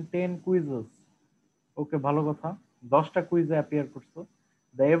appeared in 10 quizzes. ওকে, ভালো কথা, 10টা কুইজে অ্যাপিয়ার করছো।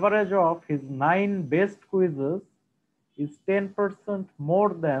 The average of his 9 best quizzes is 10%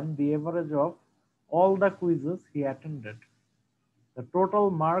 more than the average of all the quizzes he attended. The total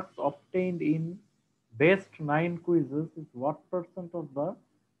marks obtained in best 9 quizzes is what percent of the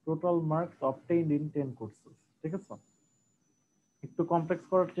total marks obtained in 10 courses? ঠিক আছে? একটু complex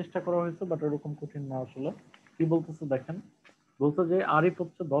করার চেষ্টা করা হয়েছে, but এরকম কঠিন না আসলে। কি বলতেছে দেখেন, বলতে যে আরিফ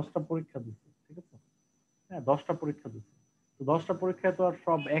হচ্ছে 10টা পরীক্ষা দিচ্ছে, ঠিক আছে? হ্যাঁ, 10টা পরীক্ষা দিচ্ছে। তো 10টা পরীক্ষায় তো আর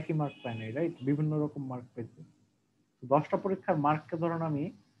সব একই মার্ক পায় নাই, রাইট? বিভিন্ন রকম মার্ক পেয়েছে। 10টা পরীক্ষার মার্ককে ধরুন আমি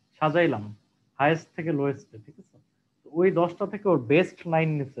সাজাইলাম হাইয়েস্ট থেকে লোয়েস্টে, ঠিক আছে? তো ওই 10টা থেকে ওর বেস্ট 9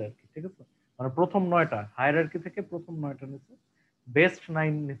 নিছে আর কি, ঠিক আছে? মানে প্রথম 9টা হায়ারার্কি থেকে প্রথম 9টা নিছে, বেস্ট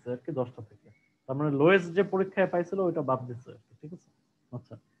 9 নিছে আর কি 10টা থেকে। তার মানে লোয়েস্ট যে পরীক্ষায় পাইছিল ওইটা বাদ দিছে আর কি, ঠিক আছে?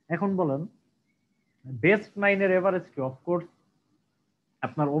 আচ্ছা, এখন বলেন বেস্ট 9 এর এভারেজ কি? অফকোর্স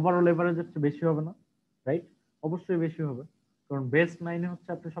আপনার ওভারঅল এভারেজের চেয়ে বেশি হবে না, রাইট? অবশ্যই বেশি হবে, কারণ বেস্ট 9 এ হচ্ছে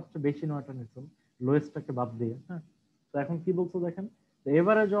আপনি সবচেয়ে বেশি 9টা নিছেন লোয়েস্টটাকে বাদ দিয়ে। হ্যাঁ, তো এখন কি বলছো দেখেন, the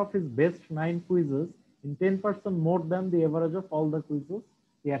average of his best 9 quizzes in 10% more than the average of all the quizzes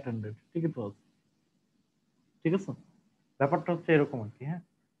he attended. ঠিকই তো আছে, ঠিক আছে? ব্যাপারটা হচ্ছে এরকম আর কি। হ্যাঁ,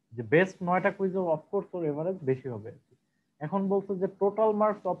 যে বেস্ট 9টা কুইজে অফকোর্স ওর এভারেজ বেশি হবে আর কি। এখন বলছে যে total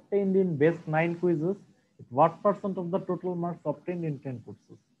marks obtained in best 9 quizzes, what percent of the total marks obtained in 10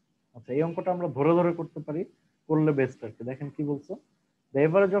 courses? আচ্ছা, এই অঙ্কটা আমরা ধরে ধরে করতে পারি, করলে বেস্ট আর কি। দেখেন কি বলছো, the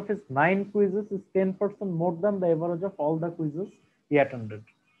average of his 9 quizzes is 10% more than the average of all the quizzes he attended.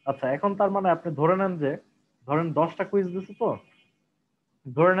 আচ্ছা, এখন তার মানে আপনি ধরে নেন যে ধরেন 10টা কুইজ দিছে, তো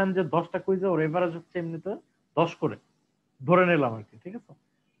ধরে নেন যে 10টা কুইজে ওর এভারেজ হচ্ছে এমনিতে 10 করে, ধরে নিলাম আর কি, ঠিক আছে?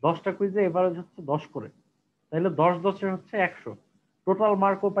 10টা কুইজে এভারেজ হচ্ছে 10 করে, তাহলে 10 10 হচ্ছে 100, টোটাল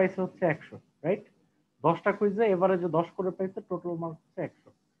মার্কও পাইছে হচ্ছে 100, রাইট? 10টা কুইজে এভারেজে 10 করে পাইছে, টোটাল মার্ক হচ্ছে 100।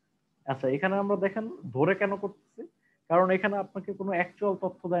 আচ্ছা, এখানে আমরা দেখেন ধরে কেন করতেছি, কারণ এখানে আপনাকে কোনো অ্যাকচুয়াল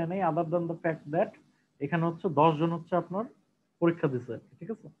তথ্য দেয় নাই other than the fact that এখানে হচ্ছে 10 জন হচ্ছে আপনার পরীক্ষা দিছে, ঠিক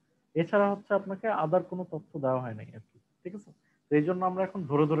আছে? এছাড়া হচ্ছে আপনাকে আদার কোনো তথ্য দেওয়া হয় নাই আর কি, ঠিক আছে? তো এই জন্য আমরা এখন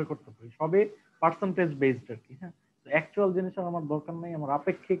ধরে ধরে করতে পারি, সবই পার্সেন্টেজ বেসড আর কি। হ্যাঁ, অ্যাকচুয়াল জিনিসের আমার দরকার নেই, আমার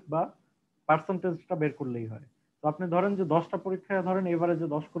আপেক্ষিক বা পার্সেন্টেজটা বের করলেই হয়। তো আপনি ধরেন যে 10টা পরীক্ষায় ধরেন এভারেজে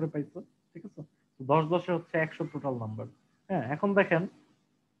 10 করে পাইছো, ঠিক আছে? 10 10 হচ্ছে 100 টোটাল নাম্বার। হ্যাঁ, এখন দেখেন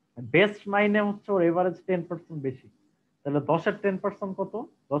বেস্ট 9 হচ্ছে ওর এভারেজ 10% বেশি, তাহলে 10-এর 10% কত?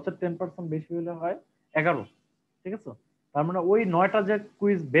 10-এর 10% বেশি হলে হয় 11, ঠিক আছে? তার মানে ওই 9টা যে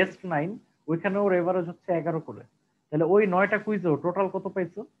কুইজ বেস্ট 9, ওইখানে ওর এভারেজ হচ্ছে 11 করে, তাহলে ওই 9টা কুইজেও টোটাল কত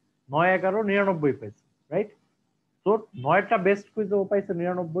পাইছো? 9 11 99 পাইছো, রাইট? তো 9টা বেস্ট কুইজে ও পাইছে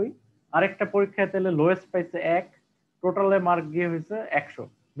 99, আরেকটা পরীক্ষায় তাহলে লোয়েস্ট পাইছে 1, টোটালে মার্ক গিয়ে হয়েছে 100,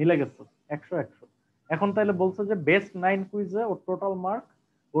 মিলে গেছে 100 100। এখন তাহলে বলছে যে বেস্ট 9 কুইজে ওর টোটাল মার্ক,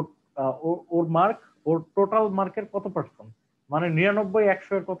 ওর ওর মার্ক, ওর টোটাল মার্কের কত পার্সেন্ট, মানে 99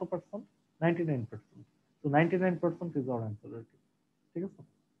 100 এর কত পার্সেন্ট? 99%। তো 99% ইজ আওয়ার অ্যান্সার, ঠিক আছে?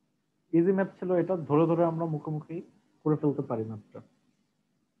 ইজি ম্যাথ ছিল এটা, ধরে ধরে আমরা মুখোমুখি করে ফেলতে পারি ম্যাথটা।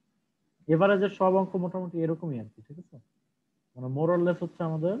 এভারেজের সব অঙ্ক মোটামুটি এরকমই আর কি, ঠিক আছে? মানে মোরলেস হচ্ছে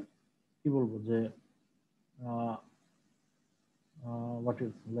আমাদের কি বলবো যে হোয়াট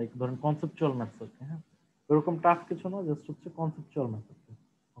ইজ লাইক ধরেন কনসেপচুয়াল ম্যাথস আর কি। হ্যাঁ, এরকম টাফ কিছু না, জাস্ট হচ্ছে কনসেপচুয়াল ম্যাথস আর কি।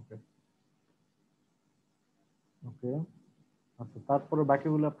 ওকে ওকে। আচ্ছা, তারপরে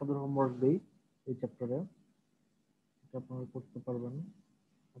বাকিগুলো আপনাদের হোমওয়ার্ক দেই এই চ্যাপ্টারে, এটা আপনারা করতে পারবেন।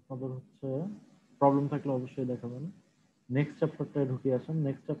 আপনাদের হচ্ছে প্রবলেম থাকলে অবশ্যই দেখাবেন। নেক্সট চ্যাপ্টারটায় ঢুকে আসেন।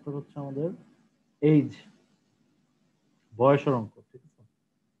 নেক্সট চ্যাপ্টার হচ্ছে আমাদের এইজ, বয়সের অঙ্ক, ঠিক আছে?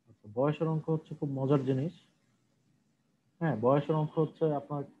 আচ্ছা, বয়সের অঙ্ক হচ্ছে খুব মজার জিনিস। হ্যাঁ, বয়সের অঙ্ক হচ্ছে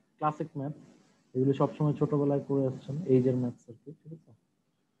আপনার ক্লাসিক ম্যাথ, এগুলি সবসময় ছোটবেলায় করে আসছেন, এইজের ম্যাথস আর কি, ঠিক আছে?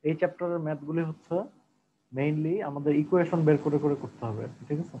 এই চ্যাপ্টারের ম্যাথ গুলি হচ্ছে মেইনলি আমাদের ইকুয়েশন বের করে করে করতে হবে,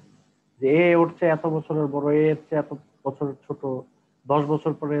 ঠিক আছে? যে এ উঠছে এত বছরের বড়, এ হচ্ছে এত বছরের ছোট, 10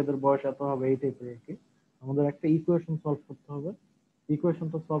 বছর পরে এদের বয়স এত হবে, এই টাইপের আর কি। আমাদের একটা ইকুয়েশন সলভ করতে হবে,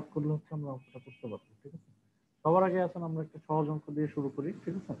 ইকুয়েশনটা সলভ করলে হচ্ছে আমরা অঙ্কটা করতে পারবো, ঠিক আছে? সবার আগে আসেন আমরা একটা সহজ অঙ্ক দিয়ে শুরু করি,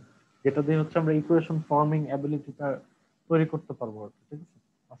 ঠিক আছে? যেটা দিয়ে হচ্ছে আমরা ইকুয়েশন ফর্মিং অ্যাবিলিটিটা তৈরি করতে পারবো আর কি, ঠিক আছে?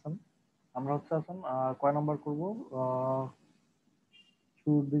 আসেন আমরা হচ্ছে আসেন কয় নাম্বার করবো,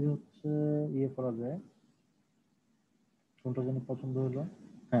 শুরুর দিকে হচ্ছে ইয়ে করা যায়, কোনটা যেন পছন্দ হলো।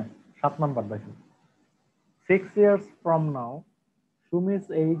 হ্যাঁ, 7 নাম্বার দেখেন। 6 years from now, Shumi's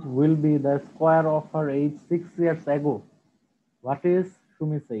age will be the square of her age 6 years ago. What is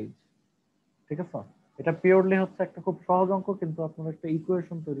Shumi's age? ঠিক আছে? এটা পিওরলি হচ্ছে একটা খুব সহজ অঙ্ক, কিন্তু আপনার একটা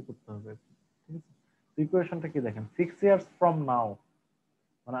ইকুয়েশন তৈরি করতে হবে, ঠিক আছে? ইকুয়েশনটা কি দেখেন, 6 years from now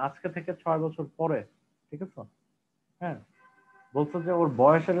মানে আজকে থেকে 6 বছর পরে, ঠিক আছে? হ্যাঁ, বলছে যে ওর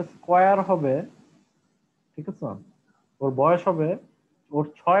বয়সের স্কোয়ার হবে, ঠিক আছে? ওর বয়স হবে ওর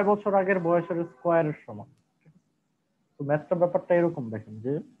 6 বছর আগের বয়সের স্কোয়ারের সমান। তো ম্যাথটা ব্যাপারটা এরকম দেখেন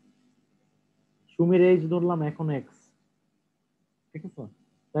যে সুমির এইজ ধরলাম এখন এক্স, ঠিক আছে?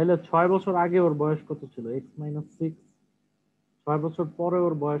 তাহলে 6 বছর আগে ওর বয়স কত ছিল? x - 6। 6 বছর পরে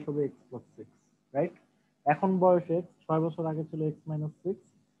ওর বয়স হবে x+6, রাইট? এখন বয়স এক্স, 6 বছর আগে ছিল x - 6,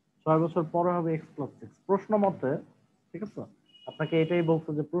 6 বছর পরে হবে x+6। প্রশ্ন মতে, ঠিক আছে, আপনাকে এটাই বলছে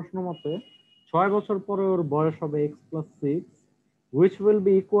যে প্রশ্ন মতে 6 বছর পরে ওর বয়স হবে x+6, which will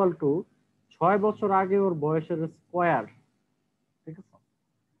be equal to 6 বছর আগে ওর বয়সের স্কোয়ার, ঠিক আছে?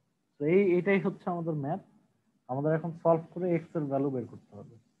 তো এটাই হচ্ছে আমাদের ম্যাথ। আমাদের এখন সলভ করে এক্স এর ভ্যালু বের করতে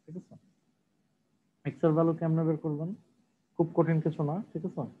হবে, ঠিক আছে? এক্স এর ভ্যালু কেমনে বের করবেন? খুব কঠিন কিছু না, ঠিক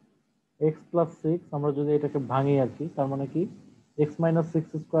আছে? x+6 আমরা যদি এটাকে ভাঙি আর কি, তার মানে কি x - 6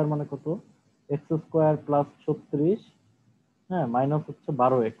 স্কোয়ার মানে কত? x² + 36, হ্যাঁ, মাইনাস হচ্ছে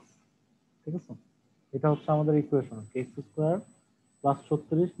 12x, ঠিক আছে? এটা হচ্ছে আমাদের ইকুয়েশন, x² +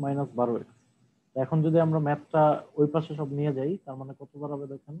 36 - 12x। এখন যদি আমরা ম্যাথটা ওই পাশে সব নিয়ে যাই, তার মানে কত দাঁড়াবে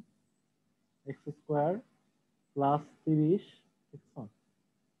দেখেন, x² + 30, ঠিক আছে,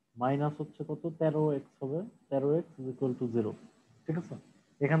 মাইনাস হচ্ছে কত, 13x হবে, 13x = 0, ঠিক আছে?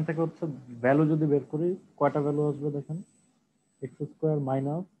 এখান থেকে হচ্ছে ভ্যালু যদি বের করি, কয়টা ভ্যালু আসবে দেখেন, x² -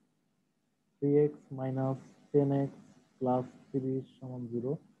 3x - 10x + 30 =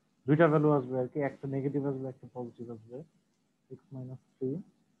 0। দুইটা ভ্যালু আসবে আর কি, একটা নেগেটিভ আসবে, একটা পজিটিভ আসবে। x - 3,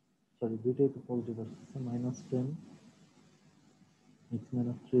 সরি দুইটাই তো পজিটিভ আসছে, -10 x - 3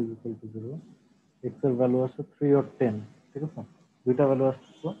 = 0। এক্স এর ভ্যালু আসছে 3 or 10, ঠিক আছে? দুইটা ভ্যালু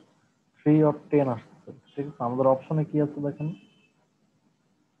আসছে 3 or 10 আসছে, ঠিক আছে? আমাদের অপশনে কি আছে দেখেন,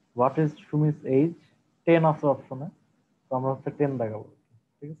 হোয়াট ইজ সুমিস এজ, 10 আছে অপশনে, তো আমরা হচ্ছে 10 দেখাবো,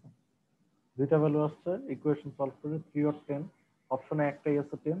 ঠিক আছে? দুইটা ভ্যালু আসছে, ইকুয়েশন সলভ করে 3 or 10, অপশনে একটাই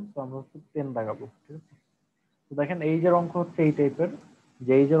আছে 10, তো আমরা হচ্ছে 10 দেখাবো, ঠিক আছে? তো দেখেন এইজের অঙ্ক হচ্ছে এই টাইপের,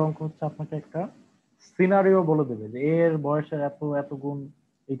 যে এইজের অঙ্ক হচ্ছে আপনাকে একটা সিনারিও বলে দেবে যে এর বয়সের এত এত গুণ,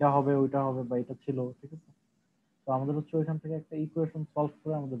 এটা হবে ওইটা হবে বা এটা ছিল, ঠিক আছে? তো আমাদের হচ্ছে ওইখান থেকে একটা ইকুয়েশন সলভ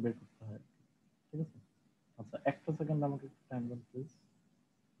করে আমাদের বের করতে হয়, ঠিক আছে? আচ্ছা একটা সেকেন্ড আমাকে একটু time then please,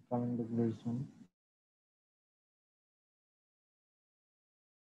 coming back very soon.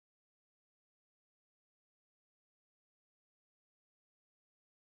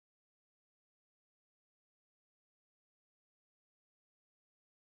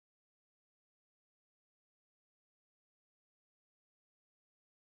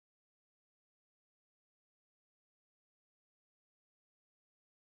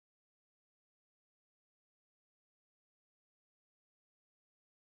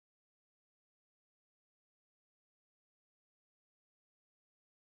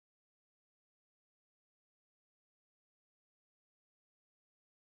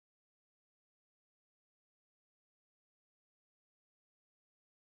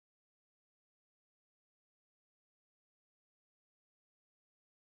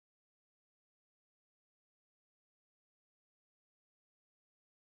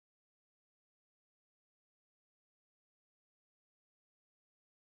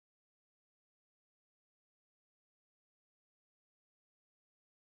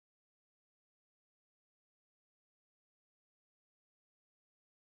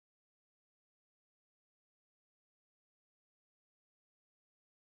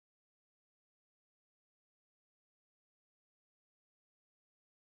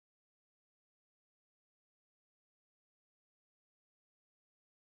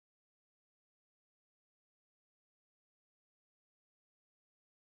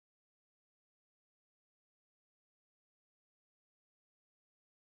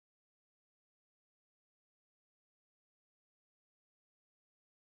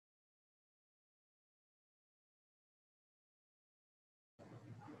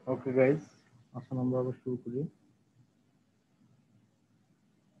 Okay guys, আসুন আমরা আবার শুরু করি।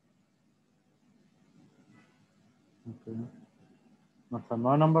 ওকে, আচ্ছা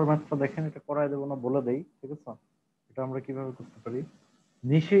 9 নম্বর ম্যাথটা দেখেন, এটা করাই দেবো না বলে দেই, ঠিক আছে? এটা আমরা কিভাবে করতে পারি,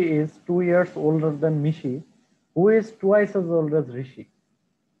 নিশি is 2 years older than Mishi, who is twice as old as Rishi.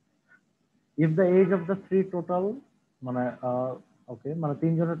 If the age of the three total, মানে ওকে, মানে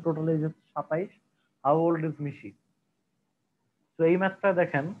তিনজনের টোটাল এজ হচ্ছে 27, how old is Mishi? তো এই ম্যাথটা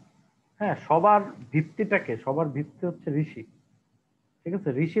দেখেন, হ্যাঁ সবার ভিত্তি হচ্ছে ঋষি, ঠিক আছে?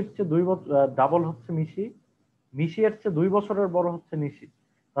 ঋষির চেয়ে 2 বছর ডাবল হচ্ছে মিশি, মিশি এর চেয়ে 2 বছরের বড় হচ্ছে নিশি,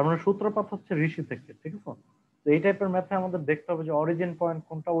 তার মানে সূত্রপাত হচ্ছে ঋষি থেকে, ঠিক আছে? তো এই টাইপের ম্যাথে আমাদের দেখতে হবে যে অরিজিন পয়েন্ট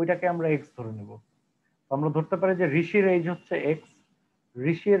কোনটা, ওইটাকে আমরা এক্স ধরে নেব। তো আমরা ধরতে পারি যে ঋষির এজ হচ্ছে এক্স,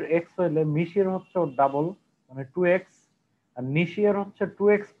 ঋষির এক্স হইলে মিশির হচ্ছে ওর ডাবল মানে 2x, আর নিশির হচ্ছে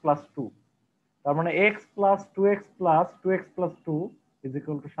 2x+2, তার মানে x+2x+2x+2 ইজ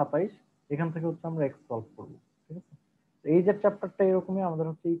ইকুয়াল টু 27। এখান থেকে হচ্ছে আমরা এক্স সলভ করবো, ঠিক আছে? তো এই যে চ্যাপ্টারটা এরকমই, আমাদের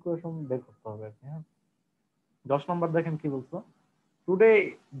হচ্ছে ইকুয়েশন বের করতে হবে আর কি, হ্যাঁ? 10 নম্বর দেখেন কি বলছো, today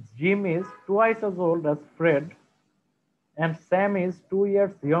gym is twice as old as Fred and Sam is 2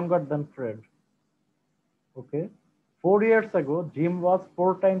 years younger than Fred. Okay. 4 years ago, Jim was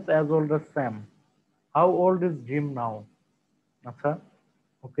 4 times as old as Sam. How old is Jim now? আচ্ছা,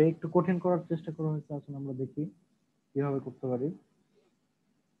 ওকে, একটু কঠিন করার চেষ্টা করা হয়েছে, আসলে আমরা দেখি কিভাবে করতে পারি।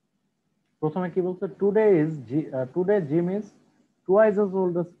 প্রথমে কি বলছে, today gym is twice as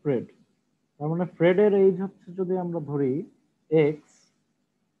old as Fred, তার মানে ফ্রেডের এজ হচ্ছে যদি আমরা ধরি এক্স,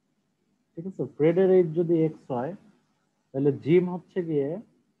 ঠিক আছে? ফ্রেডের এজ যদি এক্স হয়, তাহলে জিম হচ্ছে গিয়ে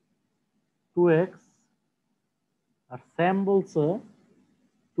 2x, আর স্যাম বলছে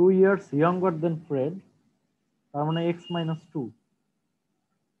 2 years younger than ফ্রেড, তার মানে x-2।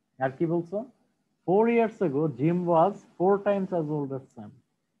 আর কি বলছো, 4 years ago জিম ওয়াজ 4 times as old as Sam,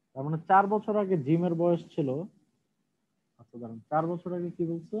 তার মানে 4 বছর আগে জিমের বয়স ছিল, আচ্ছা দাঁড়ান, 4 বছর আগে কি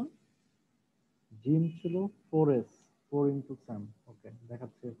বলছো, জিম ছিল 4s, 4 ইন্টু স্যাম। ওকে,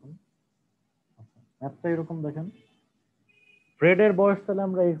 দেখাচ্ছি এখন। আচ্ছা, ম্যাথটা এরকম দেখেন, ফ্রেডের বয়স তাহলে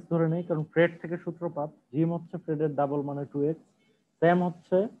আমরা এক্স ধরে নেই, কারণ ফ্রেড থেকে সূত্রপাত, জিম হচ্ছে ফ্রেডের ডাবল মানে 2x, স্যাম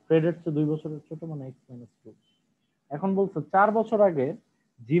হচ্ছে ফ্রেডের চেয়ে 2 বছরের ছোট মানে x-2। এখন বলছে 4 বছর আগে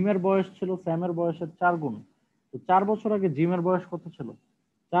জিমের বয়স ছিল স্যামের বয়সের 4 গুণ, তো 4 বছর আগে জিমের বয়স কত ছিল,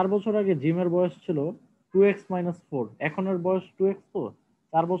 4 বছর আগে জিমের বয়স ছিল 2x-4, এখন এর বয়স 2x, তো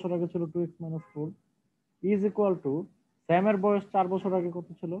 4 বছর আগে ছিল 2x minus 4 is equal to স্যামের বয়স 4 বছর আগে কত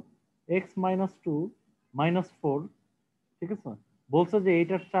ছিল x মাইনাস 2 মাইনাস 4, ঠিক আছে, বলছে যে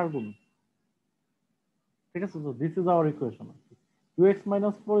এইটার 4 গুণ, ঠিক আছে। তো this is our equation, 2x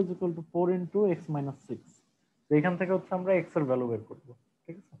minus 4 is equal to 4 into x minus 6। তো এখান থেকে হচ্ছে আমরা x এর ভ্যালু বের করব,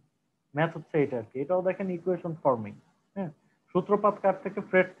 ঠিক আছে। ম্যাথ হচ্ছে এটা আর কি, এটাও দেখেন ইকুয়েশন ফর্মিং। হ্যাঁ, সূত্রপাত কার থেকে?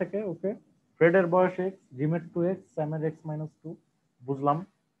 ফ্রেড থেকে। ওকে, ফ্রেডের বয়স x, জিমের 2x, স্যামের x মাইনাস 2, বুঝলাম।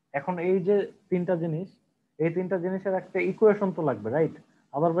 এখন এই যে তিনটা জিনিস, এই তিনটা জিনিসের একটা ইকুয়েশন তো লাগবে, রাইট?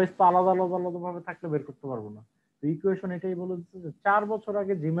 আদারওয়াইজ তো আলাদা আলাদা আলাদা ভাবে থাকলে বের করতে পারবো না। তো ইকুয়েশন এটাই বলে দিচ্ছে যে 4 বছর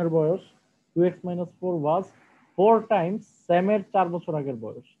আগে জিমের বয়স 2x minus 4 was 4 times স্যামের 4 বছর আগের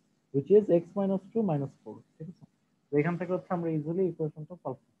বয়স, which is x minus 2 minus 4, ঠিক আছে। তো এখান থেকে হচ্ছে আমরা ইজিলি ইকুয়েশনটা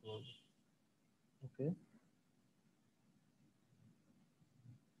সলভ করতে পারবো। ওকে,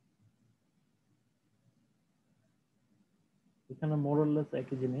 এখানে মোরলেস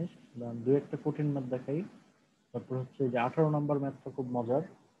একই জিনিস, দুই একটা কঠিন ম্যাথ দেখাই। তারপর হচ্ছে যে 18 নম্বর ম্যাথটা খুব মজার,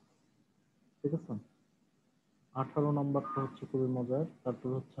 ঠিক আছে। 18 নম্বরটা হচ্ছে খুবই মজার। তারপর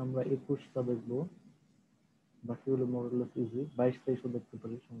হচ্ছে আমরা 21টা দেখবো, বাকিগুলো মোরলেস ইজি। 22 23ও দেখতে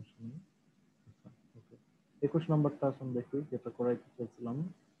পারি, সমস্যা নেই। আচ্ছা, ওকে, 21 নম্বরটা আসুন দেখি, যেটা করাইতে চাইছিলাম।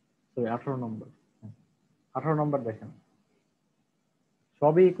 সরি, 18 নম্বর। হ্যাঁ, 18 নম্বর দেখেন,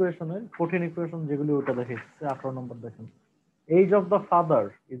 সবই ইকুয়েশনের কঠিন ইকুয়েশন যেগুলি ওটা দেখাইছে। 18 নম্বর দেখেন, age of the father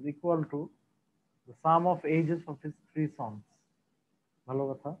is equal to the sum of ages of his 3 sons। ভালো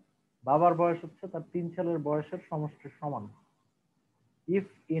কথা, বাবার বয়স হচ্ছে তার 3 ছেলের বয়সের সমষ্টির সমান। ইফ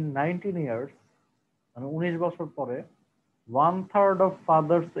ইন 19 ইয়ার্স, মানে 19 বছর পরে, 1/3 of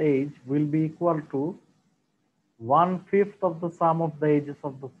father's age will be equal to 1/5 of the sum of the ages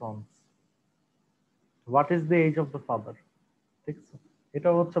of the sons, what is the age of the father? ঠিক আছে, এটা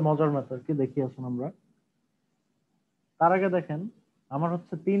হচ্ছে মজার ম্যাথ আর কি। দেখি আসুন আমরা। তার আগে দেখেন, আমার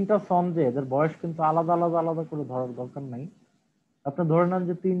হচ্ছে 3টা সন, যে এদের বয়স কিন্তু আলাদা আলাদা আলাদা করে ধরার দরকার নাই। আপনি ধরে নেন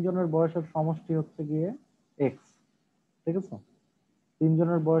যে 3 জনের বয়সের সমষ্টি হচ্ছে গিয়ে এক্স, ঠিক আছে। 3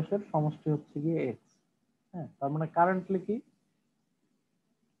 জনের বয়সের সমষ্টি হচ্ছে গিয়ে এক্স। হ্যাঁ, তার মানে কারেন্টলি কি?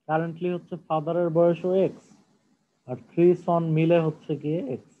 কারেন্টলি হচ্ছে ফাদারের বয়সও এক্স, আর 3 সন মিলে হচ্ছে গিয়ে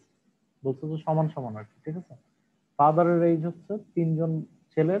এক্স। বলছে যে সমান সমান আর কি, ঠিক আছে। ফাদারের এইজ হচ্ছে 3 জন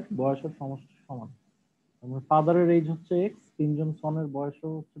ছেলের বয়সের সমষ্টি সমান। ফাদারের এইজ হচ্ছে এক্স, 3 জন সনের বয়সও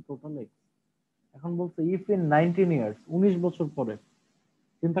হচ্ছে টোটাল এক্স। এখন বলছে ইফ ইন 19 ইয়ার্স, 19 বছর পরে,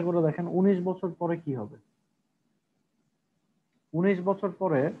 চিন্তা করে দেখেন 19 বছর পরে কি হবে। 19 বছর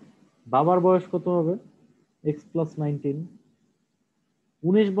পরে বাবার বয়স কত হবে? X plus 19।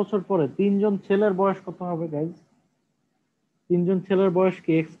 19 বছর পরে 3 জন ছেলের বয়স কত হবে গাইজ? 3 জন ছেলের বয়স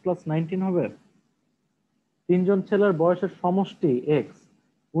কি এক্স প্লাস 19 হবে? 3 জন ছেলের বয়সের সমষ্টি এক্স।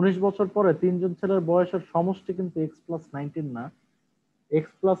 19 বছর পরে 3 জন ছেলের বয়সের সমষ্টি কিন্তু এক্স প্লাস 19 না,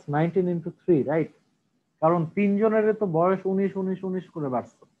 এক্স প্লাস 19 ইন্টু 3, রাইট? কারণ 3 জনের তো বয়স 19 19 19 করে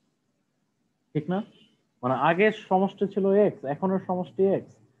বাড়ছে, ঠিক না? মানে আগের সমষ্টি ছিল এক্স, এখনের সমষ্টি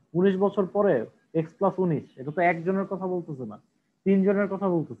এক্স। 19 বছর পরে এক্স প্লাস 19, এটা তো একজনের কথা বলতেছে না, 3 জনের কথা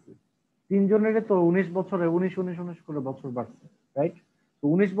বলতেছে। 3 জনেরই তো 19 বছরে 19 19 19 করে বছর বাড়ছে, রাইট? তো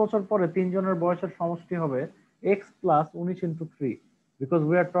 19 বছর পরে 3 জনের বয়সের সমষ্টি হবে x plus 19 into 3, because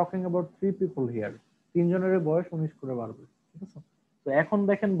we are talking about 3 people here. 3 জনেরই বয়স 19 করে বাড়বে, ঠিক আছে। তো এখন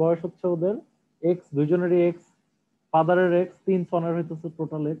দেখেন বয়স হচ্ছে ওদের এক্স, দুইজনেরই এক্স, ফাদারের এক্স, 3 সনের হইতেছে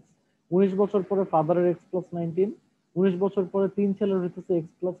টোটাল এক্স। 19 বছর পরে ফাদারের এক্স প্লাস 19, 19 বছর পরে 3 ছেলের হইতেছে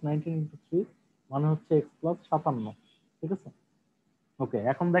এক্স প্লাস 19 ইন্টু 3, মানে হচ্ছে এক্স প্লাস 57, ঠিক আছে। ওকে,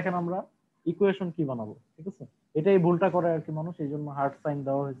 এখন দেখেন আমরা ইকুয়েশন কি বানাবো, ঠিক আছে। এটাই ভুলটা করে আর কি মানুষ, এই জন্য হার্ড সাইন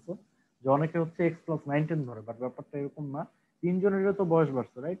দেওয়া হয়েছে, যে অনেকে হচ্ছে এক্স প্লাস 19 ধরে, বাট ব্যাপারটা এরকম না। 3 জনেরও তো বয়স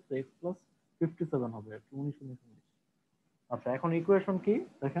বাড়ছে, রাইট? তো এক্স প্লাস 57 হবে আর কি, 19 19 19। আচ্ছা, এখন ইকুয়েশন কি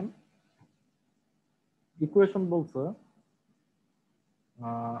দেখেন। ইকুয়েশন বলছে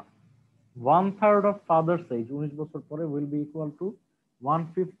 1/3 of father's age, 19 বছর পরে, will be equal to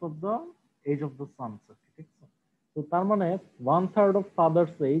 1/5 of the age of the sons, ঠিক আছে। তো তার মানে 1/3 of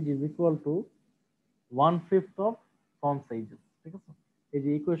father's age is equal to 1/5 of sons age, ঠিক আছে। এই যে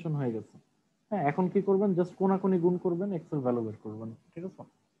ইকুয়েশন হয়ে গেছে। হ্যাঁ, এখন কি করবেন? জাস্ট কোনাকুনি গুণ করবেন, এক্স এর ভ্যালু বের করবেন, ঠিক আছে।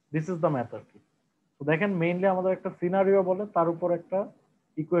 দিস ইজ দ্য ম্যাথ আর কি। তো দেখেন মেইনলি আমাদের একটা সিনারিও বলে, তার উপর একটা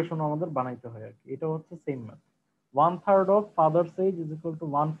ইকুয়েশন আমাদের বানাইতে হয় আর কি। এটা হচ্ছে same math. 1/3 of father's age is equal to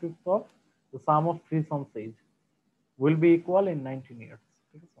 1/5 of the sum of 3 sons age will be equal in 19 years,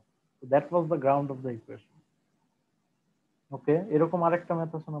 ঠিক আছে। So that was the ground of the equation. ওকে, এরকম আরেকটা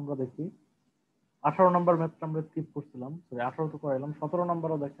ম্যাথ আছে, আমরা দেখি। 18 নম্বর ম্যাথটা আমরা স্কিপ করছিলাম, সরি 18 তো করাইলাম। 17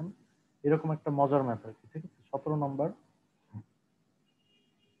 নম্বরও দেখেন এরকম একটা মজার ম্যাথ আর কি, ঠিক আছে। 17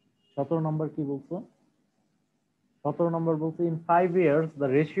 নম্বর কি বলছো? 17 নম্বর বলছে in 5 years the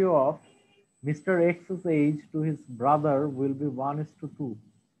ratio of Mr. X's age to his brother will be 1:2.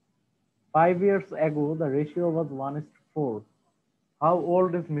 5 years ago the ratio was 1:4. How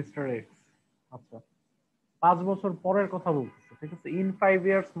old is Mr. X? আচ্ছা 5 বছর পরের কথা বলতেছে, ঠিক আছে। ইন 5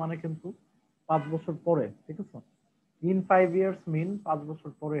 ইয়ার্স মানে কিন্তু 5 বছর পরে, ঠিক আছে। ইন 5 ইয়ার্স মিন 5 বছর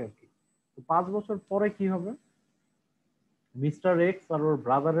পরে আর কি। তো 5 বছর পরে কি হবে, মিস্টার এক্স আর ওর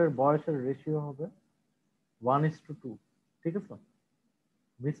ব্রাদারের বয়সের রেশিও হবে 1:2, ঠিক আছে।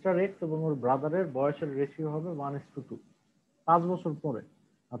 মিস্টার এক্স এবং ওর ব্রাদারের বয়সের রেশিও হবে 1:2 5 বছর পরে।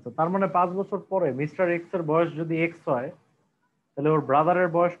 আচ্ছা তার মানে 5 বছর পরে মিস্টার এক্স এর বয়স যদি এক্স হয়, তাহলে ওর ব্রাদারের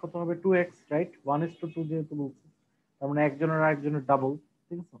বয়স কত হবে 2x, রাইট। 1:2 যেহেতু বলছে, তার মানে একজনের আরেকজনের ডাবল,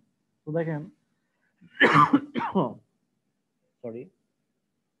 ঠিক আছে। তো দেখেন সরি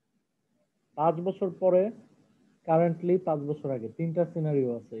 5 বছর পরে, কারেন্টলি 5 বছর আগে, তিনটা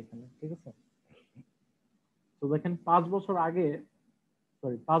সিনারিও আছে এখানে, ঠিক আছে। তো দেখেন 5 বছর আগে,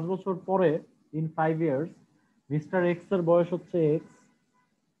 সরি 5 বছর পরে ইন 5 ইয়ার্স মিস্টার এক্স এর বয়স হচ্ছে এক্স,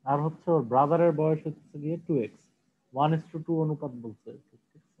 আর হচ্ছে ওর ব্রাদারের বয়স হচ্ছে গিয়ে 2x, 1:2 অনুপাত বলছে, ঠিক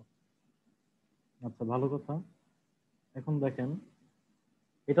আছে। আচ্ছা ভালো কথা। এখন দেখেন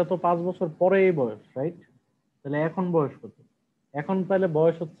এটা তো 5 বছর পরে এই বয়স, রাইট। তাহলে এখন বয়স কত, এখন তাহলে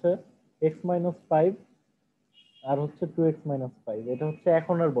বয়স হচ্ছে x-5 আর হচ্ছে 2x-5, এটা হচ্ছে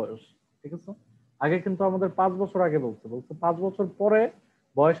এখনের বয়স, ঠিক আছে। আগে কিন্তু আমাদের 5 বছর আগে বলছে বলছে 5 বছর পরে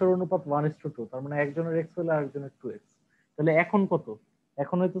বয়সের অনুপাত 1:2, তার মানে একজনের এক্স হলে আরেকজনের 2x। তাহলে এখন কত,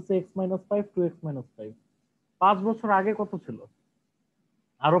 এখন হইতেছে x-5 2x-5। 5 বছর আগে কত ছিল,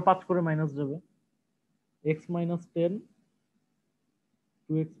 আরো 5 করে মাইনাস যাবে, x-10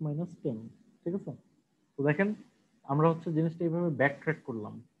 2x-10, ঠিক আছে। তো দেখেন আমরা হচ্ছে জিনিসটা এইভাবে ব্যাক ট্র্যাক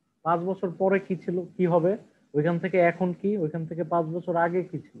করলাম। 5 বছর পরে কি ছিল, কি হবে, ওইখান থেকে এখন কি, ওইখান থেকে 5 বছর আগে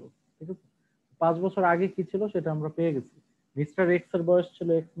কি ছিল, ঠিক আছে। 5 বছর আগে কি ছিল সেটা আমরা পেয়ে গেছি। মিস্টার এক্স এর বয়স ছিল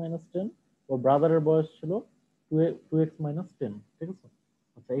x-10, ও ব্রাদারের বয়স ছিল 2x-10, ঠিক আছে।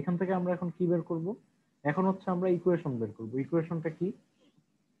 আচ্ছা এখান থেকে আমরা এখন কি বের করব, এখন হচ্ছে আমরা ইকুয়েশন বের করব। ইকুয়েশনটা কি,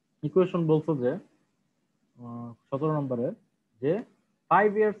 ইকুয়েশন বলছো যে 17 নম্বরে যে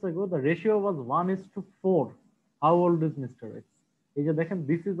 5 years ago the ratio was 1:4. How old is Mr. X? এই যে দেখেন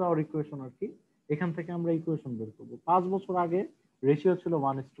দিস ইজ আওয়ার ইকুয়েশন আর কি। এখান থেকে আমরা ইকুয়েশন বের করব। 5 বছর আগে রেশিও ছিল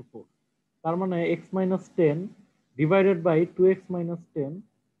 1:4, তার মানে x-10 ডিভাইডেড বাই 2x-10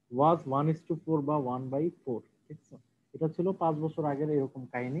 ওয়াজ 1:4 বা 1/4, ঠিক আছে। এটা ছিল 5 বছর আগের এরকম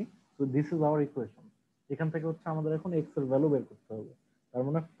কাহিনী। তো দিস ইজ আওয়ার ইকুয়েশন। এখান থেকে হচ্ছে আমাদের এখন x এর ভ্যালু বের করতে হবে। তার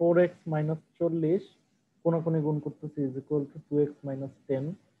মানে 4x-40 কোনাকুনি গুণ করতেছি ইজ ইকুয়াল টু 2x-10,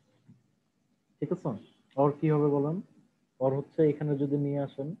 ঠিক আছে। আর কি হবে বলেন, আর হচ্ছে এখানে যদি নিয়ে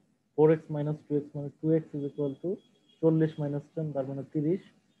আসেন 4x-2x মানে 2x ইজ ইকুয়াল টু 40-10, তার মানে 30,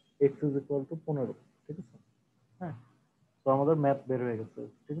 x ইজ ইকুয়াল টু 15, ঠিক আছে। হ্যাঁ, তো আমাদের ম্যাথ বের হয়ে গেছে,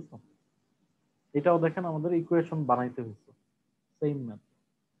 ঠিক আছে। এটাও দেখেন আমাদের ইকুয়েশন বানাইতে হচ্ছে, সেম ম্যাথ।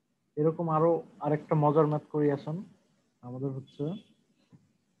 এরকম আরো আরেকটা মজার ম্যাথ করি আসেন। আমাদের হচ্ছে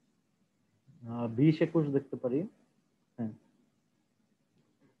 20-21 দেখতে পারি। হ্যাঁ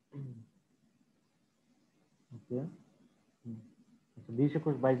ওকে,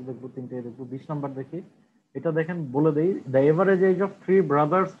 20-21-22 দেখবো, তিনটে দেখবো। 20 নাম্বার দেখি, এটা দেখেন বলে দেই, the average age of 3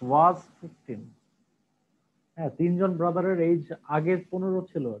 brothers ওয়াজ 15। হ্যাঁ, তিনজন ব্রাদারের এজ আগে 15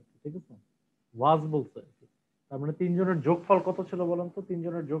 ছিল আর কি, ঠিক আছে। ওয়াজ বলছে আর কি। তার মানে তিনজনের যোগফল কত ছিল বলেন তো,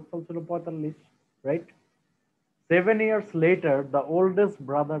 তিনজনের যোগফল ছিল 45, right. 7 years later the oldest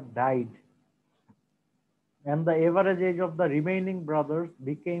brother died and the average age of the remaining brothers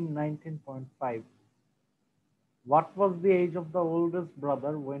became 19.5. What was the age of the oldest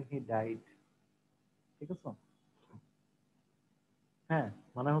brother when he died? ঠিক আছে। হ্যাঁ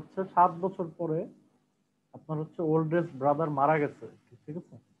মানে হচ্ছে 7 বছর পরে আপনার হচ্ছে ওল্ডেস্ট ব্রাদার মারা গেছে, ঠিক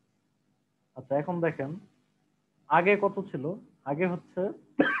আছে। আচ্ছা এখন দেখেন আগে কত ছিল, আগে হচ্ছে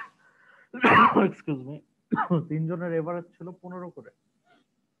এক্সকিউজ মি তিনজনের এভারেজ ছিল 15 করে।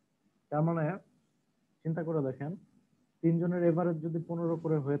 তার মানে চিন্তা করে দেখেন তিনজনের এভারেজ যদি 15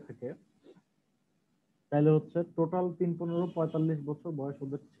 করে হয়ে থাকে, তাহলে হচ্ছে টোটাল 3-15-45 বছর বয়স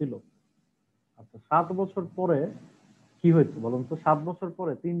ওদের ছিল। আচ্ছা 7 বছর পরে কি হয়েছে বলুন তো, 7 বছর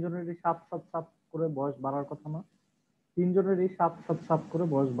পরে তিনজনেরই 7-7-7 করে বয়স বাড়ার কথা না, তিনজনেরই 7-7-7 করে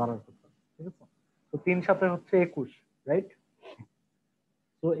বয়স বাড়ার কথা, ঠিক আছে। তো 3-7 হচ্ছে 21, রাইট।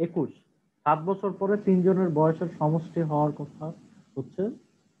 তো 21, 7 বছর পরে তিনজনের বয়সের সমষ্টি হওয়ার কথা হচ্ছে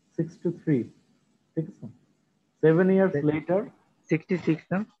 63, ঠিক আছে। 7 years later, 66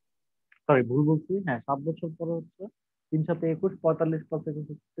 না? সরি ভুল বলছি, হ্যাঁ 7 বছর পরে হচ্ছে 3-7-21, 45 +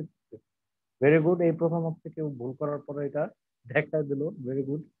 21 ভেরি গুড। এই প্রথম হচ্ছে কেউ ভুল করার পরে এটা দেখায় দিল, very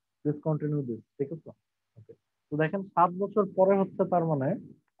good, please continue this, ঠিক আছে। ওকে, তো দেখেন 7 বছর পরে হচ্ছে তার মানে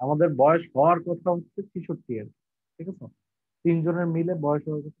আমাদের বয়স হওয়ার কথা হচ্ছে 63 এর, ঠিক আছে? তিনজনের মিলে বয়স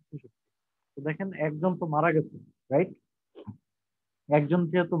হয়ে গেছে 63। তো দেখেন একজন তো মারা গেছে, রাইট? একজন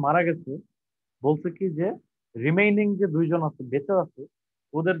যেহেতু মারা গেছে, বলছে কি যে রিমেইনিং যে দুইজন আছে বেঁচে আছে,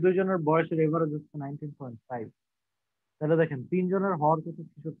 ওদের দুইজনের বয়সের এভারেজ হচ্ছে 19.5। তাহলে দেখেন তিনজনের হওয়ার কথা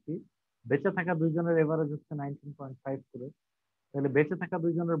 63, বেঁচে থাকা দুইজনের এভারেজ হচ্ছে 19.5 করে। তাহলে বেঁচে থাকা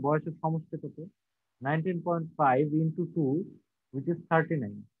দুইজনের বয়সের সমষ্টি কত? 19.5 ইন্টু 2, উইচ ইজ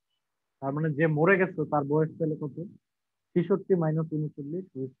 39। তার মানে যে মরে গেছে তার বয়স তাহলে কত? 63 মাইনাস 39,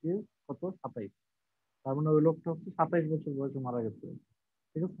 উইচ ইজ কত? 27। তার মানে ওই লোকটা হচ্ছে 27 বছর বয়সে মারা গেছে,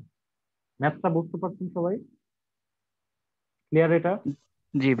 ঠিক আছে? ম্যাথটা বুঝতে পারছেন সবাই? ক্লিয়ার এটা?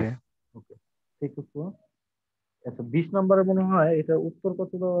 জি ভাইয়া। ওকে, ঠিক আছে। আচ্ছা 20 নম্বরে মনে হয় এটা উত্তর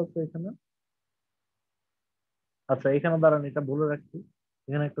কত দেওয়া আছে এখানে? আচ্ছা এখানে দাঁড়ান, এটা বলে রাখছি,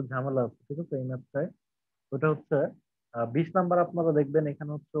 এখানে একটু ঝামেলা আছে, ঠিক আছে? এই ম্যাথটায় ওটা হচ্ছে 20 নাম্বার আপনারা দেখবেন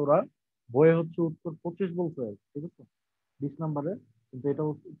এখানে হচ্ছে ওরা বইয়ে হচ্ছে উত্তর 25 বলছে, ঠিক আছে? 20 নাম্বারে, কিন্তু এটা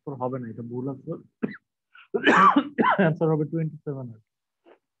উত্তর হবে না, এটা ভুল আছে। অ্যান্সার হবে 27 আর,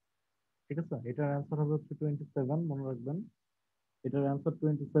 ঠিক আছে? এটার অ্যান্সার হবে হচ্ছে 27, মনে রাখবেন। এটার অ্যান্সার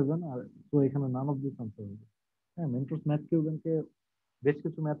 27, আর তো এখানে নান অফ দিস অ্যান্সার হবে। হ্যাঁ, মেন্টরস ম্যাথ কিউবেনকে বেশ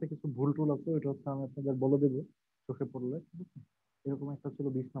কিছু ম্যাথে কিছু ভুল টুল আছে, ওইটা হচ্ছে আমি আপনাদের বলে দেবো চোখে পড়লে, ঠিক আছে? এরকম একটা ছিল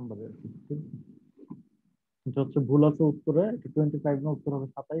 20 নাম্বারের আর কি, ঠিক আছে? এটা হচ্ছে ভুল আছে উত্তরে, এটা 25 না, উত্তর হবে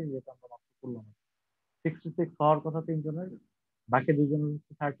 27, যেটা আমরা মাত্র করলাম। 66 হওয়ার কথা তিনজনের, বাকি দুজনের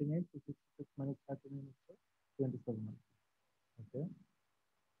হচ্ছে 39, তো 66 মাইনাস 39 হচ্ছে 27। ওকে,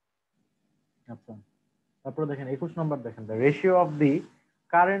 আচ্ছা তারপরে দেখেন 21 নম্বর, দেখেন the ratio of the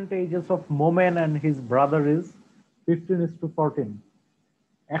current edges of Momen and his brother is 15:14।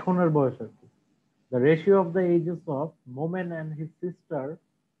 এখনের বয়স আর কি। The ratio of the edges of Momen and his sister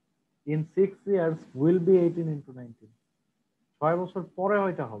in 6 years will be 18:19। 6 বছর পরে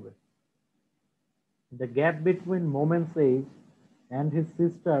হয়টা হবে। The gap between Moment's age and his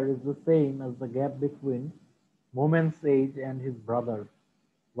sister is the same as the gap between Moment's age and his brother.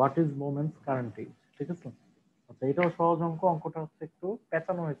 What is Moment's current age? ঠিক আছে? আচ্ছা এটাও সহজ অঙ্ক, অঙ্কটা হচ্ছে একটু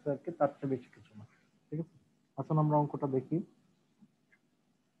পেঁচানো হয়েছে আর কি, তার চেয়ে বেশি কিছু না, ঠিক আছে? আসুন আমরা অঙ্কটা দেখি।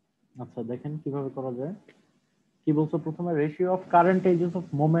 আচ্ছা দেখেন কিভাবে করা যায়। কি বলছো প্রথমে? Ratio of current edges of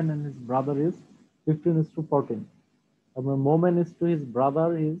Momen and his brother is 15:14। তারপরে মোমেন is to his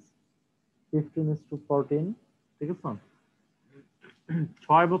brother is 15:14, ঠিক আছে?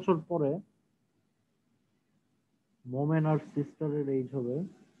 6 বছর পরে মোমেন আর সিস্টারের এজ হবে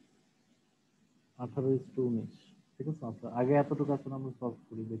 18:19, ঠিক আছে? আচ্ছা আগে এতটুকু আসলে আমরা সলভ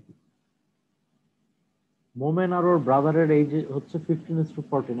করি দেখি। মোমেন আর ওর ব্রাদারের এজ হচ্ছে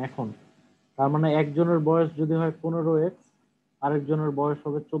 15:14 এখন। তার মানে একজনের বয়স যদি হয় 15x, আরেকজনের বয়স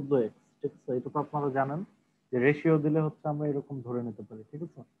হবে 14x, ঠিক আছে? এটা তো আপনারা জানেন যে রেশিও দিলে হচ্ছে আমরা এরকম ধরে নিতে পারি, ঠিক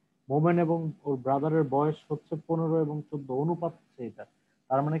আছে? মোমেন এবং ওর ব্রাদারের বয়স হচ্ছে 15 এবং 14, অনুপাত হচ্ছে এটা।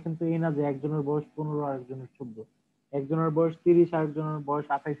 তার মানে কিন্তু এই না যে একজনের বয়স 15 আরেকজনের 14। একজনের বয়স 30 আরেকজনের বয়স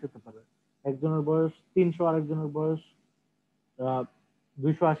 28 হতে পারে। একজনের বয়স 300 আরেকজনের বয়স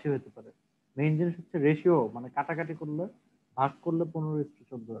 280 হতে পারে। মেইন জিনিস হচ্ছে রেশিও, মানে কাটাকাটি করলে, ভাগ করলে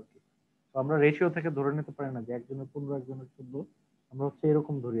 15:14 আর কি। তো আমরা রেশিও থেকে ধরে নিতে পারি না যে একজনের 15 একজনের 14, আমরা হচ্ছে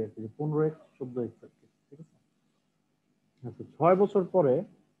এরকম ধরি আর কি, যে 15x 14x আর কি, ঠিক আছে? আচ্ছা 6 বছর পরে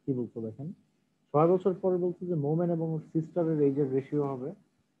কি বলছো দেখেন। 6 বছর পরে বলছে যে মোমেন এবং সিস্টারের এজের রেশিও হবে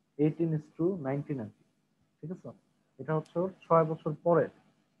 18:19 আর কি, ঠিক আছে? এটা হচ্ছে ওর 6 বছর পরে।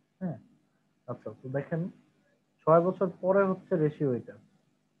 হ্যাঁ, আচ্ছা তো দেখেন 6 বছর পরে হচ্ছে রেশিও এটা।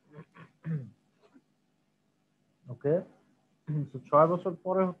 ওকে, 6 বছর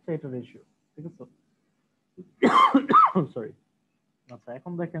পরে হচ্ছে এটা রেশিও, ঠিক আছে? সরি। আচ্ছা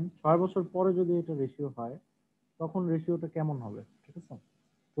এখন দেখেন 6 বছর পরে যদি এটা রেশিও হয়, তখন রেশিওটা কেমন হবে, ঠিক আছে?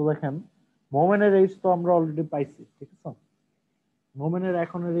 তো দেখেন মোমেনের এজ তো আমরা অলরেডি পাইছি, ঠিক আছে? মোমেনের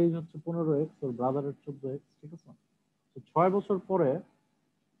এখনের এজ হচ্ছে 15x, ওর ব্রাদারের 14x, ঠিক আছে? তো 6 বছর পরে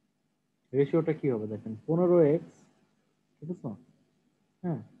রেশিওটা কি হবে দেখেন, 15x, ঠিক আছে?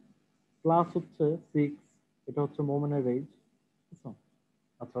 হ্যাঁ, প্লাস হচ্ছে 6, এটা হচ্ছে মোমেনের এজ, ঠিক আছে?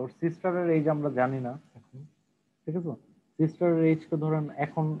 আচ্ছা ওর সিস্টারের এজ আমরা জানি না এখন, ঠিক আছে? সিস্টারের এজ কে ধরেন,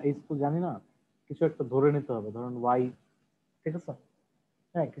 এখন এজ তো জানি না, কিছু একটা ধরে নিতে হবে, ধরেন ওয়াই, ঠিক আছে?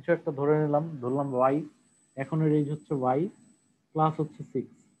 হ্যাঁ, কিছু একটা ধরে নিলাম, ধরলাম ওয়াই, এখনের এজ হচ্ছে ওয়াই, প্লাস হচ্ছে 6,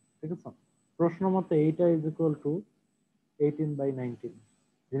 ঠিক আছে? প্রশ্ন মতে এইটা ইজ ইকুয়াল টু 18/19।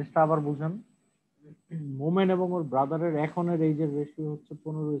 জিনিসটা আবার বুঝেন, মোমেন এবং ওর ব্রাদারের এখনের এজের রেশিও হচ্ছে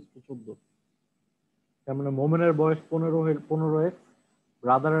 15:14। তার মানে মোমেনের বয়স 15x,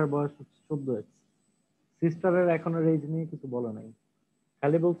 ব্রাদারের বয়স হচ্ছে 14x। সিস্টারের এখনের এজ নিয়ে কিছু বলা নাই,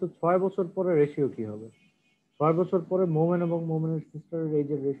 খালি বলছে 6 বছর পরে রেশিও কি হবে। 6 বছর পরে মোমেন এবং মোমেনের সিস্টারের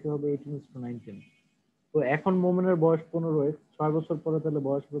এজের রেশিও হবে 18:19। তো এখন মোমেনের বয়স 15x, 6 বছর পরে তাহলে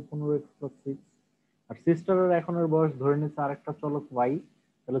বয়স হবে 15x + 6। আর সিস্টারের এখনের বয়স ধরে নিচ্ছে আরেকটা চলক y,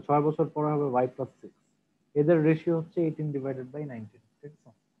 তাহলে 6 বছর পরে হবে y + 6। এদের রেশিও হচ্ছে 18/19, ঠিক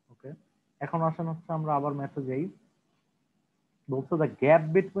আছে? ওকে, এখন আসেন হচ্ছে আমরা আবার ম্যাথে যাই। বলছে the gap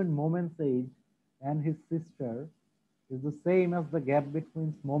between Moment's age and his sister is the same as the gap between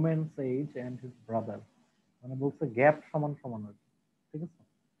Moment's age and his brother. মানে বলছে গ্যাপ সমান সমান আর কি, ঠিক আছে?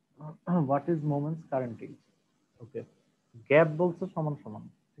 What is Moment's current age? Okay, gap বলছে সমান সমান,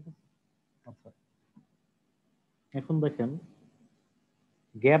 ঠিক আছে? আচ্ছা, এখন দেখেন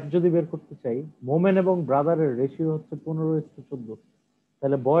গ্যাপ যদি বের করতে চাই, মোমেন এবং ব্রাদারের রেশিও হচ্ছে 15:14।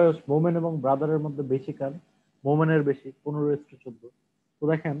 তাহলে বয়স মোমেন এবং ব্রাদারের মধ্যে বেশি কার? মোমেনের বেশি, 15:14। তো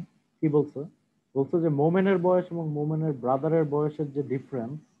দেখেন কি বলছে, বলছে যে মোমেনের বয়স এবং মোমেনের ব্রাদারের বয়সের যে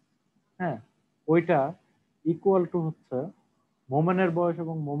ডিফারেন্স, হ্যাঁ, ওইটা ইকুয়াল টু হচ্ছে মোমেনের বয়স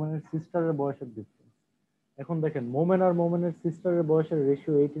এবং মোমেনের সিস্টারের বয়সের ডিফারেন্স। এখন দেখেন মোমেন আর মোমেনের সিস্টারের বয়সের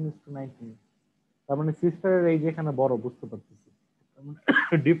রেশিও 18:19। তার মানে সিস্টারের এই যেখানে বড়, বুঝতে পারতেছি।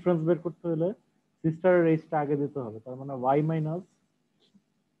 ডিফারেন্স বের করতে হলে সিস্টারের এজটা আগে দিতে হবে, তার মানে y মাইনাস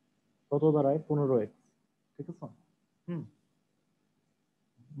কত দাঁড়ায় 15x, ঠিক আছে? হুম,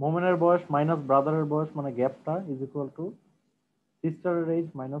 মোমেনের বয়স মাইনাস ব্রাদারের বয়স মানে গ্যাপটা is equal to সিস্টারের age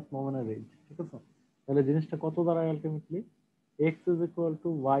minus মোমেনের এজ, ঠিক আছে? তাহলে জিনিসটা কত দাঁড়ায় ultimately? x is equal to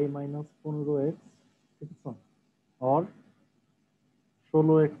y minus 15x, ঠিক আছে? অর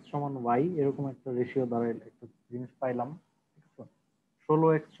 16x সমান y, এরকম একটা রেশিও দাঁড়ায়, একটা জিনিস পাইলাম, ঠিক আছে?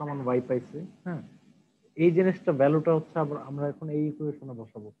 16x সমান y পাইছি, হ্যাঁ। এই জিনিসটা ভ্যালুটা হচ্ছে আবার আমরা এখন এই ইকুয়েশনে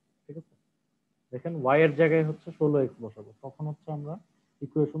বসাবো, ঠিক আছে? দেখেন y এর জায়গায় হচ্ছে 16x বসাবো, তখন হচ্ছে আমরা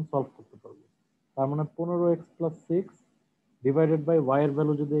ইকুয়েশন সলভ করতে পারবো। তার মানে 15x + 6 ডিভাইডেড বাই y এর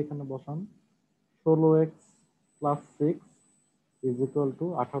ভ্যালু যদি এখানে বসান, 16x + 6 ইজ ইকুয়াল টু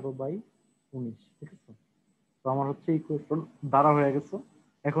 18/19, ঠিক আছে? তো আমার হচ্ছে ইকুয়েশন দ্বারা হয়ে গেছে।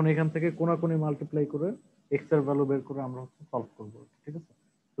 এখন এখান থেকে কোনাকুনি মাল্টিপ্লাই করে x এর ভ্যালু বের করে আমরা হচ্ছে সলভ করব, ঠিক আছে?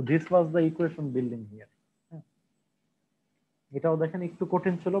 তো this was the equation building here. এটাও দেখেন একটু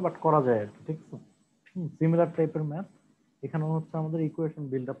কঠিন ছিল, বাট করা যায় আর কি, ঠিক আছে? সিমিলার টাইপের ম্যাথ। এখানে হচ্ছে আমাদের ইকুয়েশন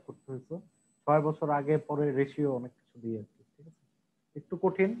বিল্ড আপ করতে হয়েছে 6 বছর আগে পরে রেশিও অনেক কিছু দিয়ে আর কি, ঠিক আছে? একটু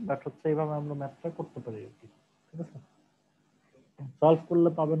কঠিন, বাট হচ্ছে এইভাবে আমরা ম্যাথটা করতে পারি আর কি, ঠিক আছে? সলভ করলে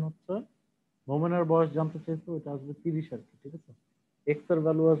পাবেন হচ্ছে মোমেনের বয়স জানতে চাইছো, ওটা আসবে 30 আর কি, ঠিক আছে? এক্স এর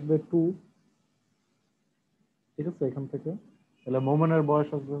ভ্যালু আসবে 2, ঠিক আছে? এখান থেকে তাহলে মোমেনের বয়স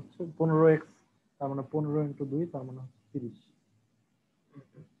আসবে হচ্ছে 15x, তার মানে 15 × 2, তার মানে হচ্ছে 30।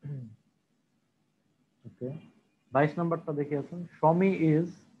 ওকে, 22 নাম্বারটা দেখে আছেন, Shami is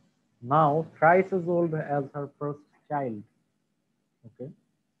now thrice age old as her first child. ওকে,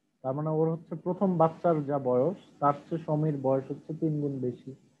 তার মানে ওর হচ্ছে প্রথম বাচ্চার যা বয়স, তার চেয়ে শমির বয়স হচ্ছে 3 গুণ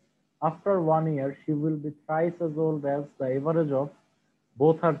বেশি। After 1 year she will be thrice as old as the average of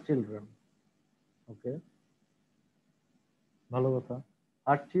both her children. ওকে, ভালো কথা।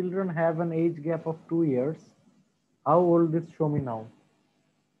 Her children have an age gap of 2 years. How old is Shomi now?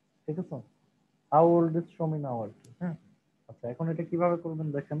 ঠিক আছে, হাউ ওল্ড ইজ শমি নাও আর কি, হ্যাঁ। আচ্ছা, এখন এটা কিভাবে করবেন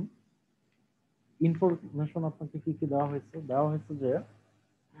দেখেন, ইনফরমেশন আপনাকে কি কি দেওয়া হয়েছে, দেওয়া হয়েছে যে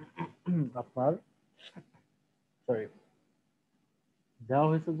আপনার, সরি, দেওয়া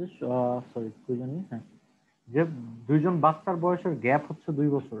হয়েছে যে, সরি কি জানি, হ্যাঁ, যে দুইজন বাচ্চার বয়সের গ্যাপ হচ্ছে 2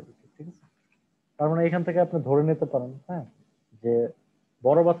 বছর আর কি, ঠিক আছে? তার মানে এখান থেকে আপনি ধরে নিতে পারেন, হ্যাঁ, যে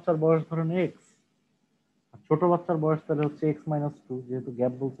বড় বাচ্চার বয়স ধরেন এক্স, আর ছোট বাচ্চার বয়স তাহলে হচ্ছে x-2, যেহেতু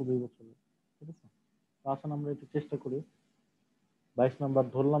গ্যাপ বলছে 2 বছরের, ঠিক আছে? তো আসুন আমরা একটু চেষ্টা করি। 22 নাম্বার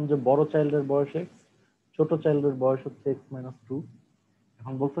ধরলাম যে বড় চাইল্ডের বয়স এক্স, ছোট চাইল্ডের বয়স হচ্ছে x-2।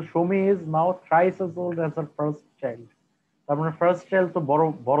 এখন বলছে Shami is now thrice age old as her first child. তার মানে ফার্স্ট চাইল্ড তো বড়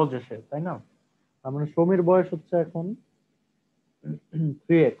বড় যে সে, তাই না? তার মানে শমির বয়স হচ্ছে এখন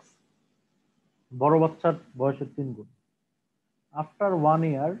 3x, বড় বাচ্চার বয়সের 3 গুণ। আফটার 1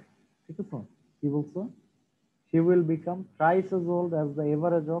 year, ঠিক আছে, কি বলছো, she will become thrice as old as the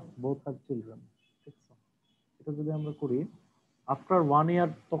average of both her children, ঠিক আছে? এটা যদি আমরা করি, আফটার 1 year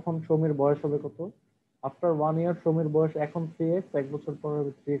তখন সমীর বয়স হবে কত? আফটার 1 year সমীর বয়স এখন 3x, এক বছর পর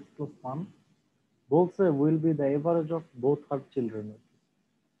হবে 3x + 1। বলছে will be the average of both her children,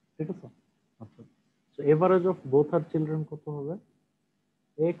 ঠিক আছে? আচ্ছা, so average of both her children কত হবে?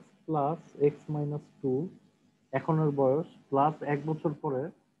 x + x-2 এখনের বয়স প্লাস এক বছর পরে,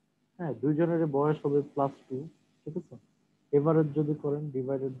 হ্যাঁ, দুইজনের বয়স হবে +2, ঠিক আছে? এভারেজ যদি করেন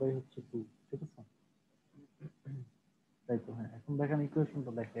ডিভাইডেড বাই হচ্ছে 2, ঠিক আছে? তাই তো, হ্যাঁ। এখন দেখেন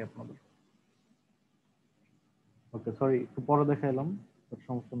ইকুয়েশনটা দেখাই আপনাদের। ওকে, সরি একটু পরে দেখাইলাম, বাট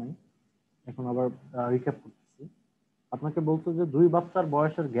সমস্যা নাই। এখন আবার রিক্যাপ করতেছি। আপনাকে বলছে যে দুই বাচ্চার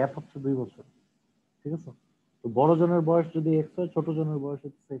বয়সের গ্যাপ হচ্ছে 2 বছর, ঠিক আছে? তো বড় জনের বয়স যদি এক্স হয়, ছোট জনের বয়স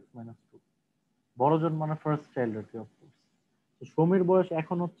হচ্ছে x-2। বড় জন মানে ফার্স্ট চাইল্ড আর কি, অফকোর্স। তো সমীর বয়স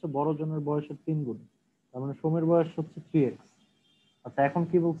এখন হচ্ছে বড় জনের বয়সের 3 গুণ, তার মানে সমীর বয়স হচ্ছে 3x। আচ্ছা, এখন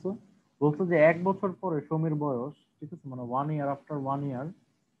কি বলছো? বলছো যে 1 বছর পরে সমীর বয়স, ঠিক আছে, মানে 1 ইয়ার আফটার 1 ইয়ার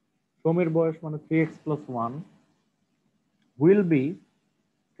সমীর বয়স মানে 3x+1 উইল বি,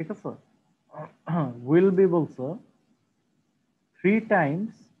 ঠিক আছে, উইল বি বলছো 3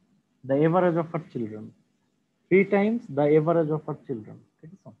 times the average of her children, 3 times the average of her children,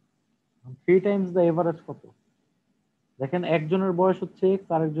 ঠিক আছে? 3 times the average কত? দেখেন একজনের বয়স হচ্ছে এক্স,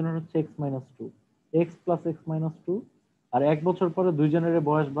 আরেকজনের হচ্ছে x-2, x+x-2, আর 1 বছর পরে দুইজনের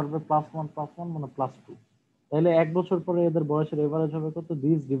বয়স বাড়বে +1+1 মানে +2। তাহলে 1 বছর পরে এদের বয়সের এভারেজ হবে কত?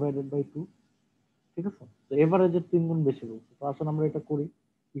 দিস ডিভাইডেড বাই 2, ঠিক আছে? তো এভারেজের 3 গুণ বেশি বলছে। তো আসলে আমরা এটা করি,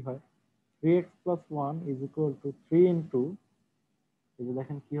 কি হয়? 3x+1 is equal to 3 into, এই যে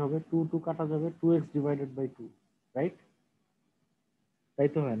দেখেন কি হবে, 2 2 কাটা যাবে, 2x ডিভাইডেড বাই 2, রাইট? তাই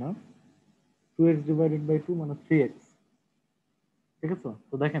তো হয় না? 2x ডিভাইডেড বাই 2 মানে 3x, ঠিক আছে?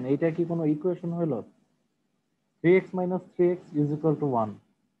 তো দেখেন এইটা কি কোনো ইকুয়েশন হলো? 3x minus 3x is equal to 1,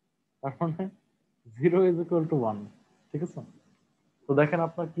 তার মানে 0 is equal to 1, ঠিক আছে? তো দেখেন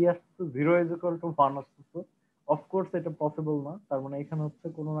আপনার কি আসছে, 0 is equal to 1 আসছে। অফকোর্স এটা পসিবল না, তার মানে এখানে হচ্ছে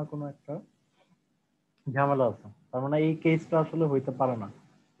কোনো না কোনো একটা ঝামেলা আছে, তার মানে এই কেসটা আসলে হইতে পারে না,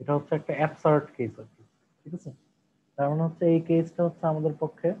 এটা হচ্ছে একটা অ্যাবসার্ড কেস আর কি, ঠিক আছে? তার মানে হচ্ছে এই কেসটা হচ্ছে আমাদের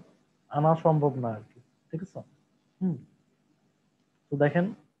পক্ষে আনা সম্ভব না আর কি, ঠিক আছে? হুম। তো দেখেন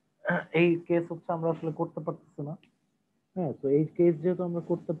এই কেস হচ্ছে আমরা আসলে করতে পারতেছি না। হ্যাঁ, তো এই কেস যেহেতু আমরা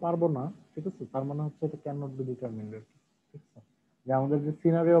করতে পারবো না, ঠিক আছে, তার মানে হচ্ছে এটা ক্যান নট বি ডিটারমিন্ড, ঠিক আছে? যে আমাদের যে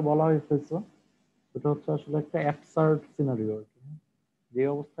সিনারিও বলা হয়েছে এটা হচ্ছে আসলে একটা অ্যাবসার্ড সিনারিও আর কি, যে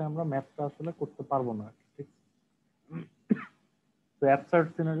অবস্থায় আমরা ম্যাথটা আসলে করতে পারবো না আর কি, ঠিক আছে? তো অ্যাবসার্ড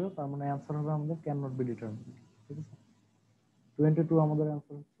সিনারিও, তার মানে অ্যান্সার হবে আমাদের ক্যান নট বি ডিটারমিন্ড, ঠিক আছে? 22 আমাদের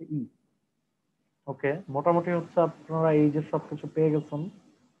অ্যান্সার হচ্ছে ই। ওকে, মোটামুটি হচ্ছে আপনারা এই যে সবকিছু পেয়ে গেছেন,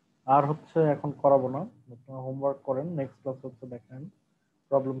 আর হচ্ছে এখন করাবো না, আপনারা হোমওয়ার্ক করেন, নেক্সট ক্লাস হচ্ছে দেখেন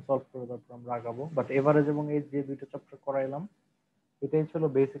প্রবলেম সলভ করে তারপর আমরা আগাবো। বাট এভারেজ এবং এই যে দুইটা চ্যাপ্টার করাইলাম, এটাই ছিল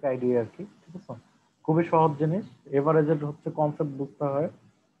বেসিক আইডিয়া আর কি, ঠিক আছে? খুবই সহজ জিনিস। এভারেজের হচ্ছে কনসেপ্ট বুঝতে হয়,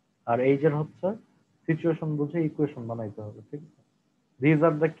 আর এইজের হচ্ছে সিচুয়েশন বুঝে ইকুয়েশন বানাইতে হবে, ঠিক আছে? These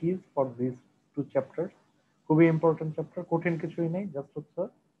are the keys for this 2 chapters. খুবই ইম্পর্টেন্ট চ্যাপ্টার, কঠিন কিছুই নেই, জাস্ট হচ্ছে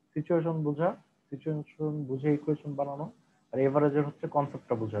সিচুয়েশন বোঝা, সিচুয়েশন বুঝে ইকুয়েশন বানানো, আর এভারেজের হচ্ছে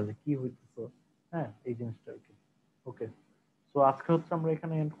কনসেপ্টটা বোঝা যে কি হইতেছে, হ্যাঁ, এই জিনিসটা আর কি। ওকে, সো আজকে হচ্ছে আমরা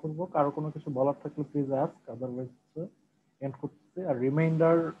এখানে এন্ড করব। কারো কোনো কিছু বলার থাকলে প্লিজ আস্ক, আদারওয়াইজ হচ্ছে এন্ড করতেছি। আর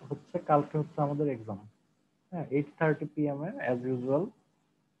রিমাইন্ডার হচ্ছে কালকে হচ্ছে আমাদের এক্সাম, হ্যাঁ, 8:30 PM এ অ্যাজ ইউজুয়াল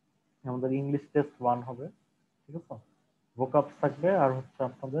আমাদের ইংলিশ টেস্ট 1 হবে, ঠিক আছে? ভোকাবস থাকবে আর হচ্ছে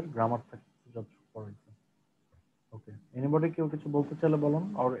আপনাদের গ্রামার থাকবে যতটুকু পড়াইছে। ওকে, এনিবডি কেউ কিছু বলতে চাইলে বলুন,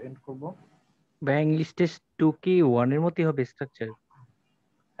 আর এন্ড করব। ভাই ইংলিশ টেস্ট 2 কি 1 এর মতই হবে স্ট্রাকচার?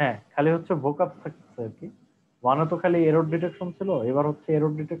 হ্যাঁ, খালি হচ্ছে ভোকাবস থাকছে আর কি। ওয়ানে তো খালি এরর ডিটেকশন ছিল, এবার হচ্ছে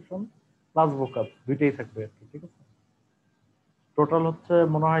এরর ডিটেকশন প্লাস ভোকাবস দুইটাই থাকবে আর কি, ঠিক আছে? টোটাল হচ্ছে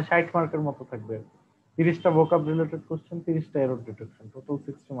মনে হয় 60 মার্কের মতো থাকবে, 30টা ভোকাব related question, 30টা error detection, total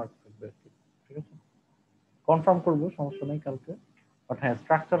 60 mark থাকবে আর কি, ঠিক আছে? কনফার্ম করবো, সমস্যা নেই কালকে। বাট হ্যাঁ,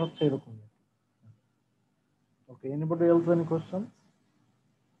 স্ট্রাকচার হচ্ছে এরকম। ওকে, এনিবডি এলস এনি কোশ্চেন?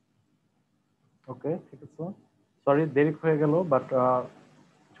 ওকে, ঠিক আছে। সরি দেরি হয়ে গেল, বাট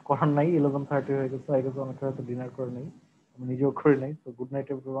কিছু করার নাই, 11:30 হয়ে গেছে, আই গেছে অনেকে হয়তো ডিনার করে নেই, আমি নিজেও করে নাই। তো good night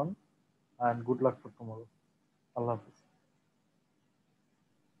everyone and good luck for tomorrow. Allah Hafiz.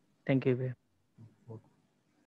 Thank you ভাই।